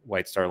like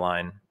White Star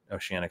Line,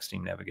 Oceanic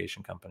Steam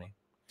Navigation Company.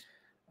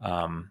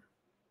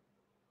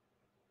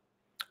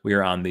 We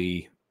are on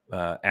the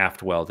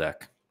aft well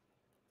deck.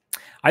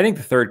 I think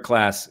the third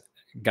class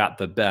got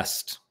the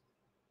best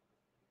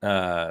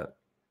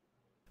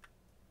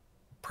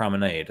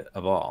promenade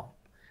of all.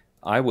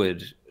 I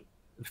would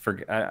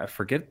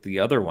forget the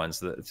other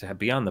ones that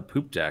be on the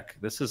poop deck.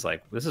 This is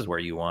where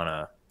you want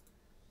to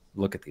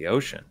look at the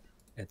ocean.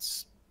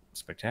 It's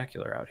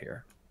spectacular out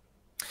here.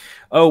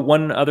 Oh,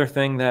 one other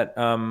thing that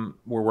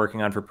we're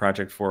working on for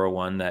Project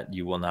 401 that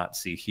you will not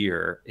see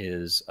here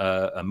is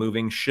a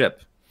moving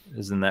ship.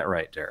 Isn't that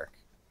right, Derek?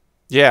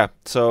 Yeah.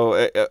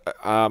 So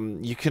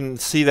you can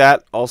see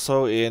that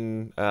also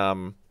in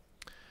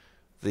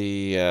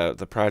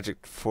the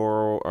Project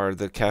 4 or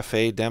the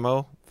cafe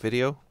demo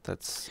video.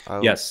 That's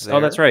yes. there. Oh,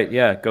 that's right.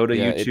 Yeah, go to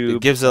YouTube.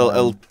 It gives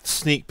a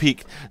sneak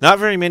peek. Not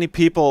very many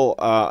people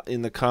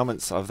in the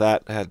comments of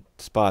that had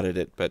spotted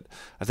it, but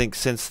I think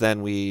since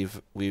then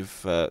we've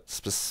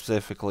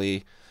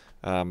specifically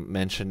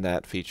mentioned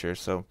that feature.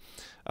 So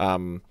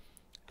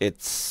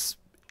it's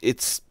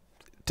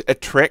a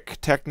trick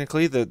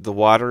technically. The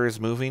water is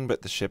moving,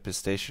 but the ship is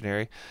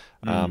stationary.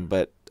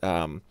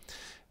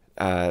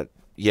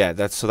 Yeah,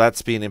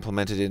 that's being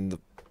implemented in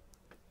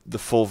the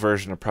full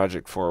version of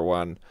Project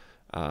 401.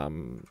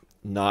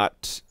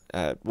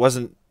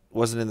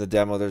 Wasn't in the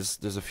demo. There's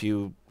a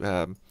few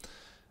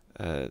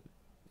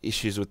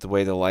issues with the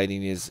way the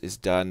lighting is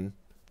done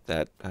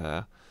that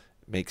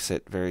makes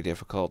it very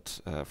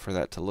difficult for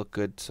that to look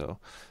good. So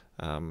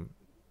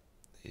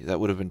that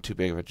would have been too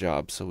big of a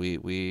job. So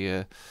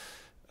we're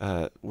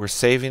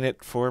saving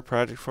it for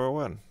Project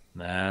 401.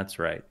 That's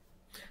right.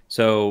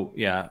 So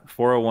yeah, Project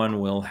 401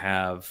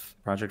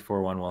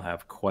 will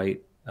have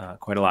quite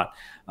quite a lot.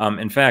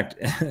 In fact,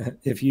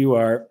 if you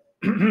are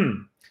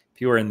in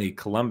the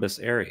Columbus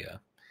area,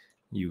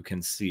 you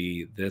can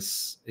see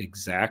this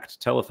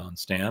exact telephone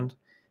stand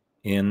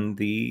in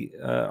the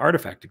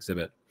artifact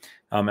exhibit.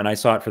 And I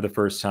saw it for the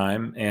first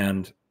time,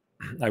 and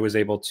I was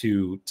able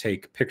to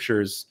take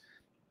pictures,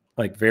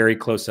 like very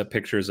close-up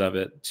pictures of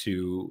it,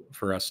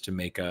 for us to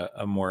make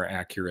a more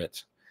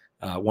accurate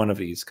one of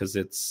these, because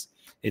it's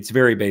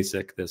very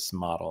basic, this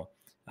model.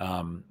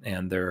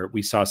 And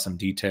we saw some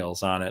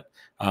details on it.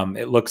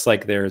 It looks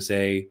like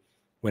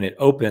when it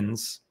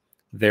opens,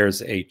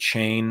 there's a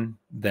chain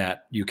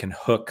that you can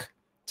hook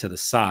to the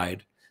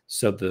side,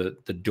 so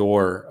the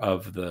door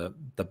of the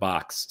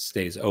box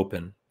stays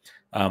open,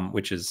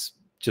 which is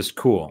just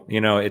cool.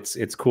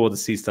 It's cool to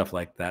see stuff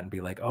like that and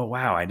be like, oh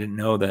wow, I didn't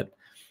know that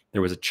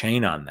there was a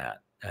chain on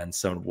that. And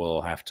so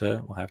we'll have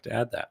to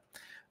add that.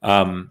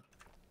 And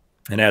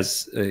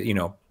as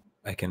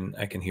I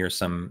can hear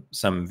some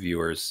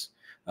viewers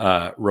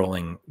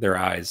rolling their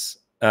eyes.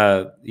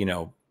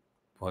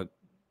 What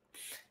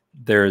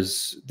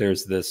there's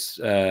this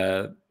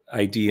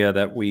idea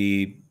that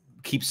we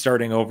keep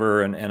starting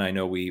over, and I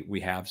know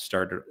we have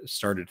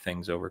started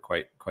things over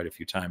quite a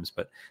few times,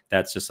 but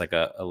that's just like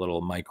a little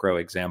micro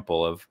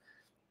example of,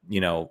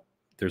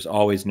 there's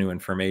always new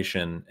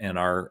information, and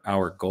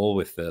our goal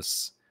with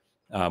this,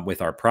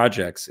 with our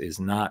projects, is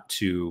not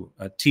to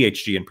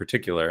THG in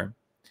particular.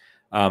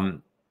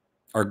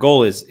 Our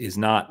goal is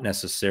not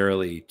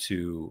necessarily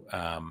to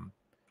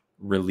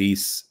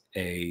release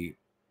a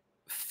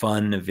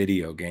fun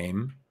video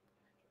game.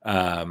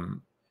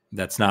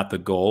 That's not the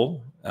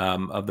goal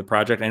of the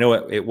project. I know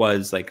it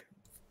was like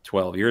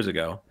 12 years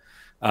ago,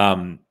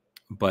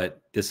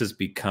 but this has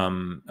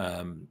become,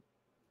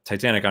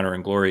 Titanic: Honor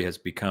and Glory has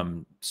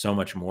become so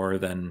much more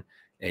than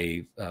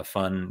a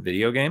fun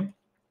video game.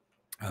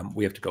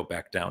 We have to go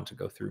back down to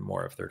go through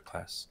more of third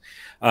class.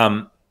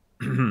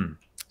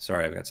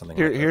 Sorry, I've got something.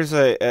 Here's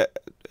a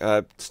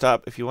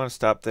stop. If you want to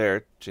stop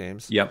there,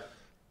 James. Yep.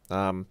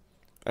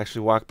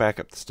 Actually walk back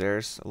up the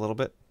stairs a little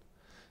bit.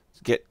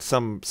 Get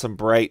some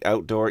bright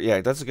outdoor.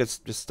 Yeah, that's a good.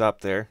 Just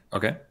stop there.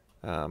 Okay.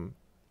 I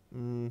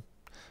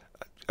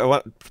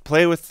want to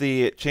play with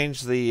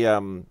change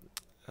the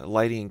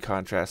lighting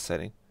contrast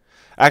setting.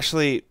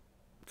 Actually,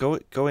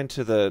 go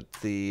into the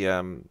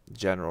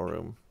general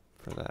room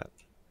for that,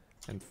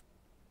 and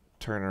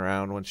turn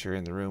around once you're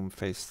in the room.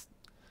 Face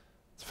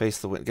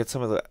the window. Get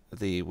some of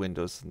the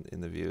windows in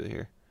the view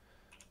here.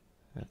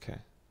 Okay.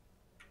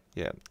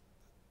 Yeah.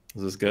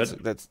 Is this good?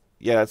 That's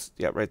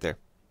right there.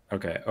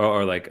 Okay.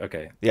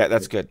 Okay. Yeah,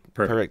 that's good.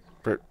 Perfect.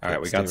 All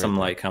right, we got some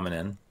light coming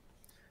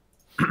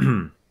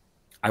in.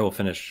 I will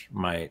finish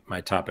my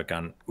topic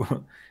on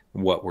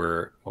what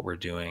we're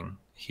doing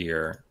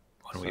here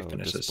when we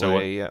finish this.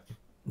 So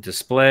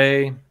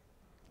display,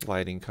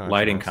 lighting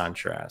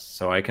contrast.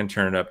 So I can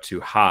turn it up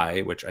to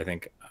high, which I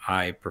think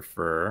I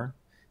prefer.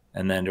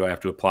 And then do I have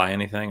to apply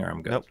anything, or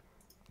I'm good? Nope.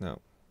 No.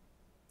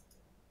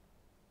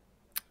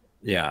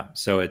 Yeah.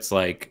 So it's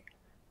like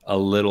a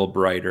little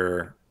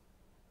brighter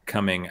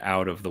coming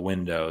out of the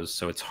windows,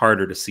 so it's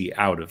harder to see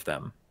out of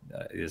them,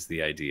 is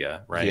the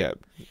idea, right? Yeah.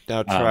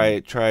 Now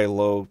try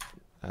low.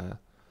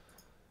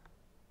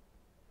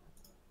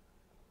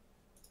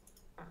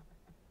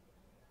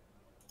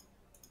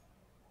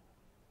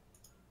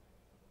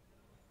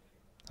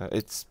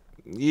 It's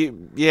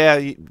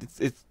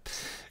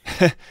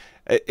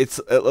it's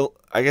a little,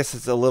 I guess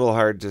it's a little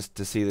hard just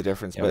to see the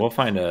difference. Yeah, but we'll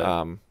find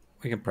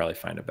we can probably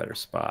find a better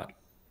spot.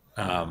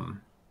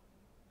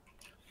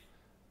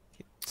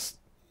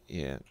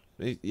 Yeah,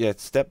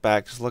 step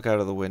back, just look out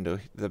of the window,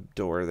 the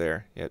door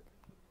there. Yeah,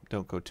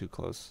 don't go too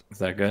close. Is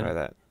that good? Try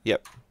that.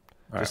 Yep.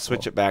 All just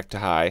switch it back to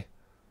high.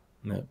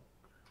 Yep.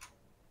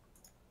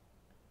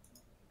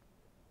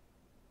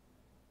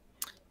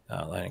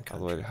 Lighting all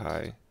the way to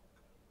high.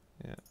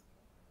 Yeah.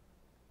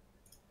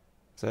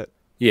 Is that?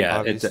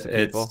 Yeah,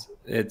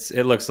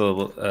 it looks a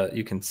little.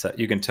 You can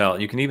tell.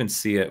 You can even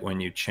see it when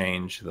you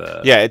change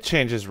the. Yeah, it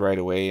changes right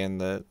away in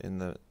the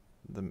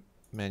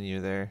menu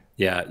there.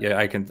 Yeah,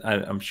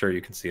 I'm sure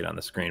you can see it on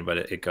the screen, but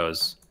it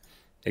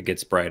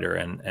gets brighter,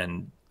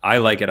 and I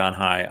like it on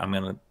high. I'm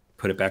gonna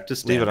put it back to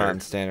standard. Leave it on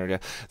standard. Yeah,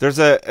 there's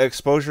a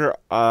exposure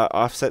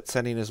offset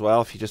setting as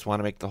well if you just want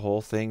to make the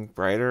whole thing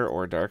brighter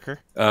or darker.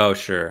 Oh,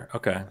 sure.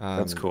 Okay,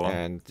 that's cool.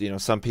 And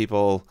some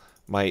people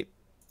might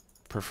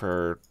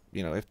prefer,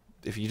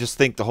 if you just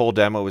think the whole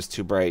demo is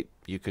too bright,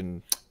 you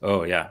can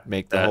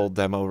make the whole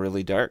demo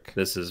really dark.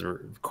 This is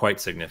quite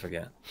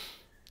significant.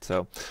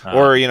 So,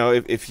 or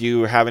if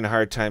you're having a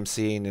hard time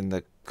seeing in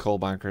the coal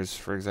bunkers,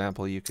 for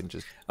example, you can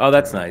just. Oh,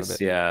 that's nice.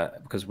 Yeah,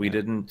 because we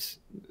didn't.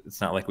 It's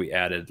not like we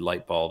added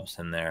light bulbs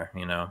in there.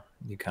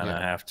 You kind of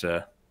have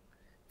to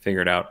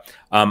figure it out.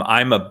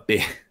 I'm a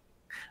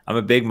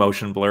big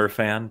motion blur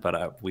fan,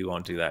 but we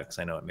won't do that because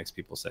I know it makes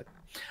people sick.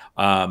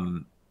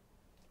 Cool.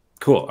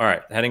 All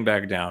right, heading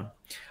back down.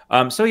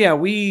 So yeah,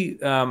 we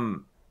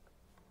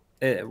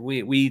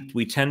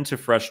tend to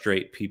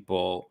frustrate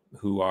people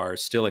who are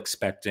still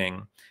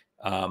expecting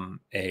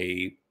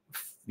a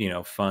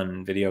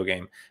fun video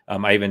game.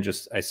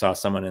 I saw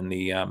someone in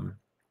the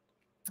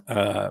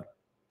uh,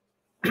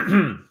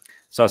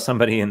 saw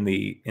somebody in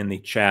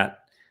the chat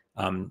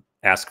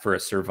ask for a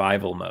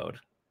survival mode,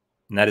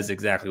 and that is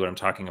exactly what I'm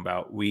talking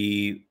about.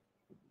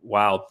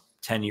 Wow,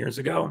 10 years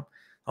ago,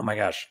 oh my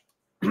gosh,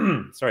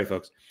 sorry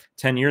folks,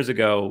 10 years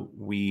ago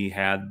we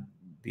had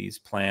these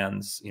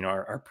plans.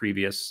 Our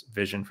previous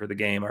vision for the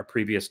game, our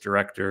previous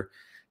director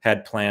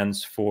had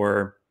plans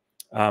for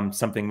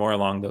something more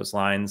along those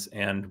lines,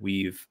 and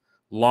we've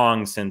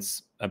long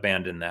since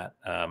abandoned that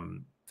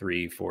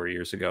 3-4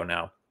 years ago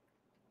now.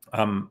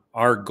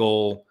 Our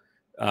goal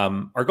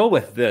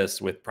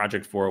with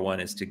Project 401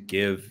 is to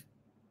give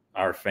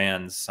our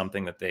fans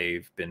something that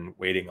they've been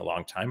waiting a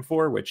long time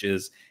for, which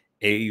is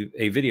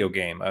a video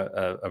game,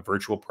 a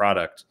virtual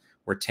product.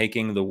 We're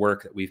taking the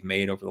work that we've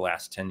made over the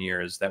last 10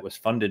 years that was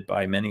funded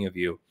by many of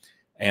you,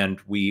 and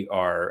we've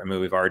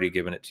already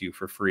given it to you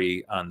for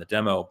free on the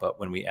demo, but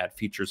when we add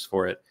features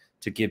for it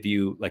to give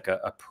you like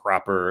a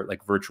proper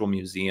like virtual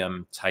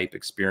museum type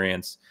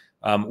experience,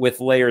 with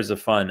layers of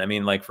fun. I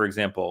mean, like, for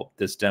example,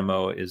 this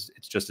demo it's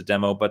just a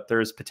demo, but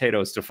there's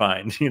potatoes to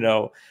find.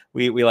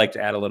 We like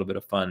to add a little bit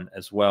of fun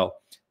as well,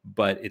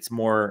 but it's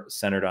more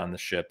centered on the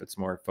ship. It's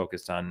more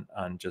focused on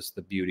just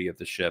the beauty of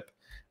the ship.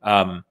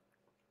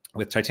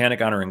 With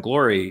Titanic: Honor and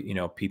Glory,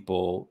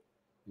 people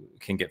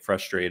can get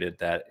frustrated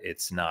that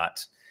it's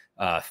not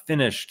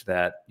finished,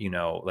 that,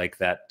 like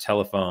that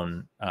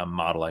telephone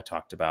model I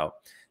talked about,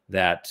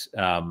 that,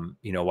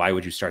 why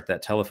would you start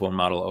that telephone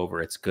model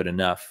over? It's good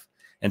enough.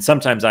 And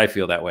sometimes I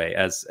feel that way,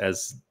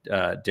 as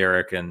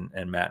Derek and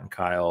Matt and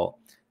Kyle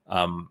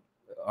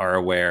are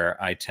aware.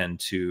 I tend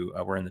to.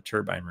 We're in the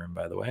turbine room,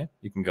 by the way.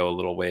 You can go a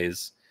little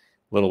ways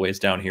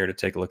down here to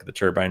take a look at the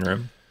turbine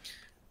room.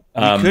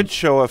 We could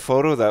show a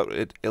photo that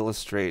would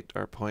illustrate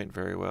our point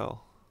very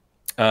well.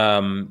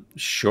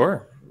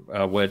 Sure.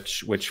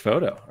 Which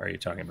photo are you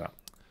talking about?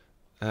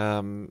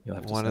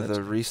 One of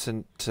the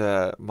recent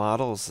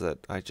models that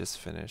I just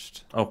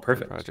finished. Oh,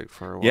 perfect. Project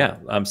 401.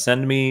 Yeah.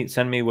 Send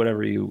me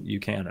whatever you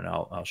can, and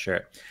I'll share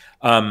it.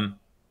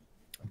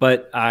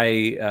 But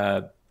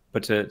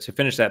to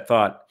finish that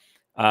thought,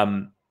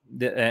 and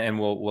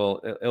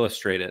we'll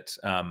illustrate it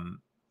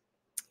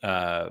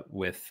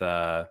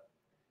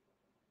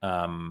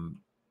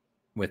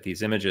with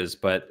these images.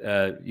 But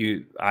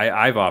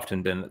I've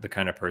often been the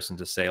kind of person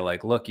to say,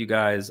 like, look, you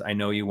guys, I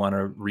know you want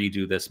to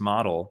redo this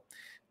model.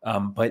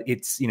 But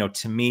it's,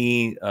 to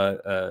me,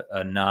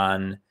 a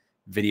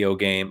non-video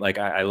game. Like,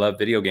 I love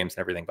video games and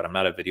everything, but I'm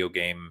not a video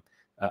game.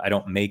 I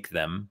don't make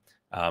them.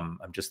 I'm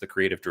just the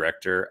creative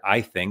director.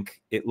 I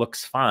think it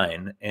looks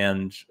fine.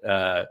 And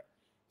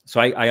so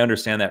I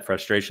understand that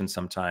frustration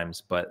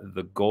sometimes, but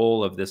the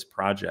goal of this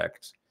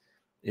project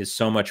is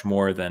so much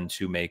more than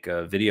to make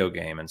a video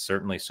game, and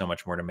certainly so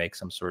much more to make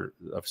some sort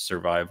of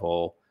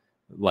survival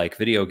like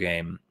video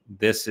game.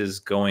 This is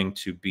going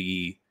to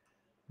be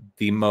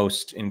the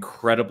most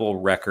incredible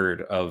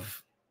record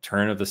of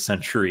turn of the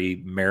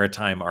century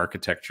maritime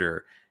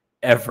architecture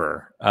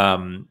ever.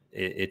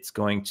 It's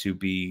going to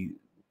be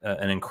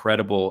an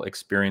incredible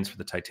experience for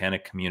the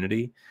Titanic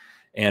community.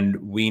 And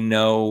we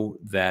know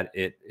that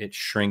it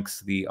shrinks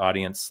the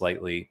audience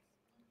slightly.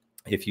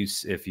 If you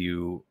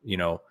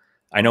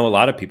I know a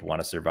lot of people want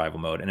a survival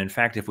mode. And in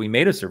fact, if we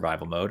made a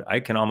survival mode, I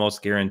can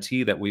almost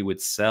guarantee that we would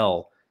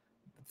sell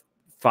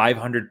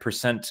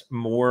 500%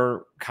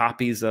 more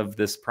copies of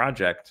this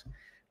project.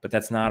 But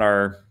that's not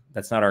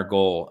our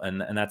goal.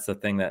 And that's the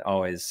thing that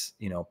always,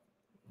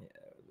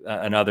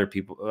 another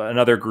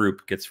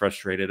group gets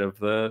frustrated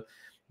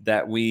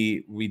that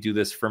we do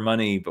this for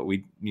money, but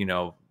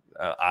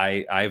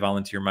I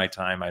volunteer my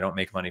time. I don't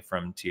make money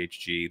from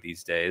THG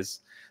these days.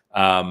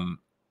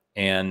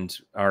 And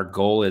our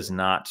goal is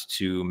not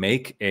to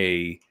make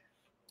a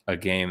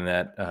game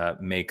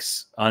that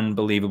makes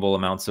unbelievable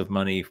amounts of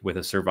money with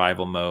a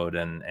survival mode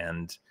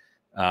and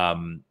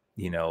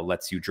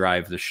lets you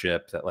drive the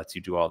ship, that lets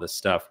you do all this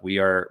stuff. We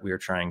are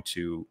trying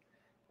to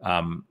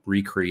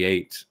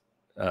recreate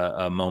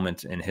a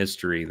moment in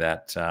history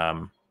that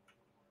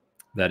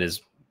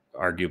is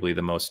arguably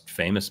the most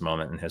famous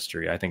moment in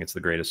history. I think it's the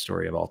greatest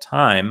story of all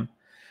time.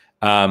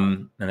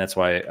 And that's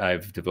why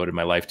I've devoted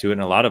my life to it.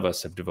 And a lot of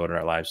us have devoted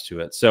our lives to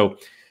it. So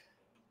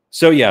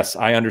yes,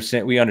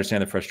 we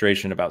understand the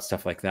frustration about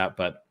stuff like that,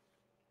 but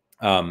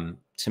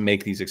to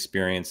make these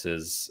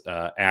experiences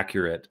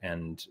accurate,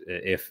 and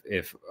if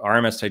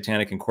RMS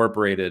Titanic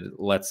Incorporated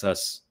lets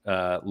us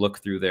look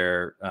through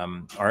their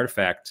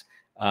artifact,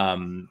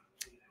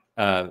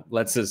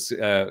 lets us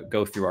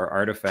go through our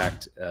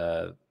artifact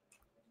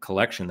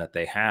collection that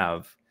they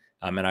have,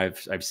 and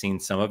I've seen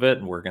some of it,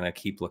 and we're going to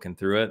keep looking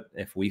through it.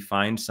 If we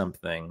find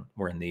something,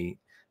 we're in the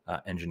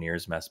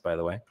engineer's mess, by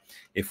the way.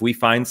 If we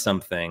find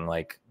something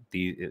like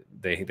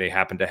they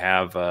happen to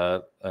have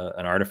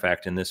an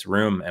artifact in this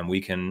room, and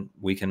we can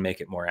make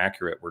it more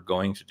accurate, we're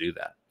going to do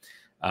that,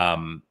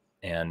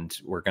 and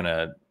we're going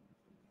to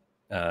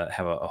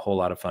have a whole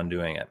lot of fun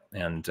doing it.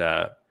 And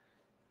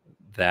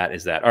that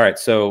is that. All right,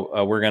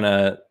 so we're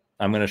gonna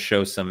I'm going to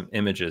show some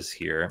images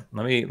here.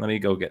 Let me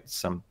go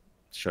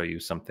show you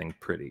something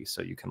pretty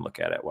so you can look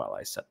at it while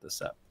I set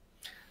this up.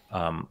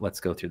 Let's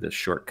go through this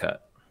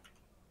shortcut.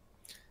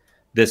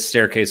 This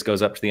staircase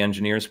goes up to the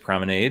engineer's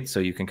promenade, so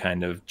you can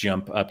kind of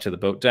jump up to the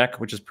boat deck,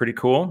 which is pretty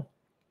cool.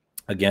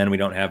 Again, we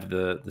don't have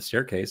the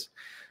staircase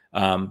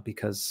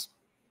because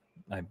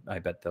I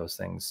bet those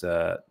things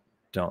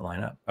don't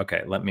line up.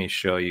 Okay, let me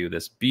show you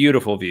this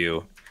beautiful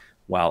view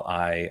while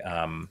I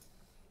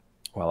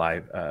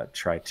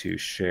try to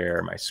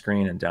share my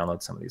screen and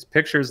download some of these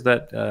pictures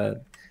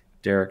that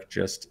Derek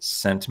just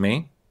sent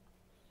me.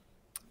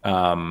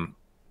 Oh,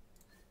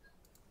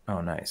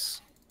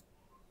 nice.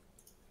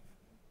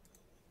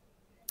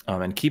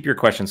 And keep your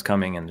questions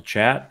coming in the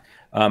chat.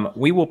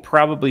 We will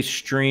probably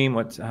stream.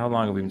 How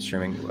long have we been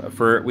streaming?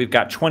 We've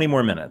got 20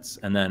 more minutes,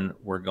 and then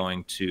we're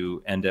going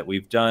to end it.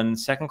 We've done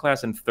second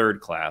class and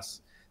third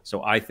class,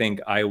 so I think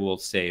I will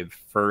save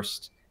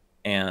first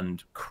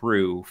and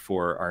crew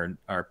for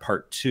our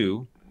part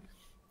 2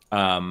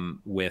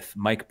 with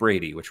Mike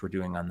Brady, which we're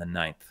doing on the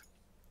 9th.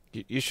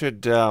 You should.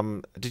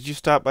 Did you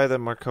stop by the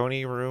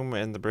Marconi room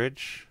and the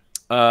bridge?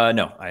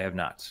 No, I have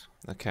not.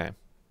 Okay.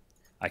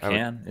 I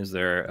can. Is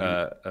there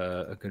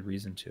a good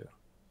reason to?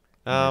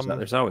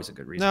 There's always a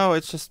good reason. No,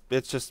 it's just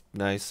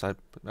nice. I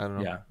don't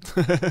know.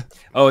 Yeah.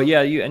 Oh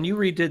yeah, you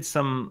redid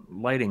some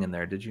lighting in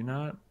there, did you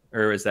not?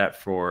 Or is that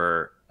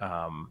for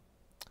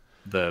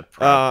the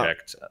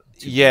project?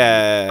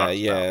 Yeah.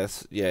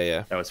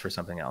 That was for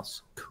something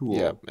else. Cool.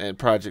 Yeah, and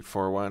Project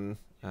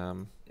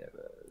 4.1,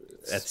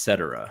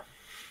 etc.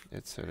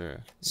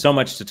 etc. So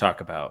much to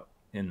talk about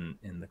in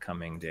the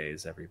coming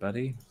days,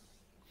 everybody.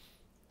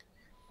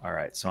 All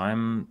right, so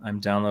I'm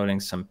downloading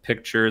some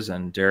pictures,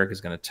 and Derek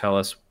is going to tell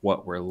us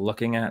what we're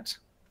looking at.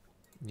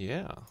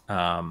 Yeah.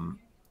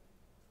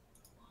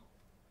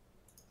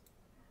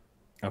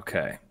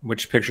 Okay,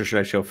 which picture should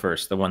I show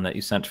first? The one that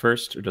you sent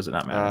first, or does it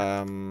not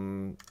matter?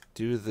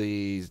 Do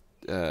the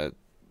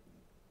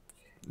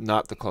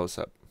not the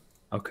close-up.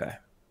 Okay.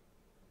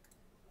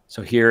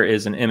 So here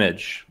is an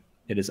image.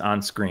 It is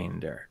on screen,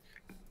 Derek.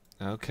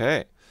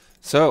 Okay.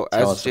 So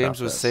as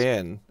James was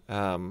saying,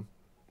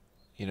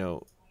 you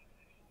know,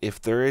 if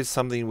there is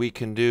something we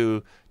can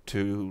do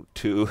to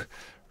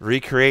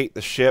recreate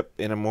the ship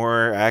in a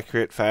more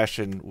accurate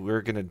fashion,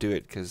 we're gonna do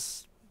it,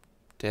 because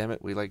damn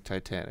it, we like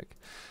Titanic.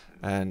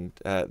 And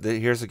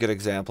here's a good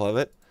example of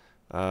it.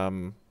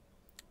 One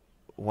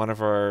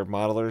of our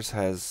modelers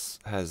has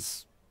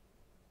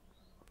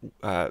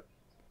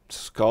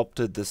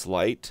sculpted this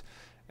light,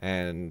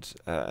 and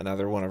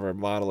another one of our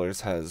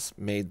modelers has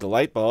made the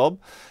light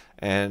bulb,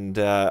 and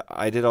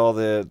I did all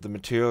the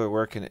material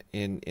work in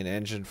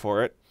engine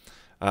for it.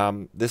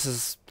 This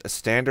is a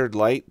standard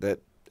light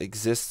that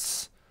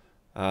exists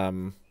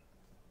all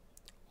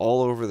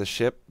over the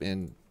ship,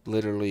 in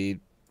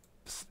literally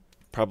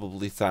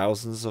probably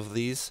thousands of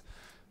these.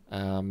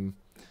 And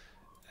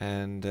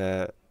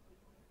the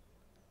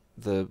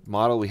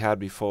model we had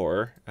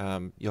before,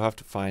 you'll have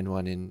to find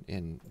one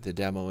in the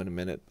demo in a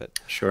minute, but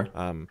sure.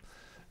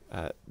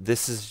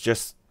 This is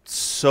just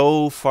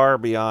so far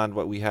beyond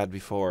what we had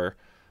before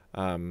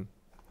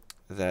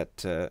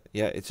that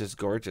yeah, it's just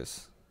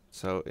gorgeous.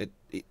 So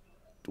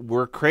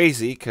we're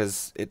crazy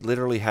because it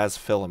literally has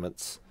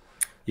filaments.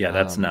 Yeah,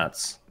 that's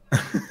nuts.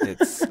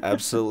 It's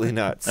absolutely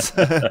nuts.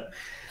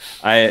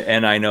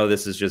 I know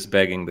this is just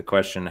begging the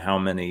question: how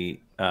many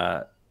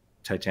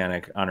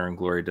Titanic Honor and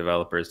Glory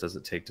developers does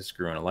it take to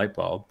screw in a light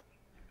bulb?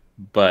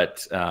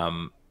 But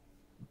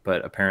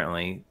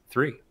apparently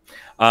 3.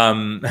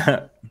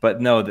 But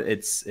no,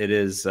 it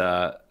is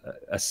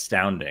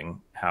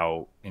astounding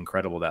how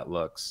incredible that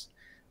looks.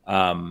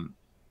 And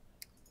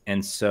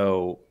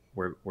so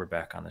we're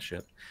back on the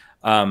ship.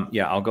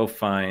 Yeah, I'll go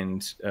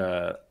find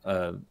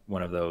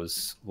one of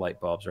those light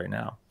bulbs right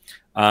now.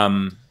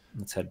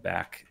 Let's head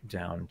back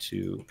down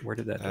to, where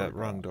did that door go?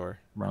 Wrong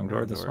door. Wrong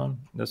door. This one.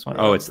 Wrong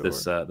Oh, it's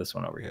door. this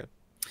one over here.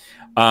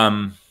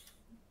 But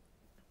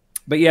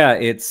yeah,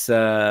 it's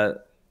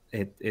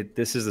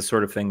this is the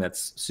sort of thing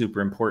that's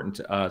super important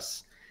to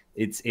us.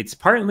 It's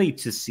partly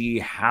to see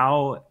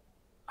how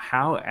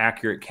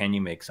accurate can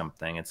you make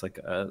something. It's like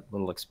a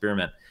little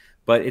experiment,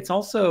 but it's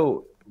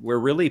also, we're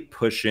really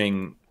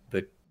pushing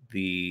the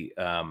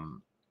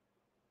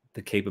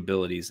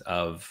capabilities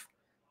of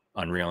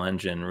Unreal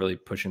Engine, really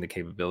pushing the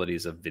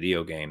capabilities of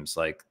video games.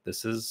 Like,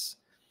 it's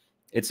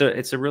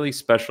a really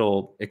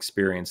special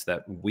experience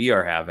that we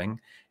are having,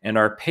 and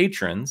our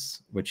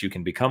patrons, which you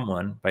can become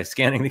one by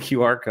scanning the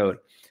QR code,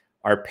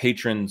 our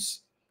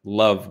patrons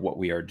love what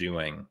we are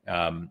doing.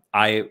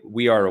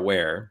 We are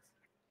aware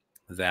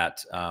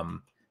that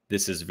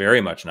this is very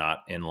much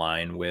not in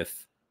line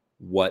with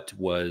what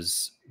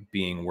was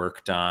being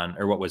worked on,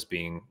 or what was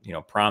being,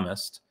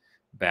 promised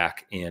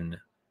back in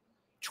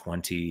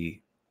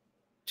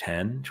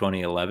 2010,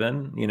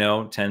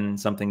 2011, 10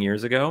 something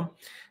years ago.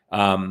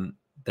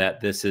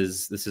 That this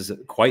is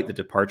quite the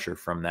departure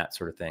from that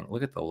sort of thing.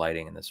 Look at the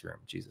lighting in this room,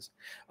 Jesus.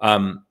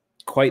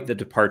 Quite the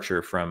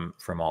departure from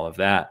all of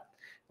that.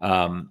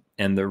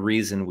 And the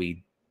reason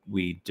we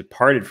we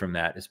departed from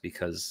that is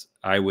because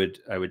I would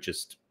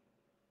just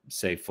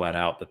say flat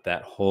out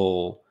that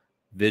whole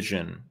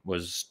vision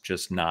was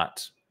just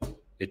not,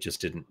 it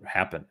just didn't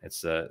happen.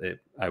 It's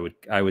I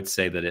would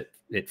say that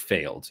it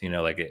failed,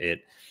 like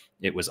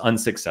it was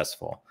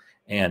unsuccessful,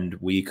 and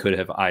we could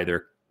have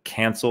either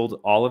canceled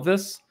all of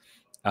this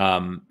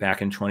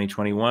back in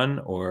 2021,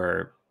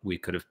 or we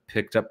could have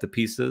picked up the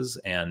pieces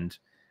and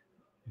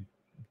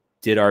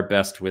did our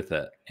best with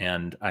it.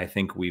 And I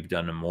think we've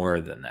done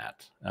more than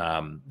that.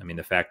 I mean,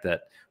 the fact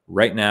that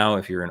right now,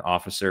 if you're an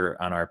officer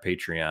on our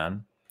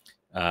Patreon,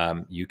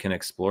 you can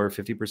explore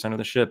 50% of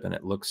the ship and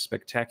it looks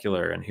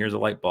spectacular. And here's a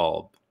light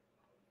bulb.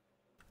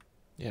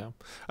 Yeah.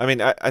 I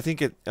mean, I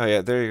think it, oh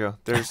yeah, there you go.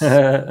 There's,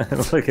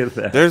 look at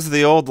that. There's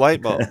the old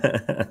light bulb.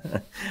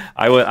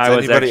 I was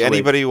actually,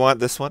 anybody want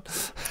this one?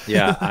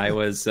 Yeah, I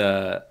was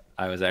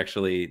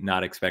actually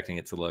not expecting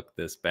it to look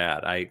this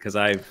bad. Cause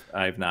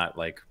I've not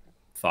like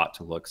thought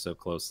to look so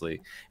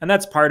closely. And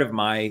that's part of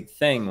my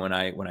thing when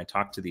I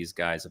talk to these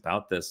guys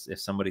about this. If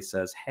somebody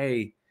says,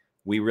 hey,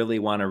 we really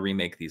want to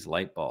remake these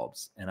light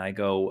bulbs, and I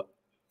go,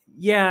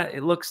 yeah,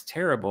 it looks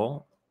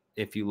terrible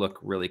if you look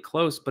really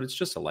close, but it's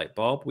just a light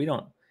bulb. You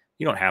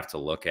don't have to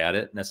look at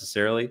it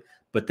necessarily,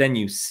 but then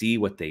you see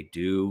what they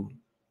do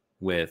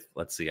with,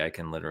 let's see, I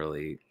can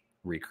literally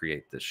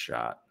recreate this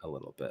shot a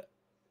little bit.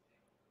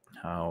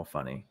 How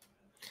funny.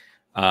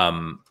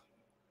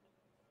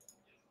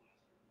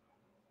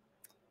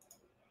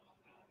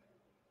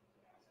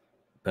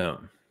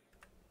 Boom.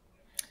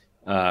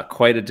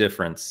 Quite a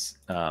difference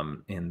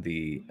in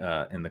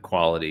the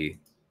quality.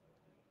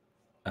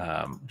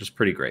 Just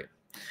pretty great.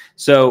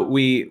 So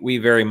we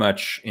very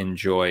much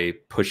enjoy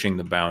pushing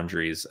the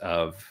boundaries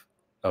of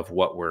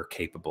what we're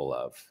capable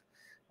of,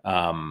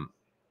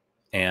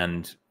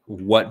 and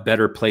what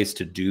better place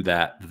to do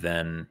that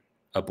than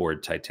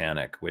aboard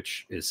Titanic,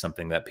 which is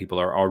something that people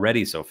are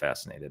already so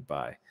fascinated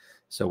by.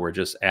 So we're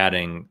just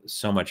adding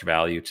so much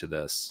value to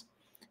this.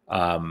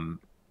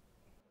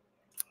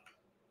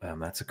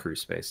 That's a crew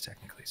space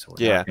technically, so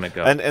we're not going to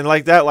go. And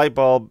like that light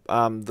bulb,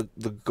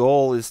 the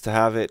goal is to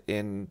have it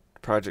in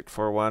Project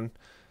 4.1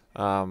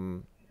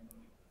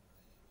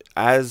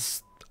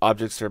 as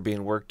objects are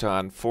being worked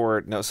on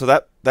for no. So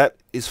that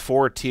is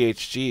for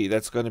THG.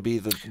 That's going to be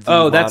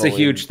the that's a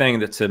huge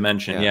thing to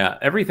mention. Yeah,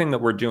 everything that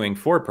we're doing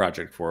for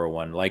Project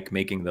 401, like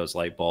making those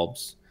light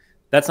bulbs,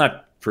 that's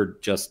not for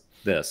just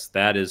this.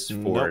 That is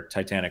for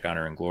Titanic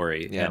Honor and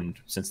Glory. Yeah. And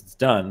since it's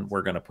done,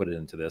 we're going to put it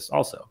into this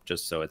also,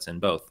 just so it's in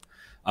both.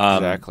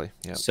 Exactly.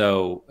 Yeah.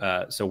 So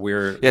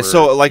we're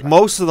so like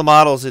most of the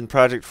models in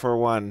Project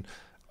 4.1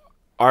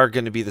 are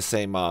going to be the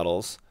same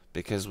models,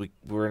 because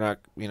we're not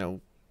going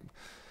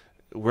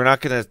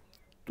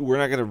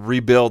to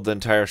rebuild the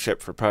entire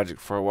ship for Project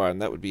 4.1.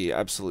 That would be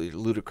absolutely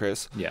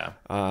ludicrous. Yeah.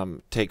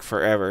 Take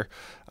forever.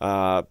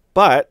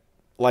 But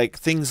like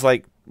things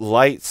like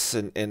lights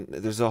and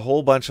there's a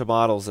whole bunch of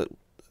models that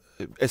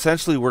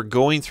essentially we're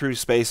going through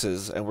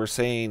spaces and we're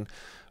saying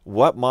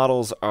what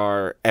models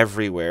are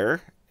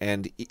everywhere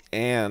and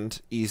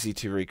easy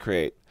to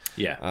recreate.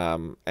 Yeah.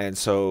 And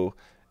so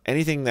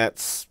anything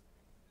that's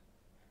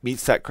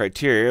meets that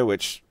criteria,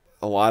 which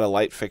a lot of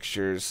light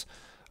fixtures,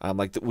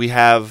 like we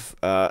have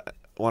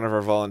one of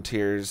our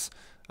volunteers,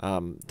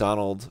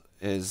 Donald,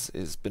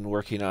 has been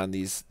working on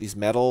these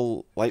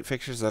metal light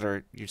fixtures that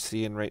are you're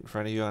seeing right in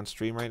front of you on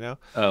stream right now.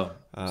 Oh,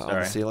 on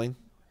the ceiling.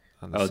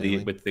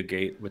 With the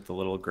gate with the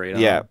little grate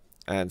on. Yeah,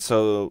 and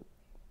so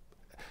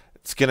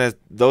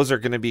those are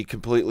gonna be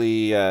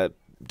completely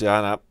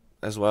done up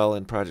as well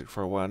in Project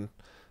 4.1.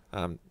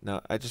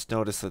 Now I just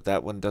noticed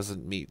that one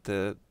doesn't meet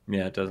the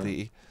it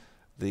doesn't.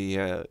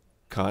 The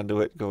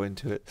conduit going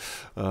to it.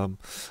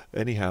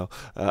 Anyhow,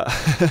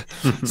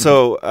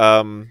 so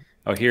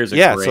here's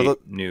a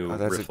great new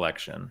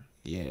reflection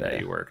that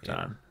you worked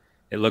on.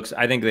 It looks,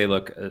 I think they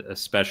look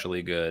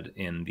especially good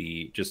in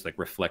the just like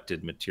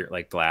reflected material,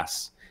 like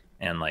glass,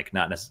 and like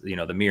not necessarily,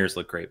 the mirrors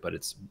look great, but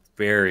it's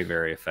very,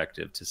 very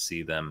effective to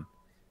see them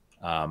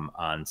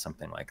on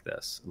something like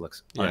this. It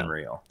looks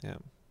unreal. Yeah.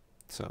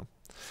 So,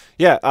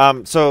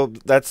 so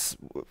that's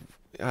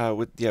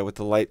with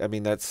the light. I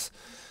mean, that's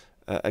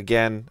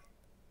again,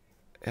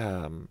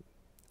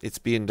 it's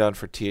being done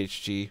for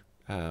THG.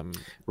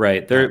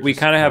 Right. We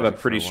kind of have a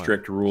pretty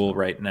strict rule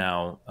right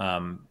now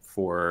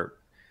for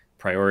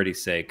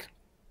priority's sake,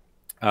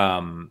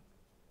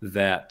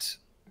 that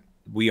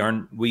we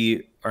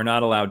are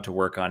not allowed to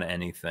work on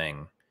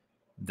anything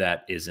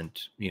that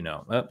isn't,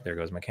 oh, there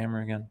goes my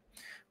camera again.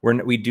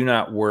 We do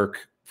not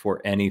work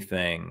for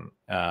anything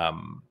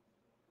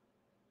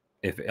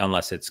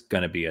unless it's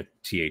going to be a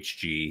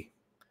THG.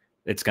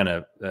 It's going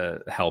to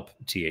help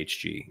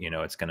THG.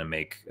 It's going to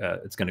make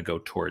it's going to go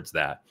towards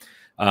that.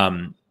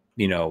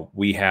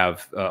 We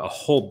have a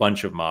whole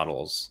bunch of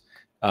models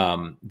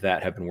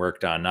that have been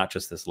worked on, not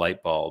just this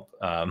light bulb.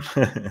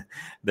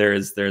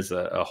 There's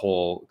a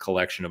whole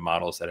collection of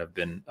models that have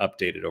been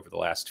updated over the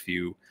last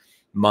few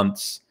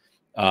months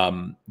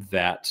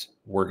that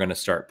we're going to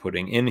start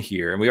putting in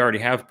here, and we already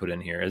have put in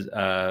here,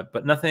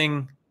 but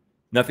nothing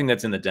Nothing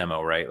that's in the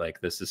demo, right?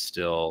 Like this is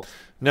still.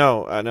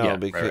 No, no, Yeah,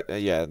 because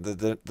right. yeah,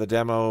 the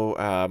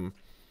demo,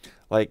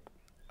 like,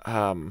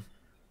 um,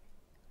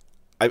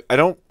 I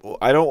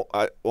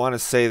want to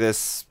say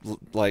this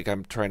like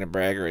I'm trying to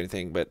brag or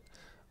anything, but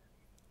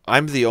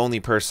I'm the only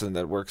person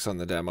that works on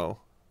the demo.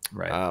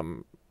 Right.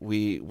 Um,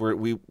 we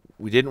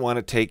didn't want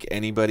to take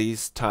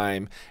anybody's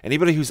time.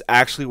 Anybody who's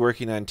actually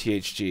working on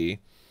THG,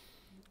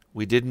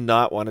 we did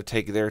not want to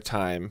take their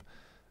time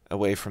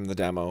away from the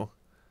demo,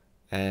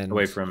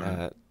 Away and from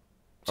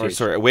or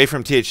sorry, THG. away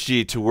from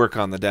THG to work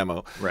on the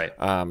demo. Right.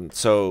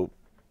 So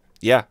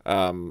yeah,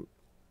 I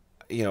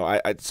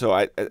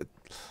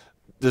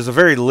there's a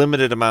very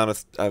limited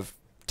amount of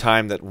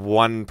time that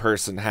one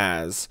person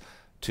has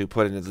to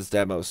put into this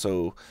demo.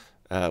 So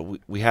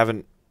we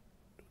haven't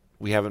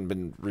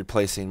been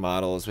replacing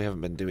models. We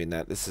haven't been doing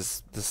that. This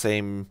is the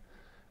same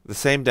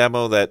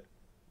demo that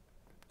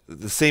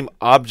the same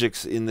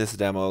objects in this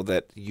demo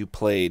that you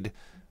played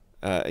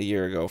a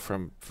year ago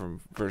from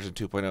version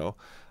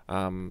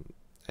 2.0.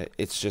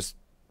 It's just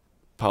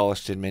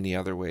polished in many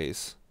other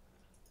ways.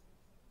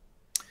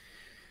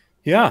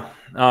 Yeah.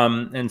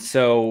 And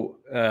so,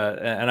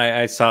 and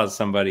I saw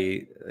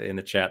somebody in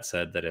the chat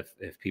said that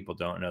if people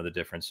don't know the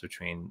difference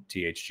between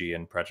THG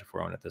and Project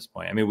 401 at this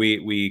point, I mean,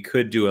 we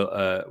could do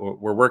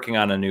we're working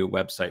on a new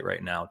website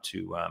right now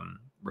to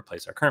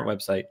replace our current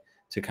website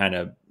to kind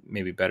of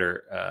maybe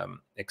better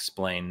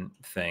explain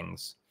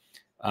things.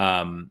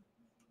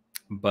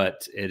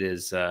 But it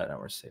is, now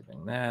we're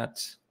saving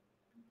that.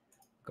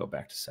 Go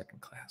back to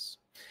second class.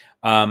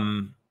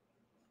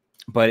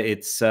 But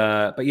it's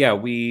but yeah,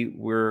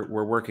 we're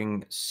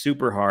working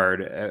super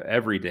hard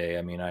every day.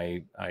 I mean,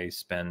 I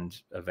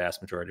spend a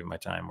vast majority of my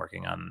time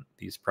working on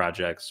these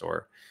projects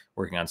or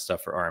working on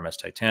stuff for RMS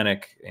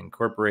Titanic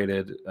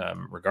Incorporated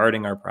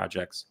regarding our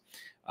projects.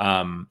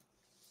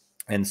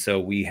 And so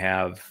we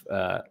have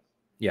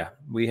yeah,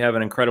 we have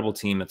an incredible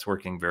team that's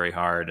working very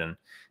hard, and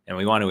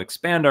we want to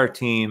expand our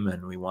team,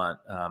 and we want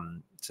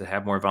to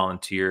have more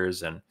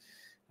volunteers, and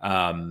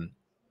um,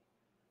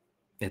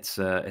 it's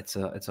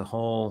a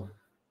whole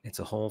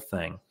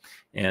thing,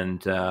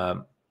 and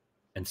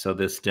so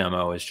this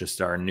demo is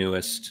just our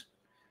newest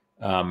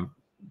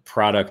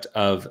product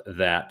of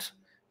that,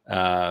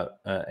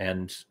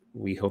 and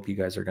we hope you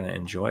guys are going to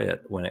enjoy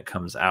it when it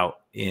comes out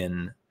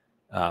in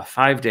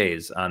 5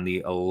 days on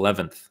the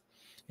 11th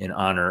in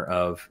honor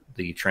of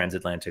the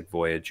transatlantic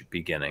voyage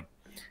beginning.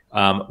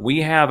 We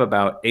have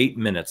about 8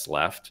 minutes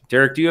left.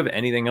 Derek, do you have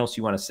anything else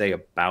you want to say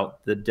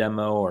about the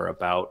demo or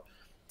about?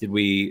 Did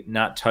we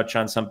not touch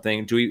on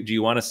something? Do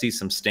you want to see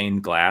some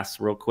stained glass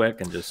real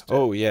quick and just?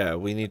 Oh yeah,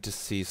 we need to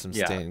see some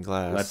Yeah, stained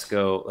glass. Let's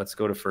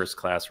go to first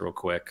class real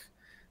quick.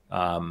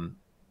 I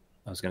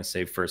was going to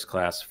save first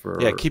class for.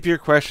 Yeah, keep your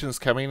questions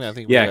coming. I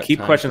think we Yeah, got keep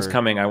time questions for...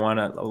 coming. I want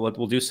to.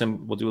 We'll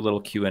do a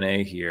little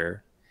Q&A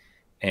here,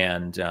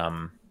 and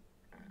um,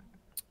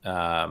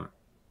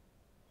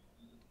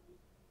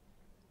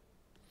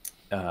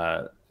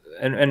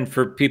 and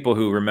for people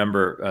who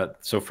remember,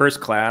 so first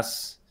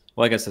class.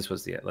 Well, I guess this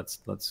was the.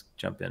 Let's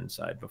jump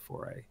inside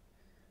before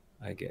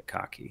I get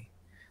cocky.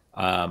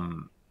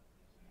 Let's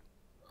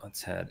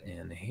head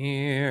in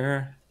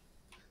here.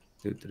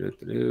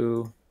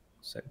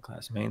 Second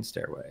class main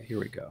stairway. Here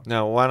we go.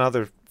 Now, one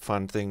other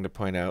fun thing to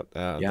point out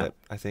that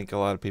I think a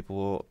lot of people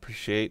will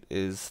appreciate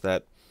is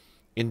that,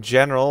 in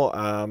general,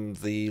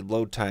 the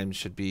load time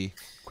should be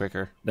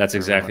quicker. That's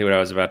exactly what I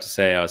was about to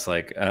say. I was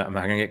like, I'm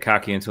not gonna get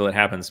cocky until it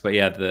happens. But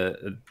yeah,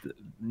 the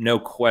no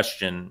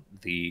question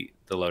the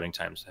loading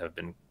times have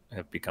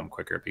become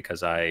quicker because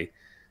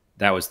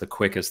that was the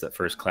quickest that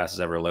first class has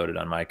ever loaded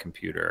on my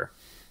computer,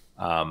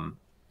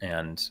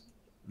 and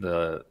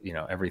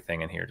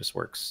everything in here just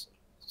works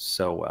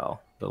so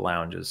well. The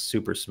lounge is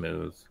super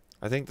smooth.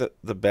 I think that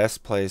the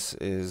best place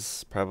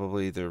is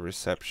probably the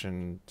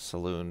reception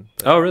saloon.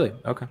 Oh, really?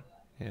 Okay.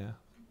 Yeah.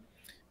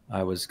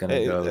 I was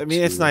gonna go. I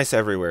mean, it's nice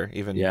everywhere.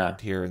 Even yeah,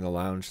 here in the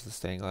lounge, the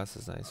stained glass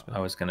is nice. But I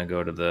was gonna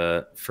go to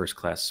the first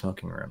class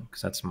smoking room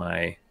because that's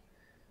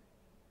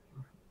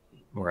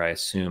where I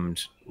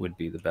assumed would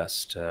be the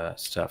best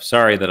stuff.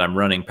 Sorry that I'm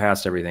running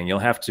past everything. You'll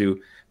have to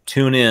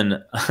tune in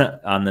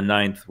on the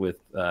 9th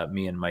with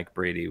me and Mike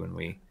Brady when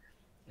we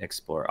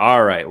explore.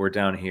 All right, we're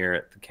down here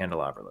at the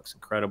candelabra. Looks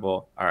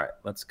incredible. All right,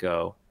 let's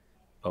go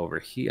over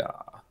here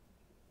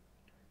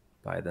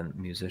by the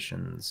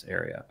musicians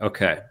area.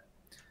 Okay,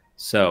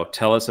 so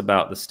tell us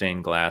about the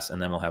stained glass,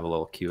 and then we'll have a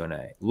little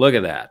Q&A. Look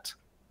at that.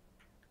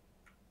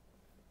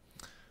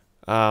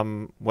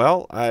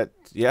 Well,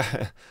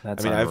 yeah.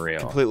 That's unreal.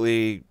 I've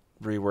completely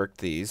reworked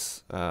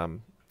these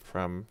from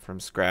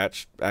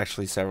scratch,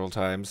 actually several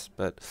times.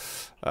 But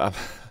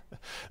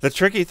the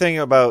tricky thing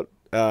about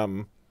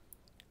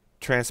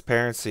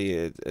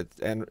transparency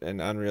and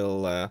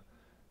Unreal,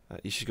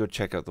 you should go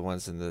check out the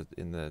ones in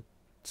the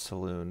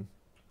saloon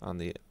on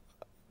the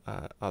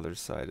other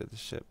side of the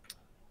ship.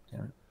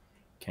 Yeah.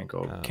 Can't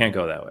go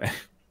that way.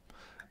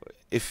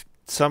 If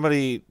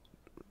somebody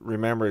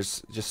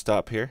remembers, just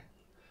stop here.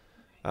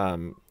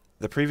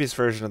 The previous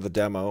version of the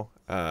demo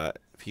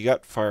if you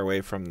got far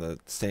away from the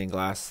stained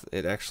glass,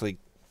 it actually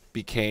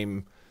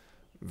became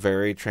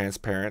very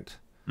transparent.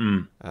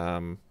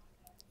 Mm.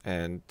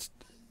 And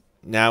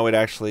now it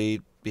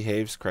actually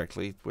behaves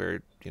correctly,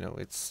 where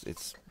it's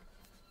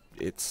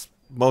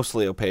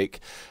mostly opaque.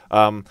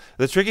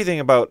 The tricky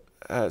thing about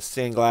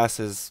stained glass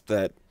is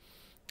that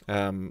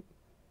um,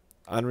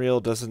 Unreal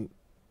doesn't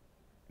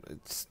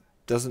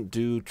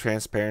do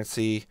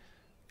transparency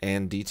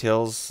and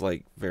details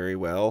like very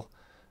well,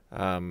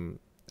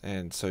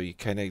 and so you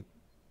kind of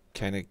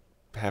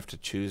have to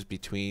choose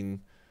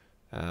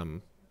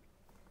um,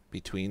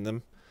 between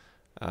them.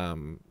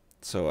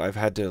 So I've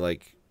had to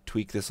like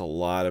tweak this a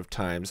lot of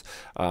times.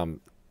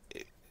 Um,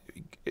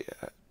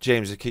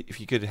 James, if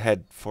you could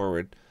head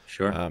forward,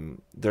 Sure.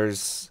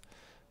 there's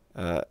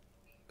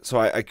so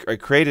I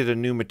created a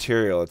new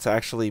material. It's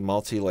actually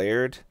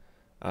multi-layered.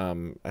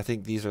 I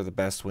think these are the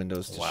best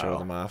windows to show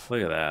them off.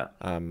 Look at that.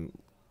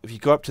 If you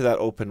go up to that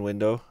open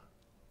window,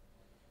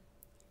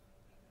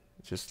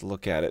 just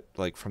look at it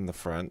like from the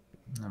front.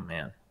 Oh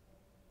man.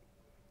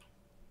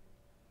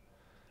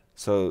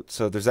 So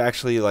there's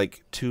actually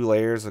like 2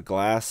 layers of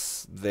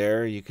glass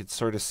there. You could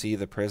sort of see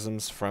the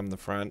prisms from the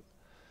front.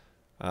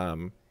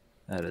 That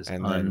is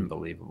And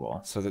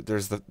unbelievable. So that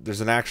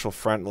there's an actual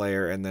front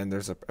layer, and then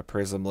there's a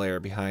prism layer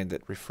behind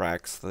that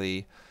refracts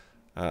the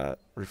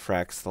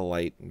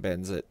light and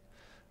bends it.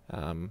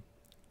 And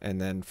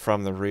then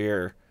from the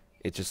rear,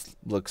 it just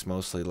looks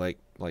mostly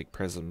like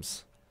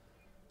prisms.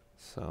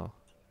 So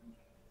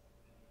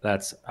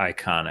That's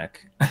iconic.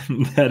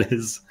 That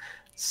is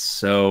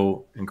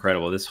so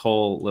incredible. This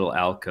whole little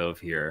alcove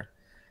here,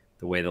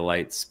 the way the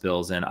light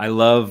spills in. I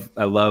love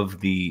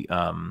the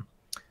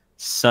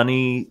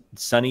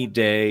sunny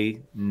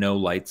day, no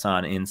lights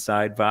on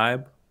inside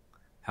vibe.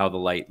 How the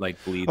light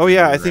like bleeds. Oh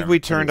yeah, I into the think room. we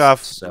That turned is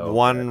off so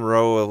one good.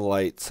 row of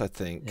lights, I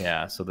think.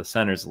 Yeah, so the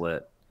center's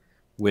lit,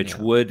 which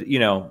Yeah.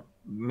 would,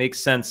 make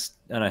sense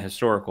on a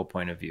historical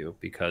point of view,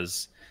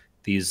 because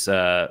these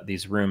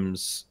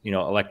rooms,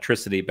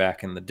 electricity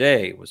back in the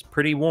day was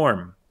pretty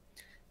warm,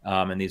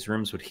 and these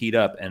rooms would heat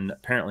up, and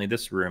apparently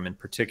this room in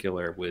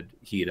particular would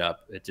heat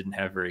up. It didn't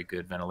have very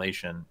good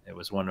ventilation. It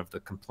was one of the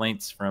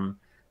complaints from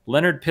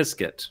Leonard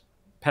Pescott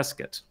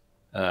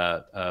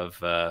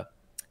of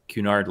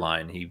Cunard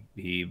Line.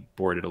 He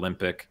boarded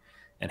Olympic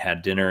and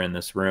had dinner in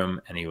this room,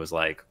 and he was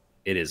like,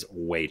 "It is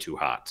way too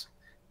hot.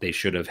 They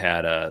should have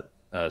had a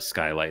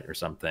skylight or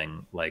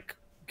something like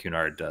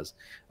Cunard does."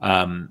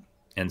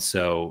 And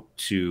so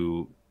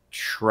to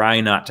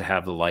try not to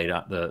have the light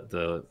on,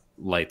 the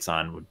lights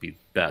on would be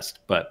best,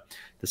 but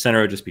the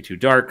center would just be too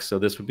dark. So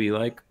this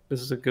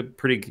is a good,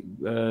 pretty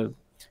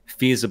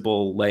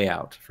feasible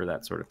layout for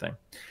that sort of thing.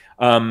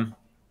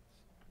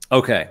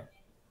 Okay,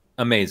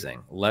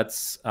 amazing.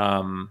 Let's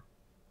I'll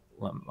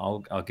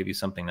give you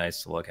something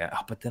nice to look at.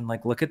 Oh, but then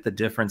look at the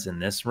difference in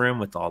this room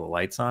with all the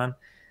lights on.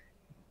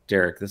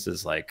 Derek, this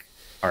is like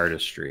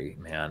artistry,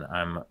 man.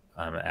 I'm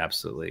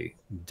absolutely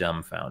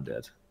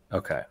dumbfounded.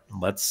 Okay,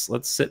 let's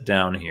sit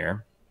down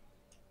here.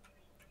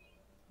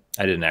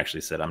 I didn't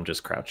actually sit. I'm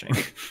just crouching.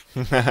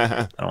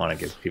 I don't want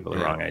to give people the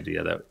wrong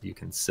idea that you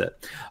can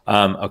sit.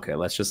 Okay,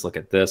 let's just look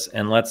at this,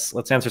 and let's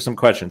answer some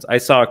questions. I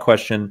saw a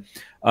question.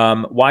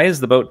 Why is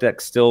the boat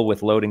deck still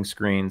with loading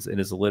screens? It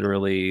is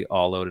literally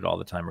all loaded all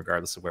the time,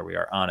 regardless of where we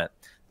are on it.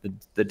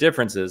 The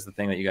difference is, the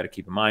thing that you got to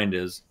keep in mind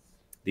is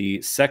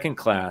the second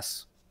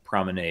class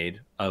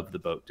promenade of the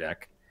boat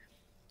deck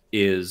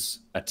is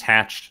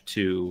attached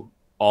to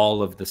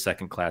all of the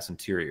second class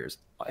interiors.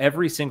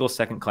 Every single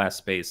second class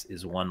space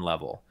is one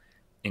level,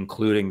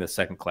 including the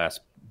second class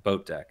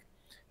boat deck.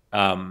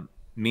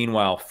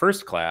 Meanwhile,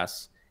 first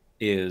class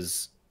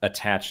is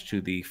attached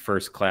to the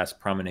first class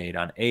promenade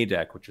on A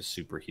deck, which is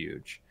super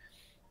huge.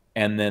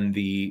 And then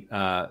the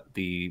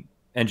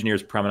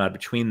engineer's promenade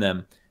between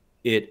them,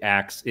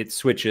 it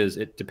switches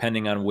it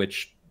depending on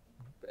which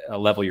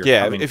level you're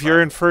coming from. If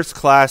you're in first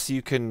class,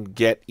 you can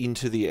get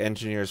into the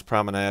engineer's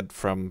promenade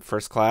from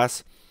first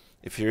class.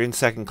 If you're in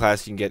second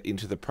class, you can get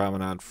into the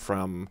promenade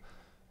from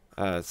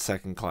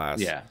second class.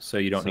 Yeah, so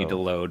you don't need to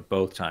load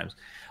both times.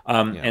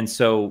 And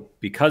so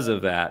because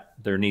of that,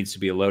 there needs to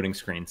be a loading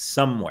screen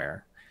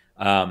somewhere.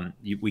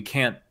 We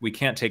can't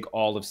take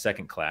all of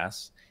second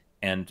class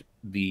and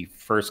the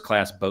first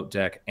class boat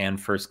deck and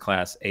first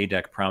class A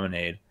deck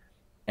promenade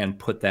and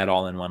put that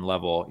all in one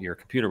level. Your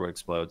computer would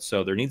explode.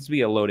 So there needs to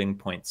be a loading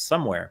point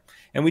somewhere.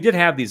 And we did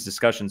have these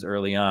discussions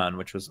early on,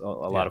 which was a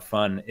lot of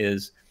fun,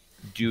 is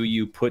do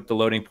you put the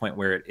loading point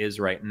where it is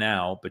right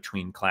now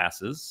between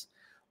classes,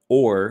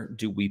 or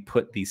do we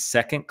put the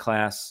second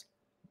class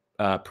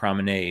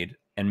promenade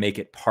and make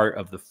it part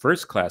of the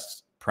first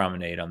class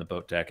promenade on the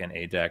boat deck and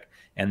A deck?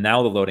 And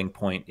now the loading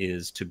point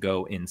is to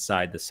go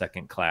inside the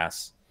second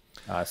class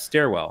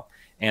stairwell.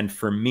 And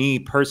for me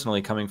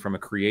personally, coming from a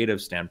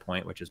creative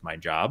standpoint, which is my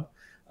job,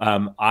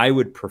 I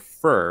would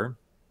prefer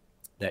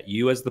that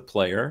you as the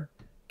player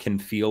can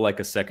feel like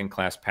a second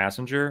class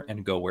passenger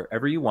and go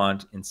wherever you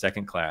want in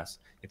second class.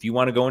 If you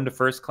want to go into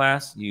first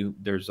class,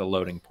 there's a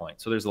loading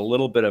point. So there's a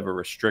little bit of a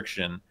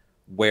restriction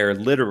where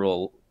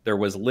there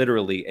was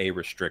literally a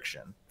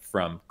restriction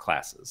from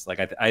classes. Like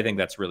I think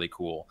that's really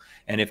cool.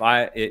 And if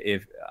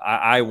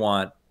I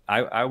want,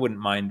 I wouldn't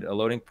mind a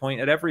loading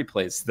point at every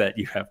place that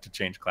you have to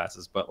change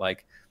classes. But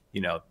like,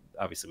 you know,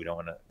 obviously we don't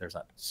want to, there's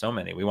not so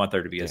many. We want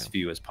there to be as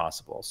few as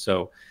possible.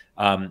 So,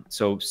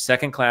 so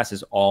second class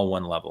is all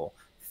one level.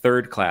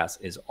 Third class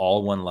is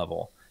all one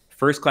level.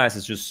 First class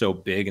is just so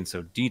big and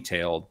so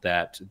detailed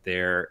that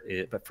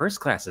but first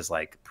class is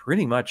like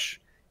pretty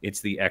much, it's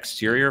the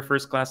exterior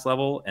first class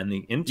level and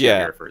the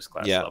interior first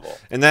class level.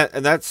 And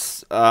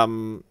that's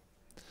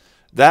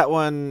that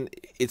one,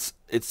 it's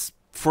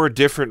for a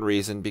different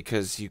reason,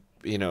 because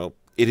you know,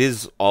 it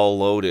is all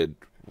loaded,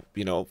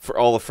 you know, for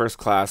all the first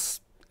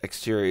class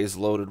exterior is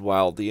loaded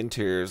while the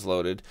interior is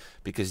loaded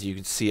because you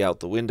can see out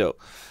the window.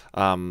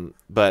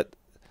 But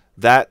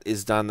that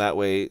is done that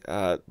way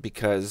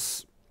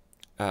because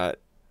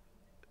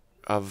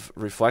of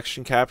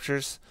reflection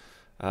captures.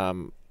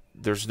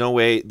 There's no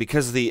way,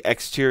 because the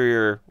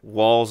exterior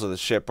walls of the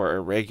ship are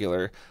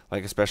irregular,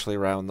 like especially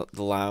around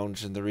the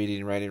lounge and the reading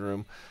and writing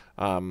room.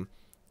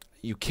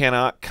 You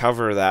cannot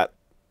cover that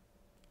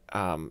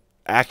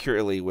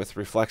accurately with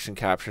reflection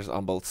captures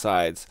on both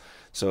sides.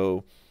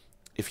 So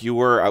if you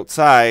were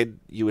outside,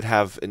 you would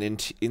have an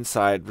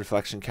inside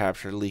reflection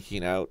capture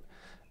leaking out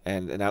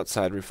and an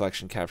outside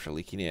reflection capture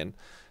leaking in.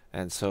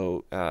 And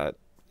so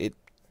it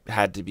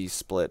had to be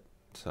split.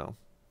 So,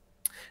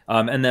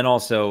 and then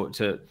also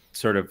to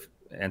sort of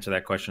answer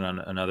that question on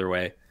another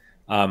way,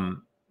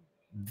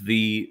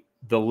 the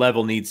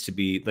level needs to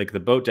be like the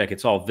boat deck.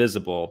 It's all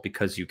visible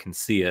because you can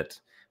see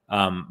it.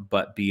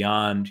 But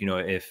beyond, you know,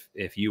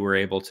 if you were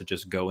able to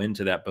just go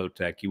into that boat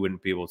deck, you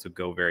wouldn't be able to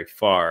go very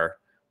far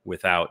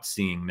without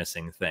seeing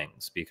missing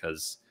things,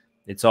 because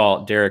it's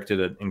all, Derek did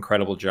an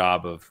incredible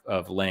job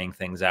of laying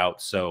things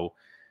out. So,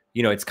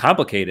 you know, it's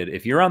complicated.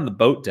 If you're on the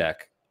boat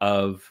deck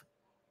of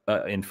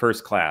in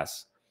first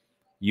class,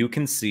 you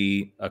can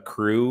see a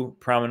crew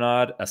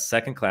promenade, a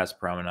second class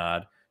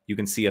promenade. You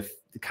can see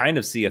kind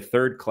of see a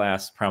third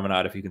class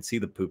promenade if you can see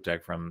the poop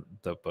deck from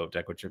the boat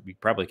deck, which you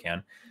probably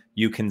can.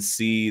 You can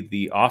see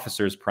the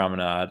officers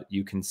promenade.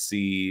 You can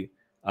see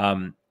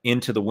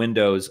into the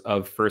windows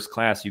of first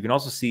class. You can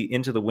also see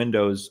into the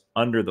windows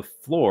under the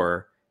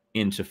floor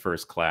into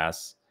first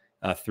class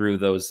through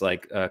those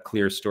like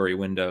clear story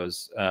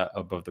windows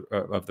above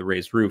the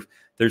raised roof.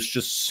 There's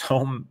just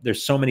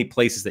so many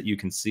places that you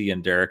can see,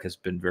 and Derek has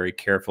been very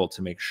careful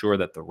to make sure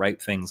that the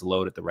right things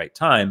load at the right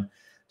time.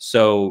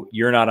 So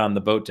you're not on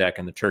the boat deck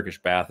and the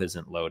Turkish bath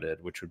isn't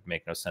loaded, which would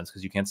make no sense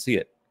because you can't see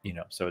it. You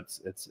know, so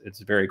it's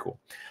very cool.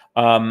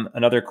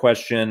 Another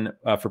question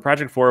for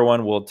Project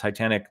 401: will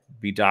Titanic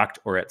be docked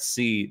or at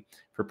sea?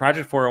 For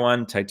Project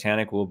 401,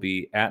 Titanic will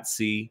be at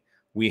sea.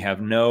 We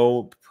have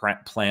no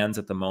plans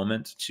at the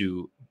moment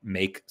to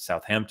make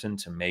Southampton,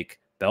 to make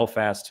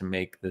Belfast, to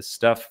make this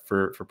stuff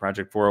for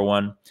Project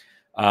 401.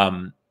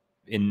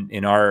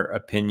 In our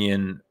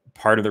opinion,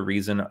 part of the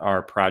reason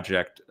our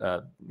project,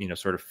 you know,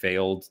 sort of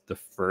failed the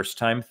first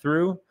time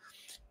through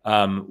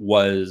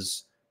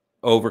was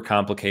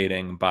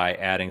overcomplicating by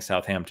adding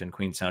Southampton,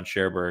 Queenstown,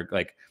 Cherbourg.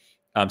 Like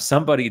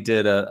somebody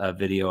did a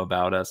video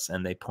about us,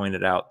 and they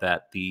pointed out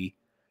that the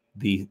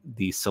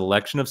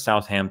selection of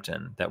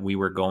Southampton that we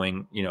were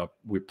going, you know,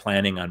 we're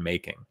planning on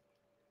making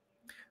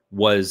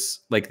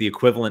was like the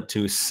equivalent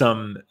to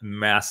some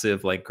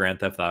massive like Grand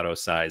Theft Auto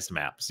sized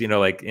maps, you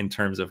know, like in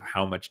terms of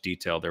how much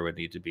detail there would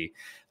need to be,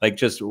 like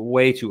just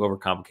way too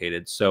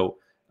overcomplicated. So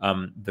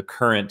the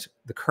current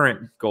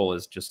goal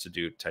is just to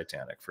do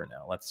Titanic for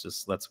now.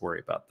 Let's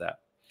worry about that.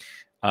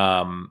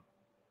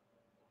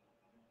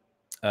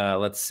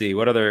 Let's see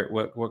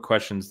what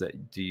questions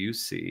that do you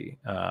see?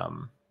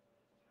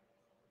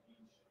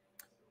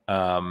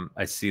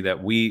 I see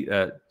that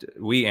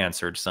we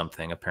answered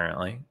something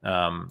apparently.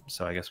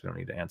 So I guess we don't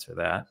need to answer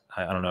that.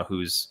 I don't know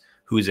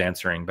who's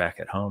answering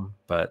back at home,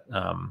 but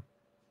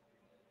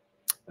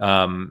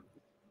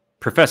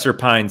Professor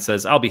Pine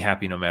says, "I'll be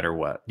happy no matter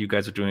what. You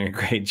guys are doing a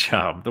great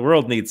job. The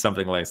world needs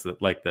something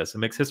like this. It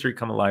makes history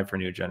come alive for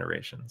new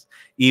generations,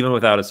 even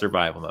without a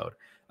survival mode."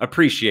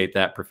 Appreciate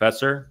that,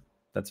 Professor.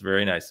 That's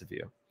very nice of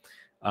you.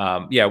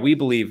 Yeah, we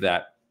believe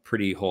that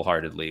pretty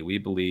wholeheartedly. We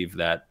believe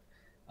that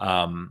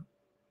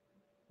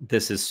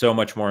this is so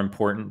much more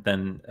important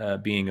than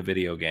being a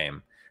video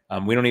game.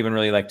 We don't even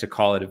really like to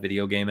call it a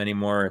video game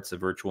anymore. It's a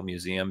virtual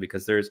museum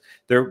because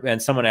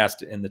and someone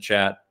asked in the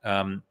chat,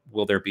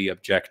 will there be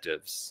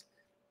objectives?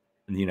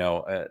 You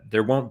know,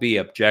 there won't be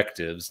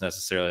objectives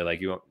necessarily,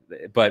 like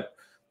but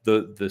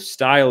the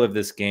style of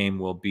this game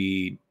will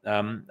be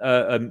an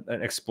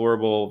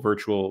explorable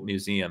virtual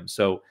museum.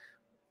 So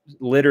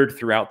littered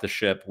throughout the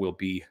ship will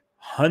be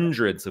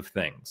hundreds of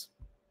things,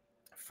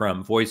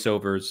 from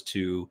voiceovers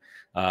to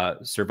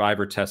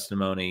survivor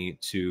testimony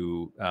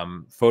to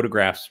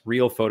photographs,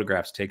 real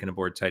photographs taken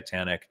aboard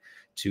Titanic,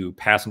 to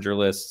passenger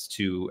lists,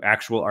 to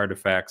actual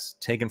artifacts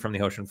taken from the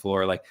ocean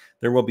floor. Like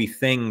there will be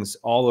things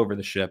all over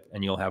the ship,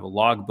 and you'll have a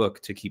logbook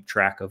to keep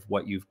track of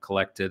what you've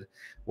collected,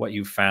 what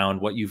you've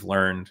found, what you've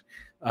learned.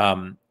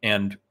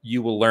 And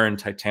you will learn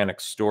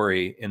Titanic's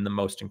story in the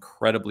most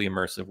incredibly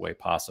immersive way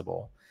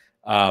possible.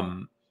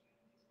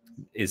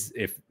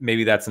 If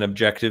maybe that's an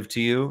objective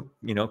to you,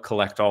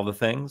 collect all the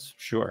things,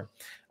 sure.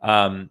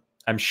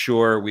 I'm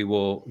sure we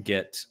will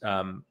get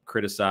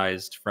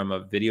criticized from a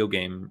video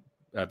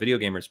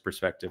gamer's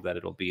perspective that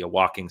it'll be a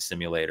walking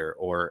simulator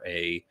or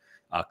a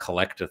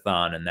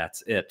collect-a-thon, and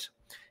that's it.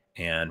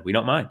 And we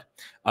don't mind.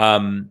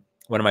 One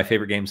of my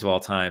favorite games of all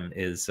time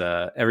is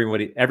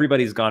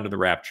Everybody's Gone to the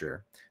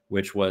Rapture,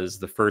 which was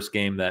the first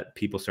game that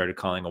people started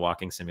calling a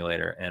walking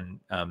simulator,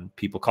 and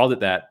people called it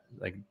that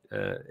like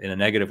in a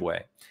negative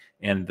way.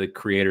 And the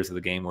creators of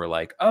the game were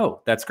like,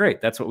 "Oh, that's great.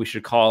 That's what we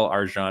should call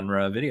our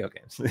genre of video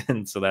games."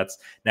 And so that's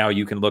now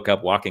you can look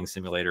up walking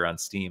simulator on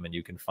Steam, and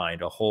you can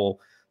find a whole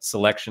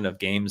selection of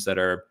games that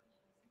are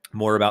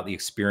more about the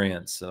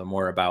experience,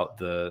 more about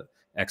the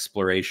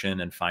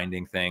exploration and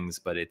finding things.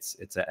 But it's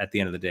at the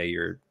end of the day,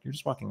 you're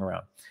just walking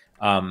around,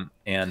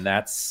 and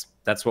that's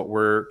what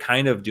we're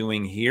kind of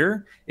doing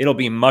here. It'll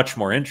be much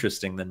more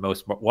interesting than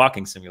most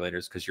walking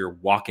simulators because you're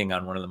walking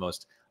on one of the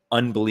most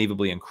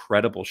unbelievably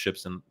incredible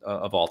ships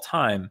of all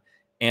time,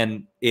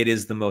 and it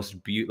is the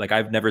most beautiful. Like,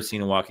 I've never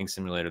seen a walking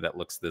simulator that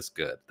looks this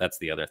good. That's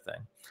the other thing.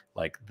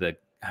 Like,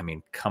 I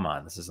mean, come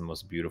on, this is the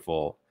most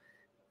beautiful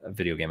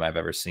video game I've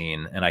ever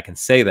seen, and I can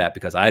say that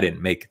because I didn't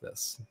make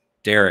this.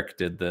 Derek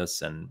did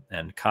this, and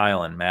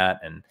Kyle and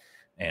Matt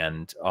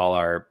and all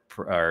our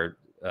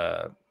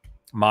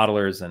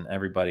modelers and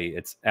everybody.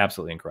 It's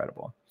absolutely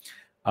incredible.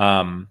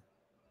 All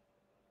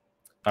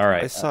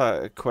right. I saw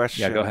a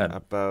question yeah, go ahead.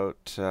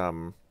 about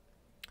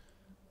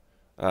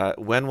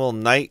when will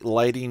night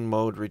lighting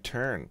mode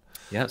return?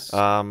 Yes.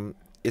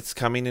 It's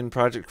coming in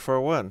Project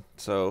 4.1.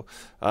 So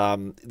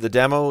the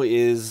demo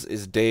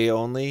is day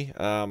only.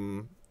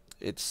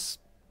 It's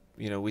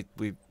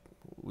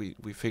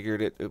we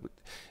figured it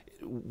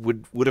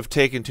would have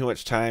taken too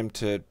much time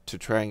to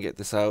try and get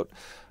this out.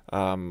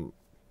 In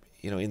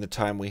the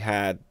time we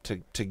had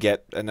to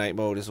get a night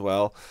mode as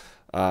well.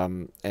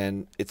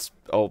 And it's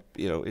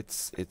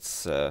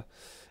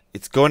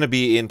going to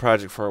be in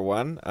Project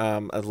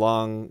 4.1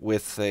 along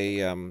with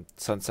a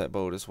sunset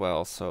boat as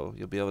well. So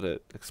you'll be able to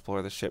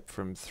explore the ship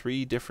from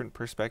 3 different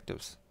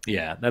perspectives.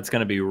 Yeah, that's going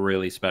to be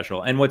really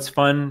special. And what's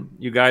fun,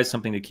 you guys,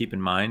 something to keep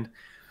in mind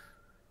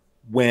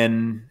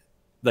when,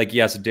 like,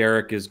 yes,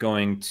 Derek is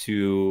going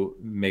to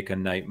make a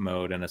night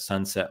mode and a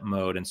sunset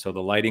mode, and so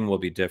the lighting will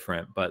be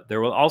different, but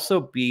there will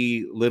also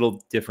be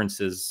little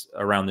differences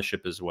around the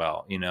ship as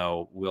well.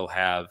 We'll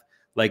have,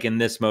 like in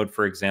this mode,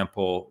 for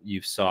example,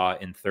 you saw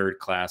in third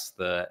class,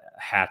 the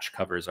hatch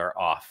covers are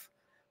off.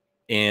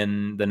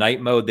 In the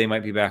night mode, they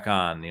might be back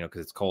on,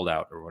 because it's cold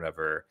out or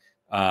whatever.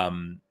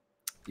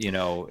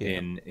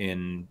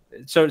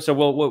 So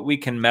we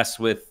can mess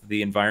with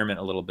the environment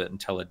a little bit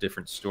and tell a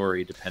different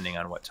story depending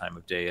on what time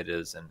of day it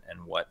is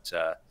and what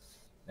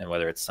and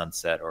whether it's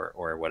sunset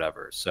or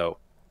whatever. So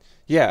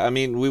yeah, I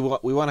mean, we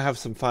want to have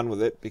some fun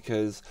with it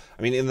because,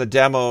 I mean, in the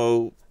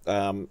demo,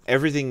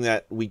 everything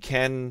that you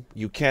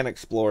can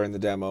explore in the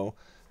demo,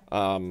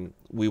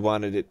 we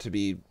wanted it to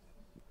be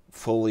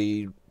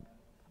fully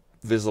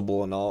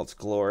visible in all its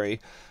glory.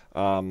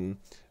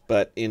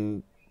 But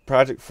in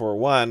Project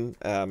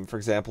 4.1, for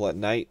example, at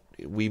night,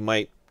 we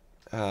might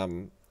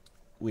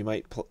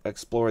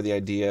explore the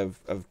idea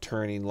of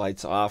turning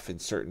lights off in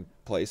certain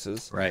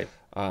places, right?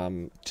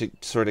 To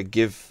sort of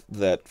give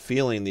that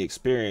feeling, the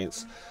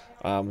experience,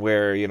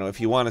 where if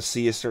you want to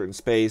see a certain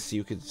space,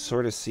 you could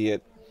sort of see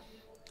it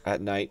at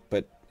night,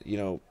 but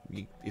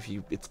if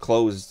it's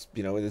closed,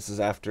 this is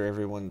after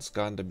everyone's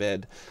gone to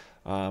bed,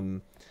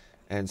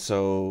 and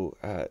so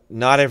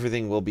not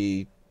everything will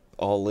be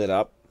all lit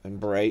up and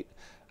bright.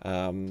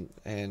 And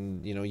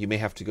you may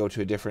have to go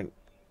to a different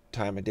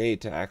time of day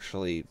to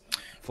actually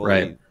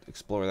fully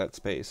explore that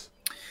space.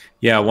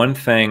 Yeah, one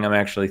thing I'm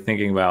actually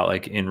thinking about,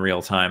 like in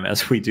real time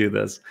as we do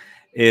this,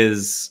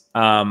 is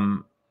I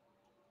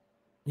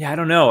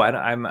don't know.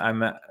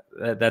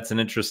 That's an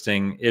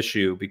interesting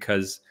issue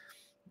because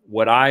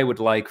what I would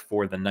like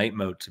for the night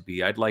mode to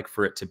be, I'd like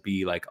for it to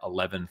be like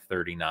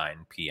 11:39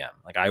 p.m.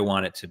 Like, I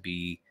want it to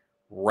be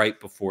right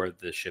before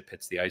the ship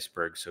hits the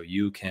iceberg, so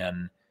you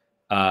can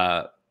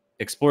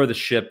explore the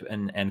ship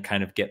and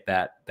kind of get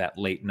that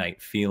late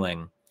night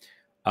feeling.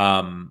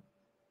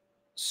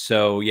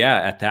 So yeah,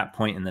 at that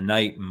point in the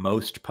night,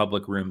 most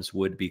public rooms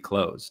would be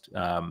closed.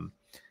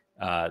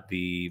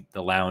 The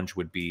lounge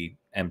would be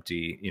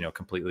empty,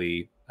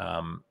 completely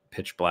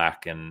pitch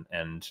black, and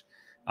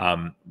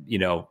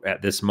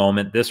at this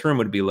moment, this room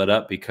would be lit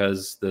up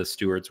because the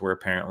stewards were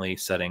apparently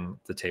setting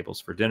the tables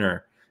for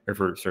dinner or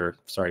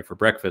for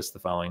breakfast the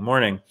following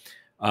morning.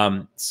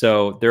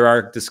 So there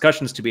are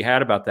discussions to be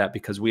had about that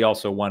because we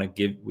also want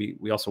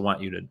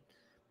you to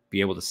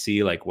be able to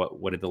see, like,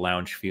 what did the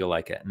lounge feel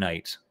like at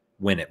night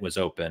when it was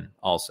open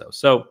also.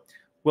 So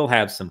we'll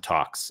have some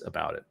talks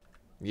about it.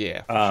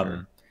 Yeah, for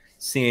sure.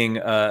 Seeing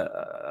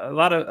a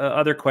lot of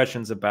other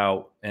questions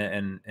about,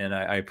 and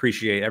I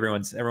appreciate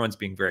everyone's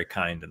being very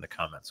kind in the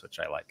comments, which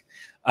I like.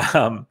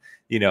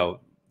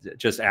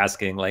 just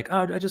asking like,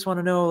 oh, I just want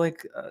to know,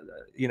 like,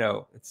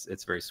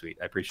 it's very sweet.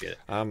 I appreciate it.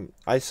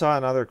 I saw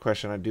another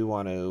question I do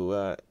want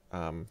to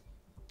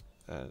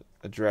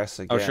address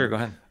Oh, sure, again, go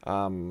ahead.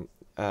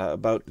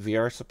 about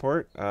VR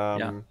support.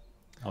 Yeah,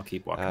 I'll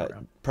keep walking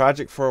around.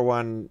 Project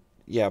 41,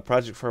 yeah,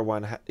 Project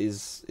 41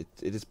 it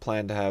is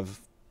planned to have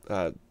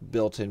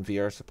built-in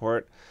VR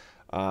support.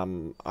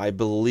 I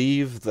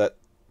believe that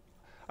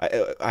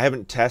I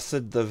haven't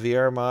tested the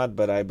VR mod,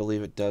 but I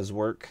believe it does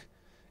work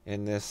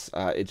in this.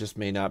 It just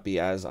may not be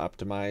as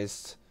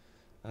optimized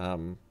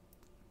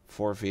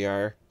for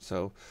VR.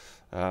 So,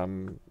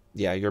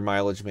 yeah, your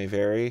mileage may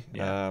vary.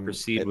 Yeah,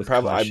 proceed with I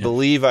caution.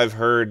 believe I've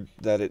heard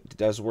that it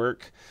does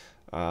work.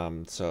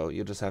 So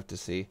you'll just have to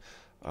see.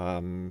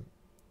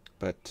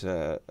 But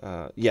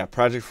yeah,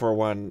 Project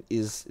 41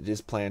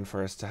 is planned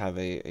for us to have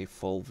a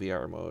full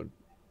VR mode.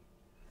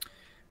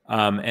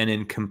 And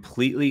in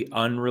completely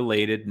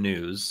unrelated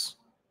news,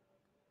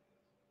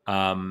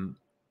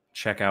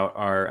 check out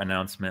our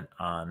announcement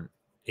on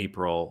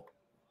April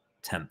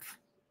 10th.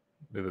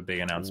 We have a big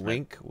announcement.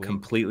 Wink, wink.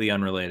 Completely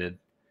unrelated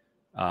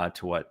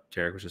to what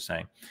Jarek was just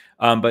saying.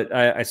 But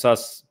I saw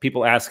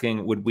people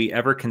asking, would we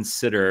ever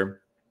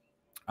consider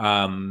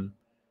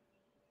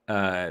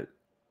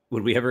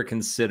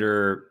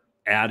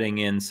adding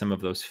in some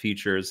of those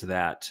features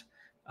that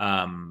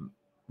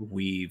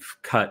we've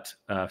cut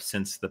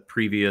since the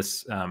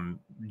previous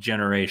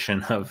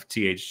generation of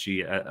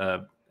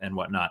THG and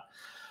whatnot?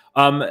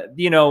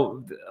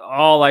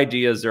 All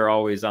ideas are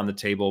always on the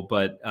table,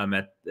 but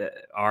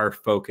our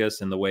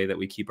focus and the way that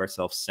we keep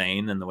ourselves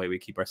sane and the way we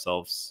keep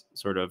ourselves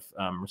sort of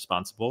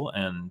responsible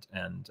and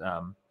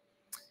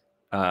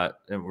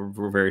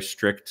we're very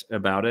strict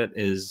about it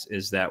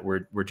is that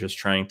we're just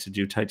trying to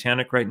do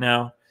Titanic right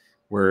now,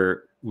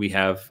 where we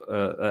have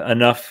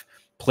enough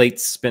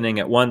plates spinning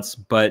at once.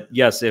 But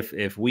yes,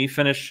 if we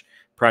finish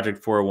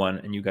Project 401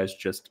 and you guys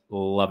just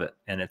love it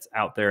and it's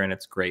out there and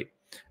it's great,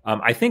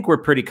 I think we're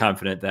pretty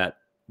confident that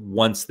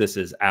once this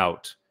is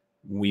out,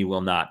 we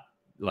will not,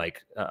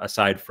 like,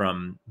 aside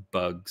from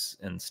bugs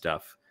and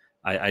stuff,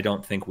 I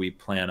don't think we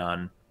plan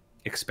on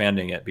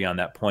expanding it beyond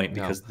that point,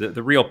 because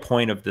the real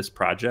point of this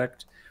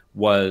project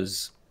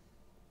was,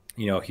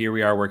 here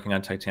we are working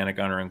on Titanic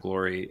Honor and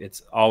Glory.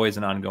 It's always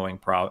an ongoing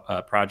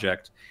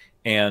project,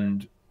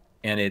 and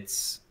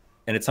it's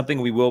something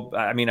we will.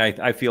 I mean,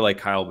 I feel like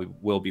Kyle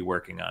will be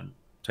working on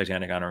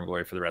Titanic Honor and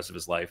Glory for the rest of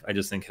his life. I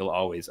just think he'll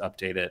always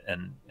update it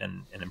and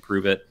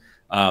improve it.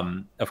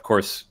 Of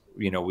course,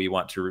 we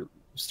want to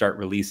start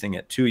releasing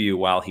it to you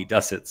while he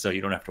does it, so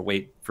you don't have to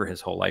wait for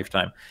his whole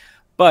lifetime.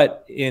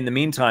 But in the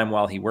meantime,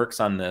 while he works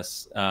on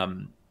this,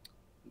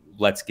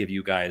 let's give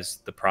you guys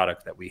the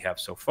product that we have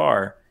so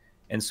far.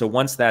 And so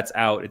once that's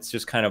out, it's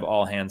just kind of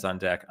all hands on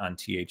deck on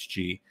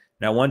THG.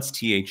 Now, once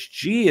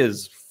THG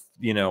is,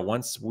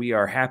 once we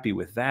are happy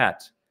with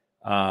that,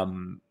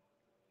 there's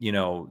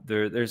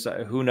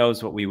who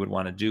knows what we would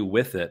want to do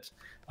with it.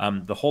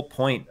 The whole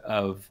point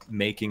of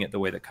making it the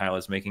way that Kyle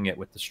is making it,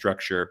 with the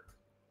structure,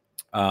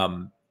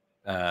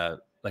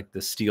 like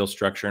the steel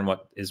structure, and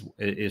what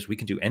is we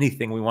can do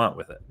anything we want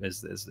with it,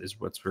 is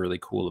what's really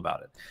cool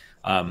about it.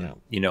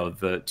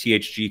 The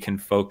THG can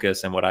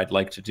focus, and what I'd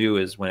like to do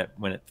is when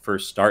it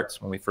first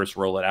starts, when we first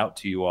roll it out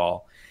to you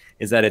all,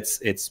 is that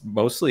it's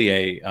mostly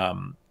a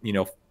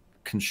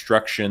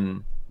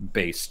construction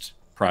based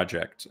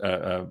project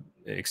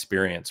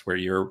experience, where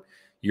you're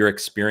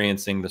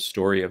experiencing the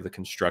story of the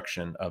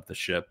construction of the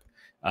ship.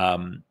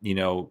 The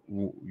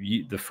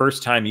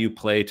first time you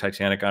play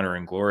Titanic Honor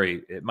and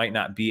Glory, it might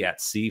not be at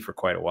sea for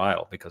quite a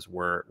while, because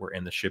we're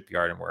in the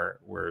shipyard and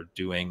we're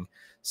doing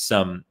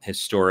some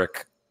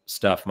historic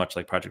stuff, much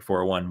like Project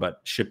 401,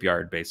 but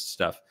shipyard based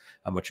stuff,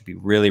 which would be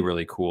really,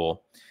 really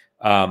cool.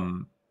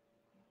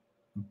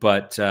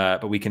 But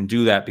we can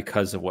do that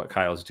because of what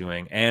Kyle's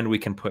doing, and we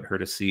can put her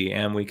to sea,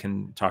 and we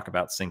can talk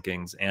about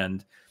sinkings,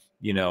 and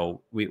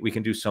we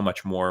can do so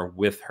much more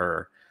with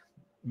her.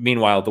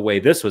 Meanwhile, the way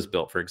this was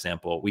built, for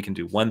example, we can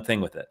do one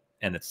thing with it,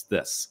 and it's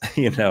this.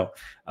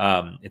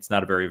 It's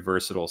not a very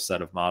versatile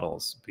set of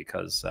models,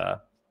 because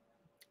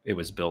it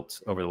was built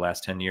over the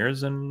last 10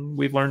 years, and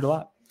we've learned a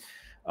lot.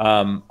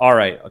 All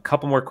right, a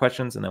couple more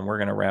questions, and then we're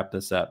going to wrap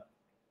this up.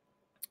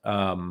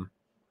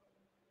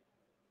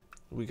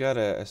 We got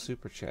a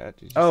super chat.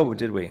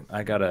 Did we?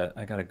 I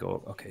gotta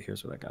go. Okay,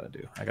 here's what I gotta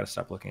do. I gotta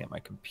stop looking at my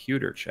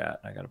computer chat.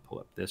 I gotta pull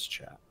up this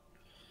chat.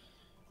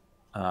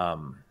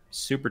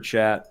 Super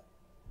chat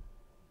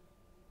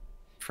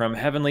from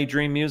Heavenly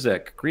Dream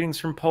Music. Greetings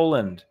from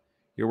Poland.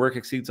 Your work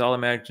exceeds all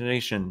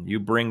imagination. You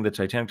bring the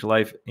Titanic to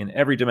life in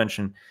every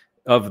dimension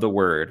of the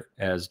word.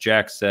 As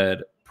Jack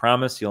said,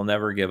 promise you'll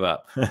never give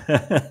up.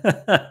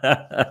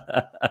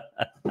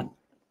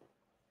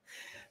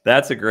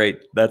 That's a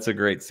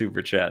great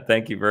super chat.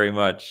 Thank you very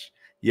much.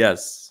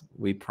 Yes,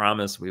 we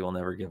promise we will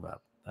never give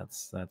up.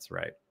 That's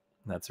right.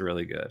 That's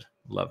really good.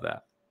 Love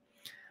that.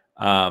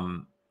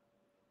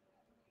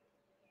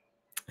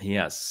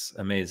 Yes,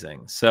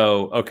 amazing.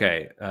 So,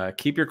 okay,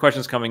 keep your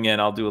questions coming in.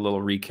 I'll do a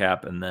little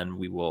recap, and then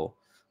we will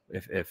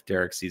if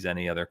Derek sees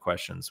any other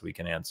questions, we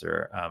can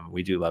answer.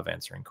 We do love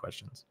answering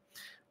questions.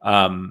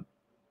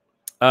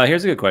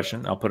 Here's a good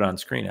question. I'll put it on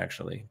screen,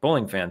 actually.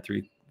 Bowling Fan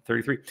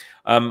 333.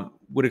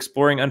 Would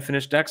exploring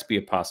unfinished decks be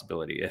a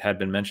possibility? It had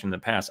been mentioned in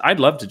the past. I'd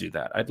love to do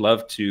that. I'd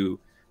love to,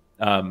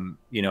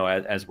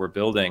 as we're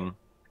building,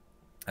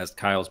 as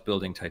Kyle's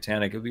building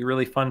Titanic, it'd be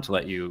really fun to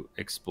let you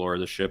explore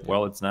the ship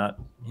while it's not,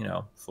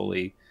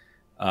 fully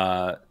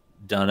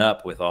done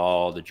up with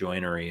all the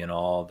joinery and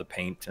all the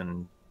paint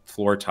and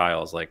floor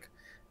tiles, like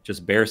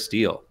just bare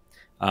steel.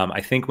 I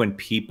think when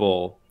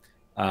people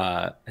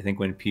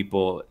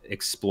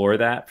explore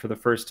that for the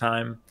first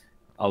time,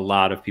 a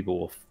lot of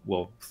people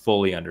will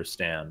fully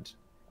understand.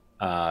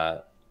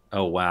 Oh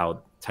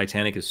wow,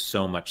 Titanic is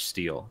so much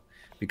steel,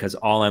 because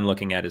all I'm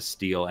looking at is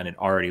steel, and it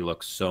already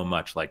looks so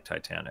much like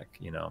Titanic.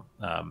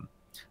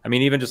 I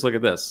mean, even just look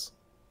at this.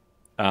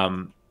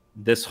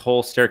 This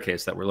whole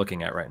staircase that we're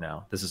looking at right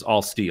now, this is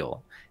all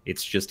steel.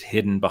 It's just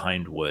hidden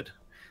behind wood.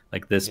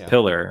 Like this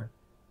pillar,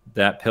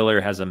 that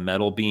pillar has a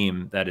metal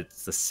beam that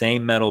it's the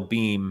same metal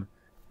beam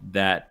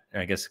that,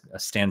 I guess, a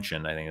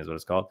stanchion, I think is what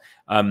it's called.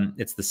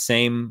 It's the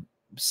same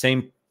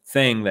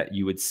thing that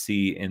you would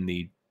see in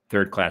the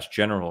third class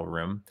general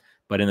room,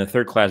 but in the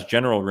third class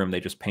general room,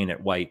 they just paint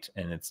it white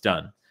and it's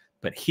done.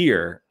 But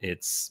here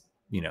it's,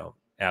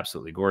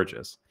 absolutely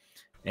gorgeous.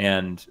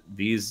 And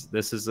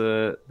this is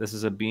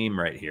a beam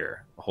right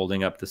here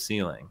holding up the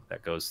ceiling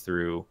that goes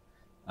through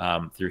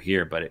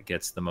here, but it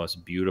gets the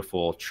most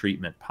beautiful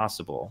treatment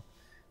possible.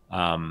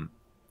 And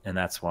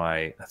that's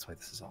why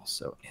this is all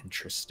so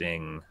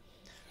interesting.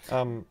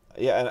 And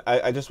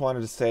I just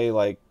wanted to say,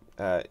 like,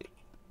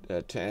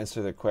 to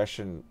answer the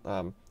question,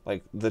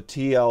 like the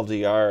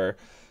TLDR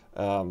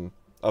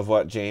of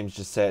what James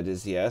just said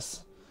is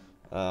yes.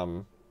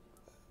 For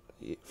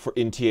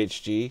in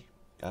THG,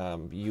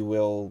 you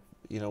will,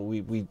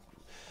 we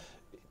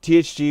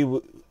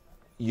THG,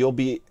 you'll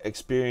be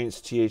experience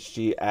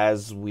THG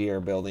as we are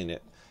building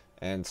it,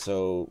 and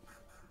so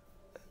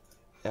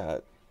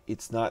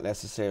it's not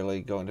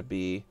necessarily going to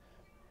be.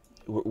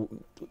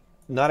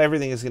 Not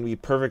everything is going to be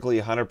perfectly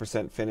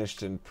 100%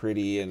 finished and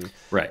pretty and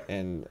right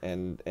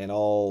and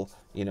all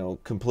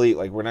complete.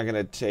 Like, we're not going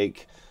to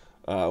take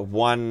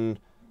one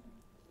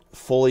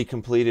fully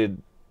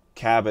completed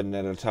cabin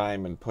at a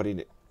time and put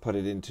it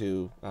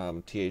into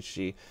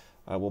THG.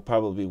 We'll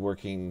probably be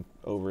working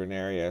over an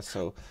area.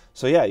 So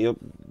yeah,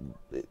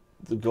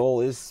 the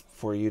goal is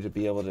for you to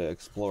be able to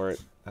explore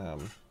it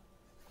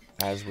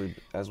as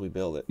we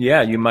build it.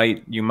 Yeah, you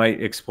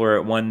might explore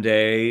it one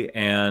day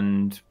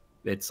and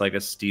it's like a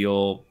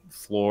steel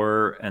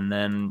floor, and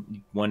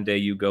then one day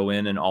you go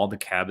in and all the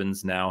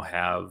cabins now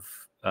have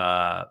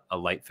a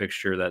light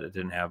fixture that it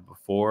didn't have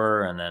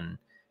before, and then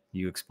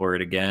you explore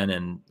it again,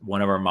 and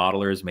one of our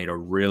modelers made a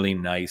really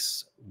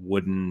nice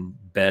wooden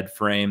bed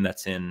frame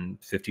that's in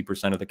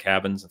 50% of the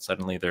cabins, and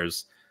suddenly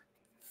there's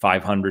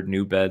 500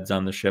 new beds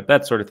on the ship.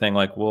 That sort of thing.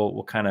 Like,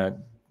 we'll kind of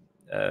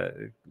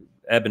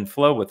ebb and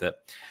flow with it.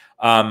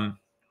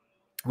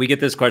 We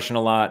get this question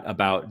a lot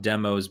about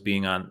demos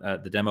being on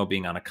the demo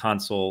being on a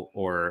console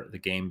or the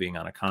game being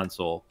on a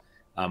console.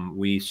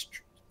 We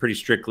pretty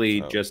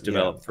strictly just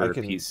develop for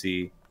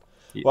PC.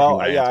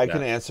 Well, yeah, I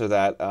can answer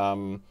that.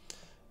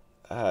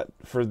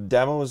 For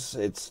demos,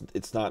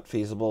 it's not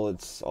feasible.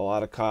 It's a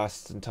lot of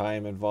cost and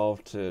time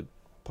involved to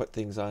put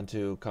things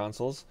onto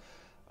consoles.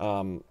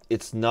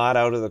 It's not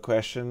out of the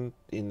question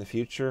in the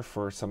future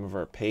for some of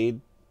our paid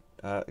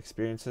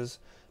experiences,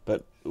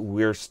 but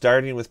we're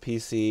starting with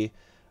PC.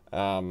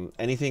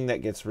 Anything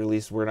that gets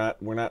released, we're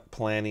not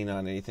planning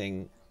on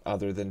anything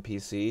other than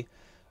PC,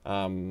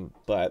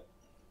 but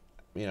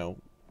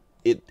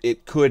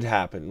it could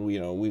happen.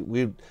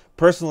 We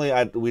personally,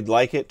 we'd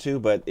like it to,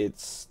 but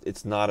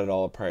it's not at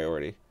all a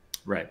priority.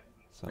 Right.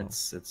 So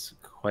it's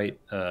quite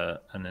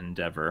an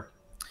endeavor,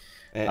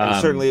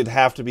 and certainly it'd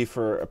have to be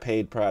for a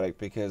paid product,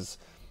 because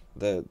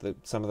the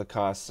some of the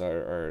costs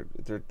they're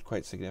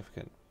quite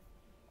significant.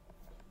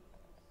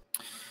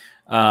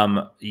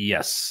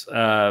 Yes.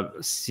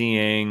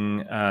 Seeing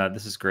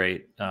this is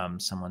great.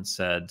 Someone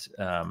said,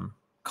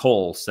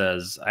 Cole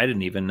says, I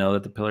didn't even know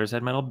that the pillars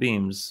had metal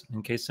beams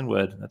encased in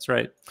wood. That's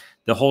right.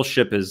 The whole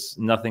ship is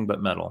nothing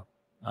but metal.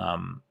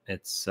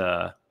 It's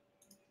there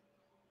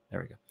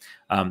we go.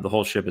 The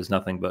whole ship is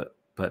nothing but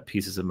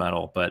pieces of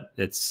metal, but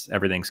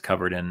everything's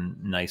covered in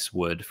nice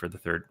wood for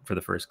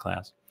the first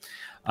class.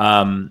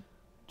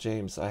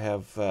 James, I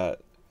have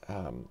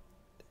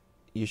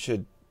you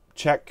should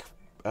check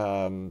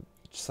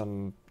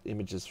some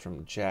images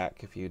from Jack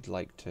if you'd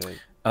like to.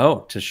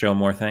 Oh, to show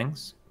more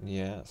things?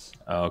 Yes.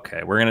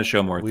 Okay, we're gonna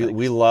show more things.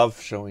 We love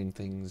showing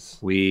things.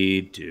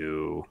 We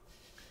do.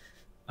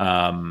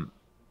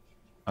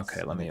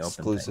 Okay, let me open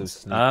exclusive things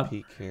sneak up.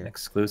 Peek here.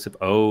 Exclusive.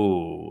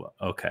 Oh,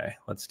 okay.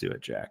 Let's do it,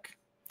 Jack.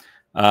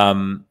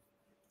 All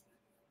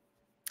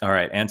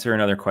right. Answer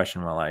another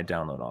question while I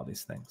download all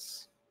these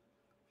things.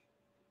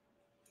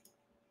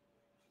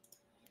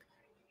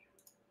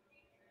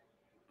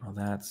 Well,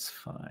 that's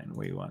fine.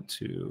 We want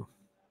to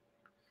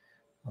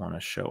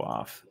show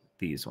off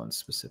these ones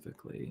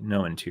specifically?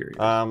 No interiors.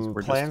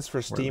 Plans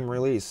for Steam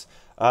release.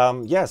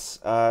 Yes.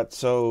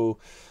 So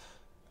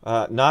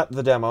not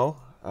the demo,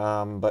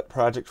 but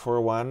Project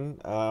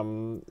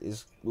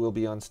 4.1 will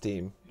be on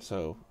Steam.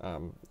 So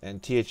and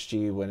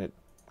THG, when it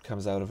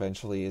comes out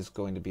eventually, is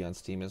going to be on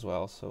Steam as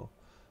well. So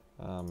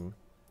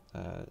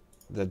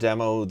the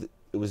demo,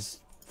 it was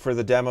for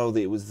the demo,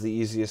 it was the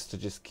easiest to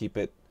just keep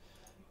it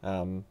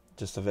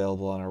just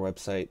available on our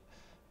website.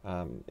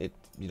 It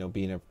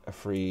being a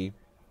free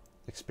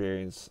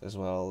experience as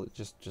well, it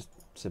just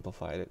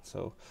simplified it.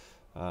 So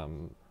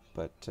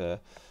but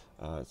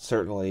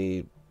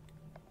certainly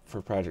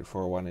for Project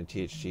 4.1 and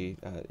THG,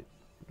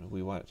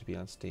 we want it to be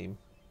on Steam.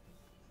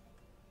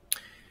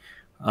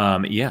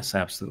 Yes,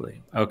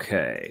 absolutely.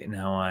 Okay,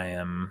 now I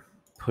am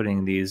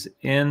putting these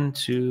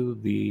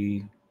into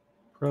the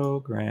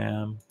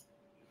program,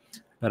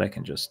 but I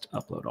can just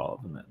upload all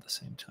of them at the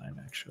same time,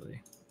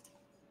 actually.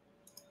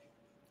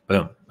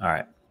 Boom. All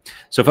right.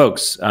 So,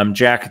 folks,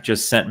 Jack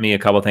just sent me a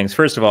couple of things.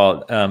 First of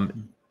all,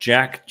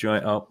 Jack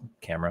joined. Oh,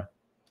 camera.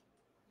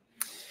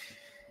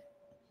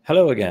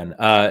 Hello again.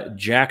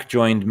 Jack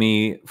joined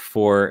me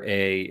for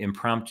a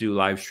impromptu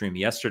live stream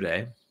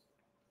yesterday.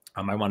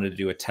 I wanted to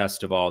do a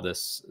test of all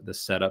this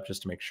setup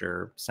just to make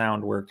sure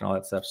sound worked and all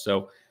that stuff.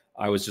 So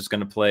I was just going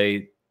to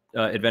play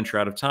Adventure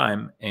Out of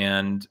Time,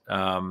 and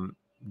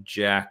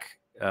Jack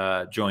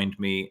joined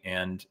me.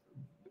 And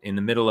in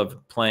the middle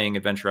of playing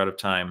Adventure Out of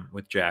Time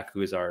with Jack,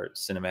 who is our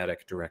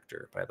cinematic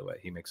director, by the way,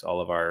 he makes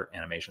all of our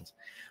animations.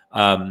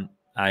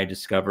 I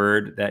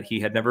discovered that he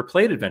had never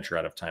played Adventure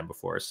Out of Time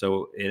before.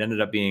 So it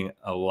ended up being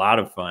a lot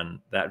of fun.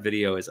 That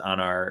video is on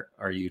our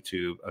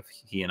YouTube of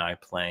he and I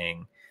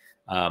playing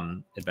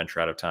Adventure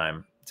Out of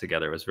Time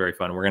together. It was very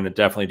fun. We're going to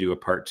definitely do a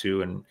part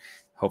 2, and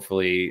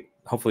hopefully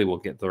we'll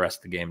get the rest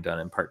of the game done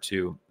in part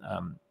 2.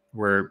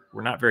 We're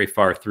not very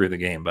far through the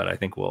game, but I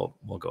think we'll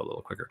go a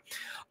little quicker.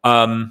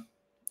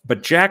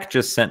 But Jack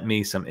just sent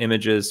me some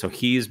images. So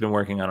he's been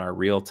working on our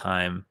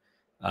real-time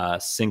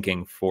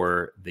syncing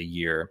for the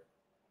year.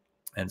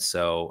 And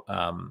so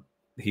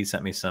he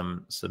sent me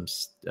some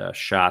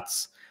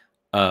shots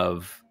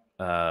of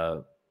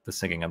the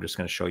syncing. I'm just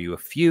going to show you a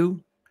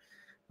few.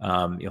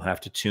 You'll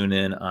have to tune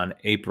in on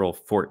April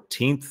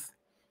 14th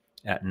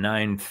at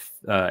 9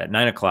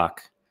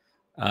 o'clock.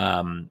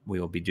 We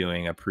will be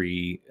doing a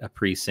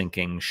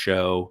pre-syncing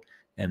show,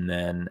 and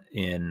then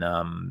in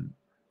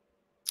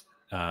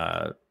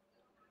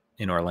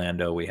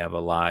Orlando we have a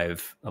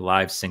live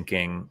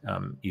syncing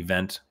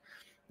event.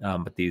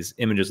 But these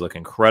images look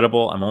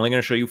incredible. I'm only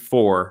going to show you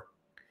 4,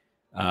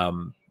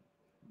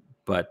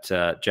 but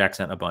Jack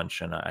sent a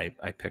bunch, and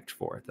I picked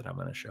 4 that I'm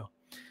going to show.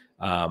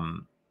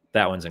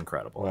 That one's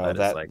incredible. Wow,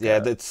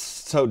 that's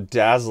so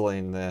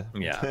dazzling.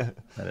 Yeah,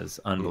 that is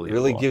unbelievable. It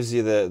really gives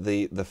you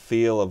the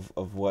feel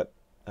of what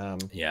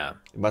it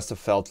must have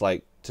felt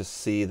like to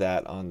see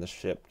that on the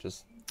ship.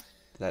 Just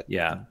that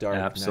dark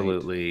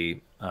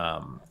absolutely.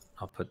 Night.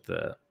 I'll put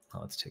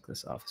let's take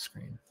this off the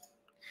screen.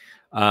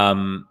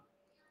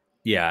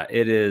 Yeah,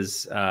 it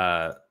is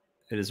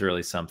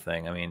really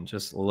something. I mean,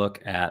 just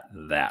look at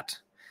that.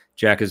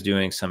 Jack is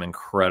doing some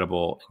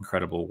incredible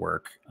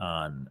work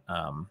on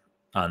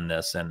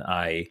this, and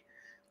I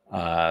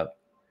wrote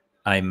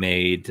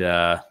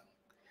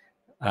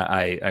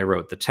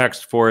the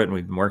text for it, and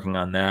we've been working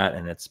on that,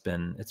 and it's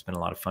been a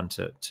lot of fun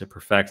to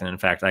perfect. And in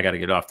fact, I got to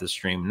get off the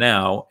stream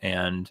now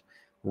and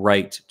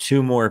write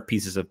 2 more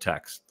pieces of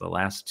text. The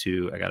last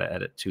 2, I got to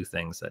edit 2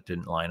 things that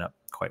didn't line up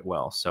quite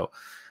well. So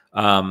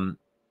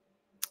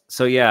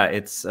yeah,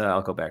 it's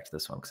I'll go back to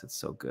this one because it's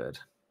so good.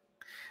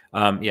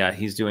 Yeah,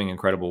 he's doing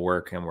incredible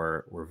work, and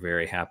we're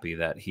very happy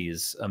that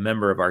he's a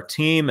member of our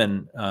team.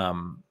 And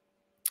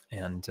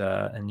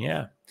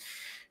yeah,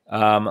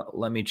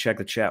 let me check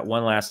the chat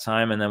one last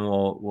time, and then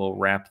we'll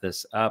wrap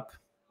this up.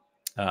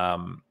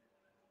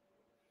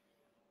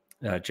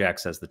 Jack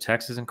says the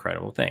text is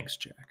incredible. Thanks,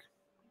 Jack.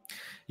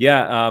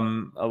 Yeah,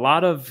 a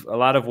lot of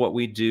what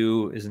we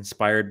do is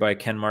inspired by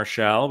Ken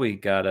Marshall. We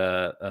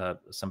got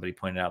somebody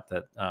pointed out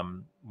that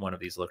one of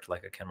these looked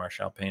like a Ken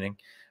Marshall painting.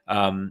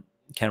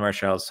 Ken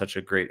Marshall is such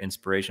a great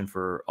inspiration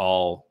for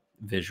all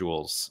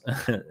visuals.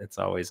 It's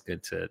always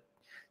good to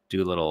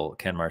do little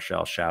Ken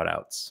Marshall shout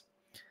outs.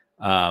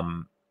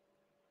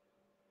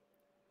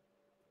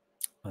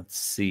 Let's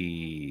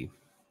see.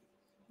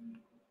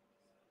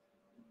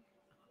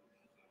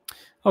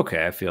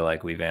 Okay, I feel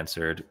like we've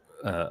answered.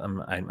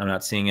 I'm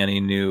not seeing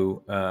any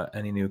new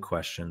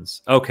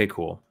questions. Okay,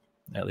 cool.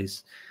 At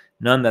least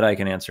none that I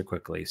can answer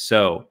quickly.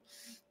 So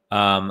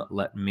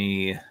let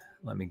me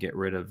get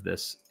rid of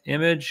this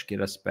image,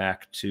 get us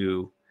back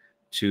to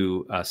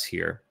us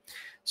here.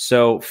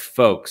 So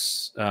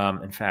folks,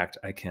 in fact,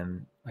 I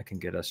can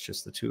get us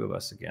just the 2 of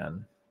us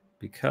again,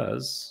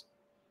 because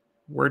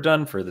we're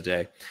done for the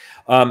day.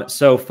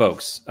 So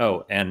folks,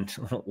 oh, and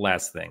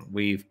last thing,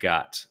 we've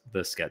got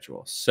the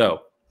schedule.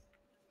 So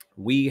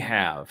we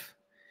have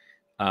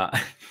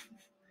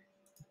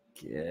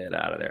get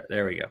out of there.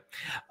 There we go.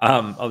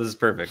 Oh, this is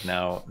perfect.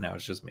 Now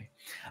it's just me.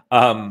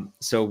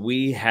 So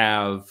we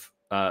have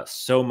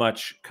so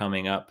much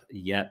coming up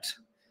yet.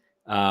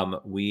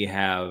 We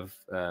have,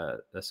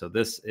 so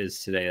this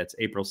is today, that's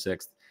April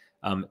 6th.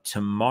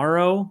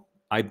 Tomorrow,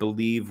 I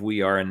believe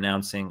we are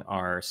announcing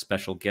our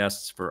special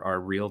guests for our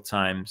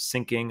real-time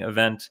syncing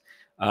event.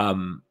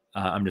 I'm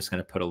just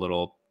going to put a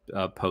little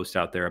post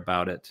out there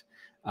about it.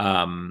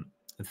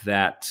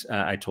 That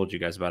I told you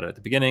guys about it at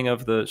the beginning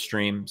of the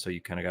stream, so you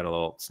kind of got a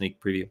little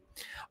sneak preview.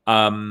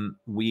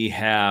 We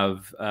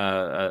have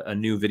a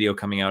new video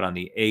coming out on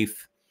the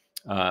 8th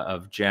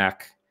of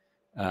Jack,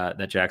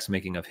 that Jack's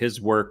making of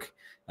his work.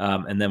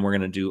 And then we're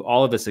going to do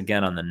all of this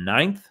again on the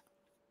 9th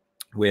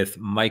with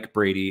Mike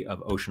Brady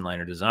of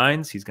Oceanliner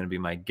Designs. He's going to be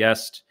my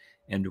guest,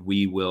 and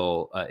we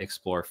will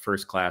explore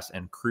first class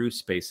and crew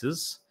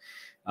spaces.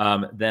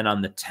 Then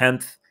on the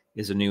 10th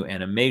is a new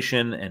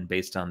animation, and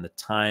based on the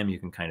time, you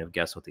can kind of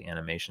guess what the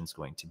animation is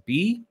going to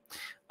be.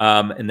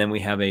 And then we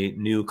have a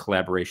new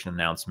collaboration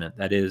announcement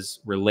that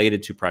is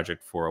related to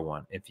Project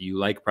 401. If you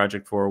like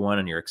Project 401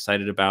 and you're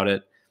excited about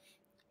it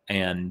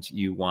and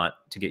you want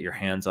to get your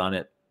hands on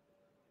it,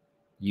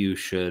 you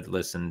should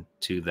listen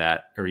to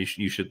that, or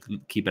you should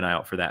keep an eye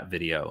out for that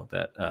video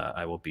that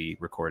I will be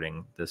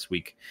recording this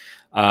week.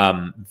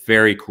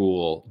 Very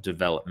cool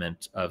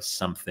development of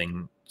some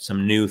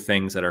new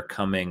things that are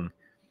coming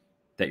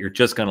that you're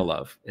just going to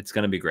love. It's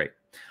going to be great.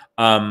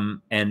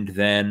 And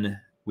then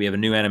we have a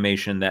new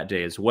animation that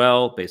day as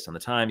well. Based on the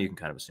time, you can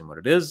kind of assume what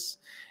it is.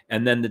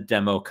 And then the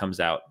demo comes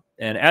out.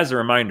 And as a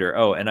reminder,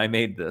 oh, and I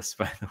made this,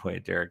 by the way,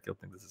 Derek, you'll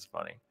think this is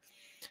funny.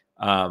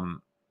 Oh,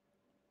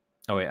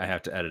 wait, I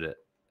have to edit it.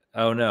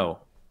 Oh,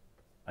 no.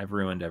 I've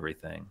ruined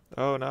everything.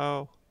 Oh,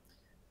 no.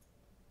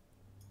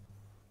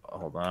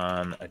 Hold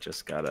on. I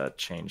just got to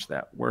change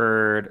that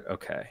word.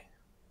 Okay.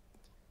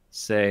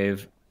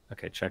 Save.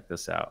 Okay, check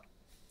this out.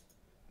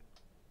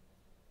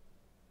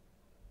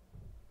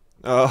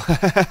 Oh.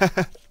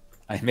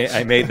 I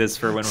made this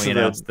for when we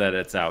announced that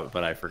it's out,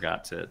 but I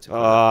forgot to put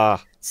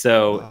it.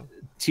 So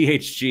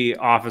THG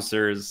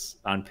officers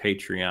on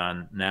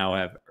Patreon now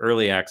have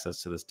early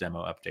access to this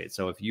demo update.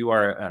 So if you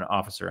are an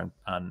officer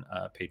on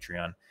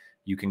Patreon,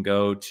 you can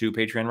go to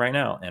Patreon right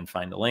now and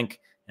find the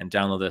link and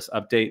download this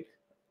update.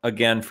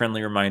 Again,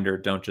 friendly reminder,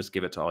 don't just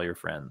give it to all your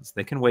friends.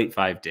 They can wait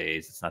 5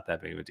 days. It's not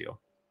that big of a deal.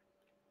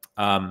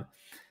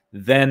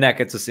 Then that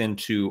gets us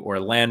into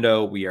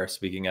Orlando. We are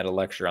speaking at a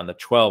lecture on the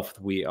 12th.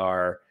 We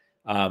are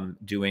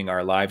doing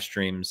our live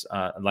stream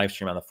on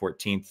the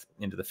 14th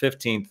into the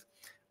 15th.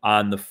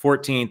 On the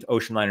 14th,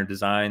 Oceanliner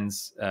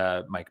Designs,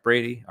 Mike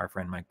Brady, our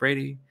friend Mike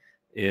Brady,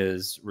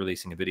 is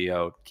releasing a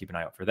video. Keep an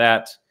eye out for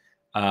that.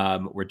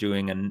 I'm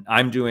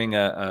doing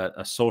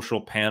a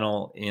social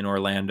panel in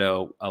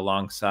Orlando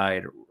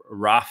alongside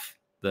Raf,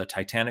 the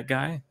Titanic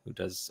guy, who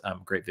does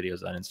great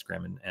videos on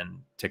Instagram and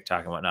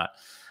TikTok and whatnot.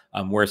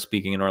 We're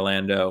speaking in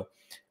Orlando.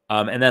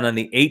 And then on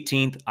the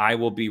 18th, I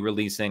will be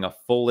releasing a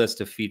full list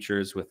of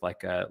features with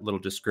like a little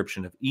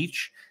description of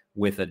each,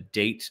 with a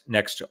date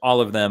next to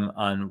all of them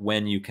on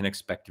when you can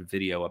expect a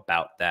video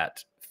about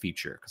that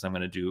feature. Because I'm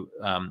going to do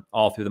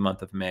all through the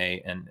month of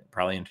May and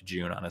probably into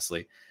June,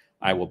 honestly.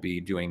 I will be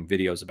doing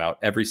videos about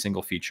every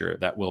single feature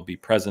that will be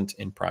present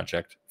in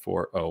Project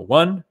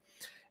 401.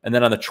 And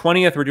then on the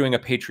 20th, we're doing a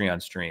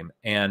Patreon stream,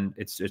 and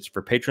it's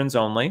for patrons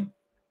only.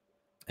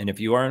 And if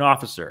you are an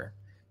officer,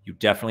 you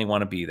definitely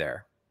want to be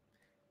there.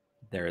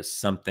 There is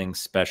something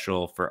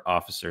special for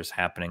officers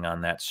happening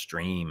on that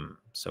stream.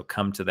 So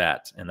come to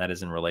that. And that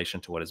is in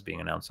relation to what is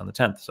being announced on the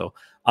 10th. So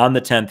on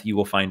the 10th, you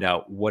will find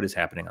out what is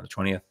happening on the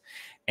 20th.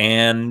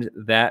 And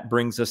that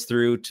brings us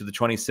through to the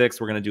 26th.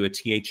 We're going to do a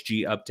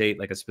THG update,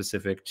 like a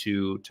specific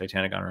to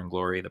Titanic Honor and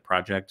Glory, the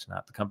project,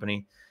 not the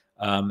company.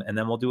 And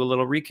then we'll do a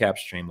little recap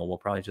stream where we'll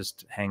probably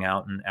just hang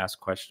out and ask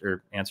questions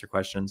or answer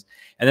questions.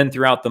 And then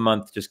throughout the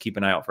month, just keep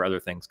an eye out for other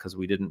things, because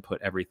we didn't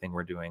put everything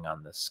we're doing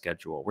on this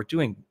schedule. We're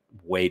doing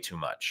way too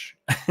much.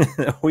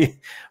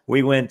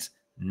 we went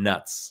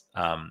nuts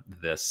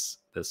this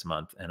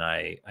month, and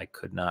I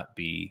could not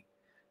be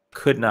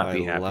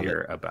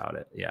happier about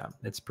it. Yeah,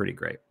 it's pretty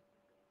great.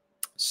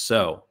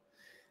 So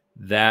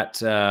that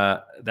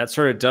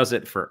sort of does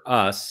it for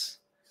us.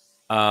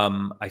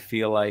 I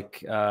feel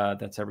like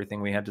that's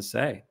everything we had to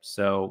say.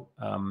 So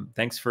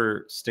thanks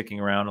for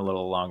sticking around a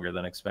little longer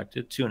than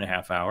expected.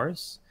 2.5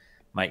 hours.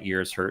 My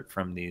ears hurt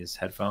from these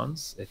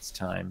headphones. It's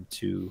time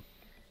to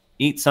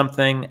eat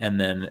something. And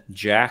then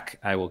Jack,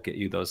 I will get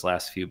you those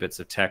last few bits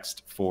of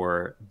text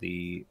for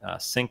the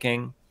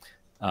syncing,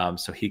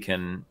 so he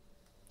can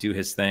do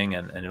his thing,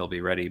 and it'll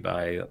be ready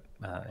by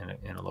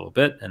in a little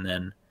bit. And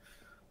then,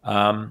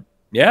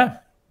 yeah,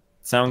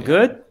 sound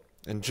good?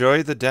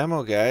 Enjoy the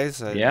demo,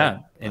 guys.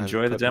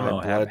 Enjoy the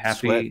demo. Blood,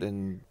 sweat,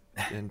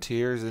 and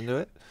tears into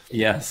it.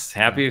 Yes,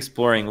 happy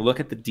exploring.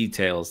 Look at the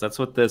details. That's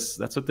what this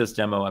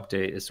demo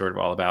update is sort of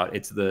all about.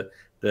 It's the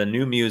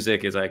new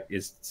music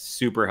is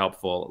super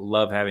helpful.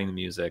 Love having the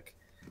music.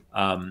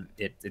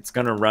 It's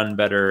going to run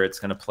better. It's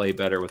going to play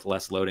better with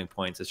less loading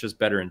points. It's just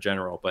better in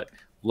general. But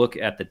look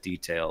at the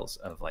details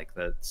of like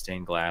the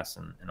stained glass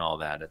and all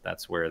that.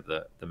 That's where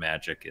the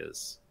magic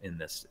is in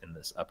this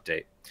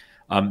update.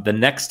 The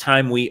next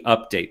time we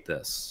update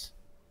this,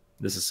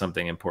 this is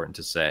something important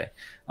to say.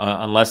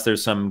 Unless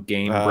there's some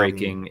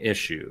game-breaking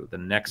issue, the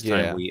next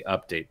time Yeah. we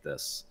update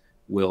this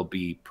will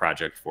be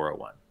Project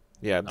 401.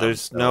 Yeah,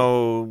 there's So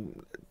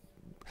no,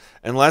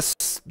 unless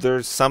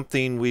there's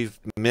something we've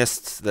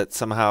missed that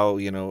somehow,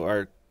 you know,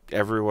 our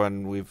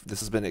everyone we've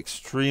this has been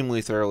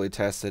extremely thoroughly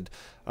tested.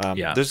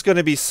 yeah, There's going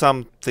to be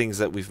some things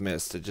that we've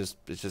missed. It's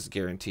just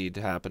guaranteed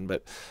to happen.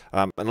 But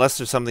unless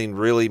there's something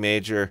really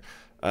major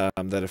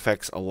that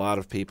affects a lot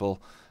of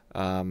people,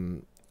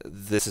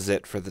 this is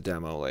it for the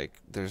demo. Like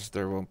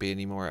there won't be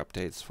any more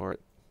updates for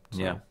it. So.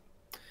 yeah.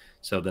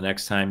 So the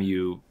next time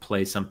you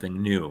play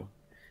something new,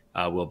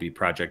 will be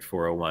Project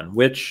 401,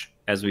 which,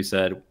 as we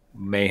said,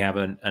 may have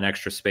an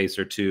extra space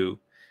or two,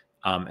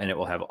 and it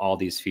will have all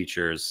these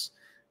features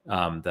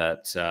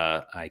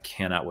that I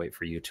cannot wait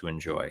for you to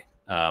enjoy.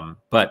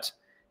 But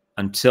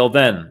until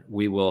then,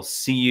 we will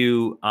see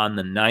you on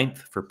the 9th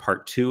for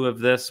part 2 of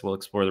this. We'll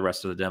explore the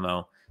rest of the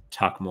demo,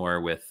 talk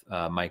more with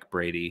Mike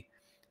Brady,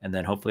 and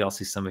then hopefully I'll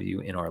see some of you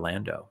in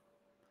Orlando.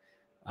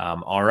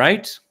 All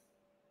right.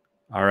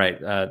 All right.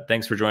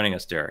 Thanks for joining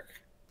us, Derek.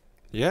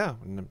 Yeah,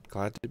 I'm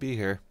glad to be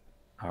here.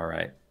 All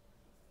right.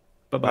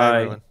 Bye, Bye-bye.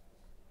 everyone.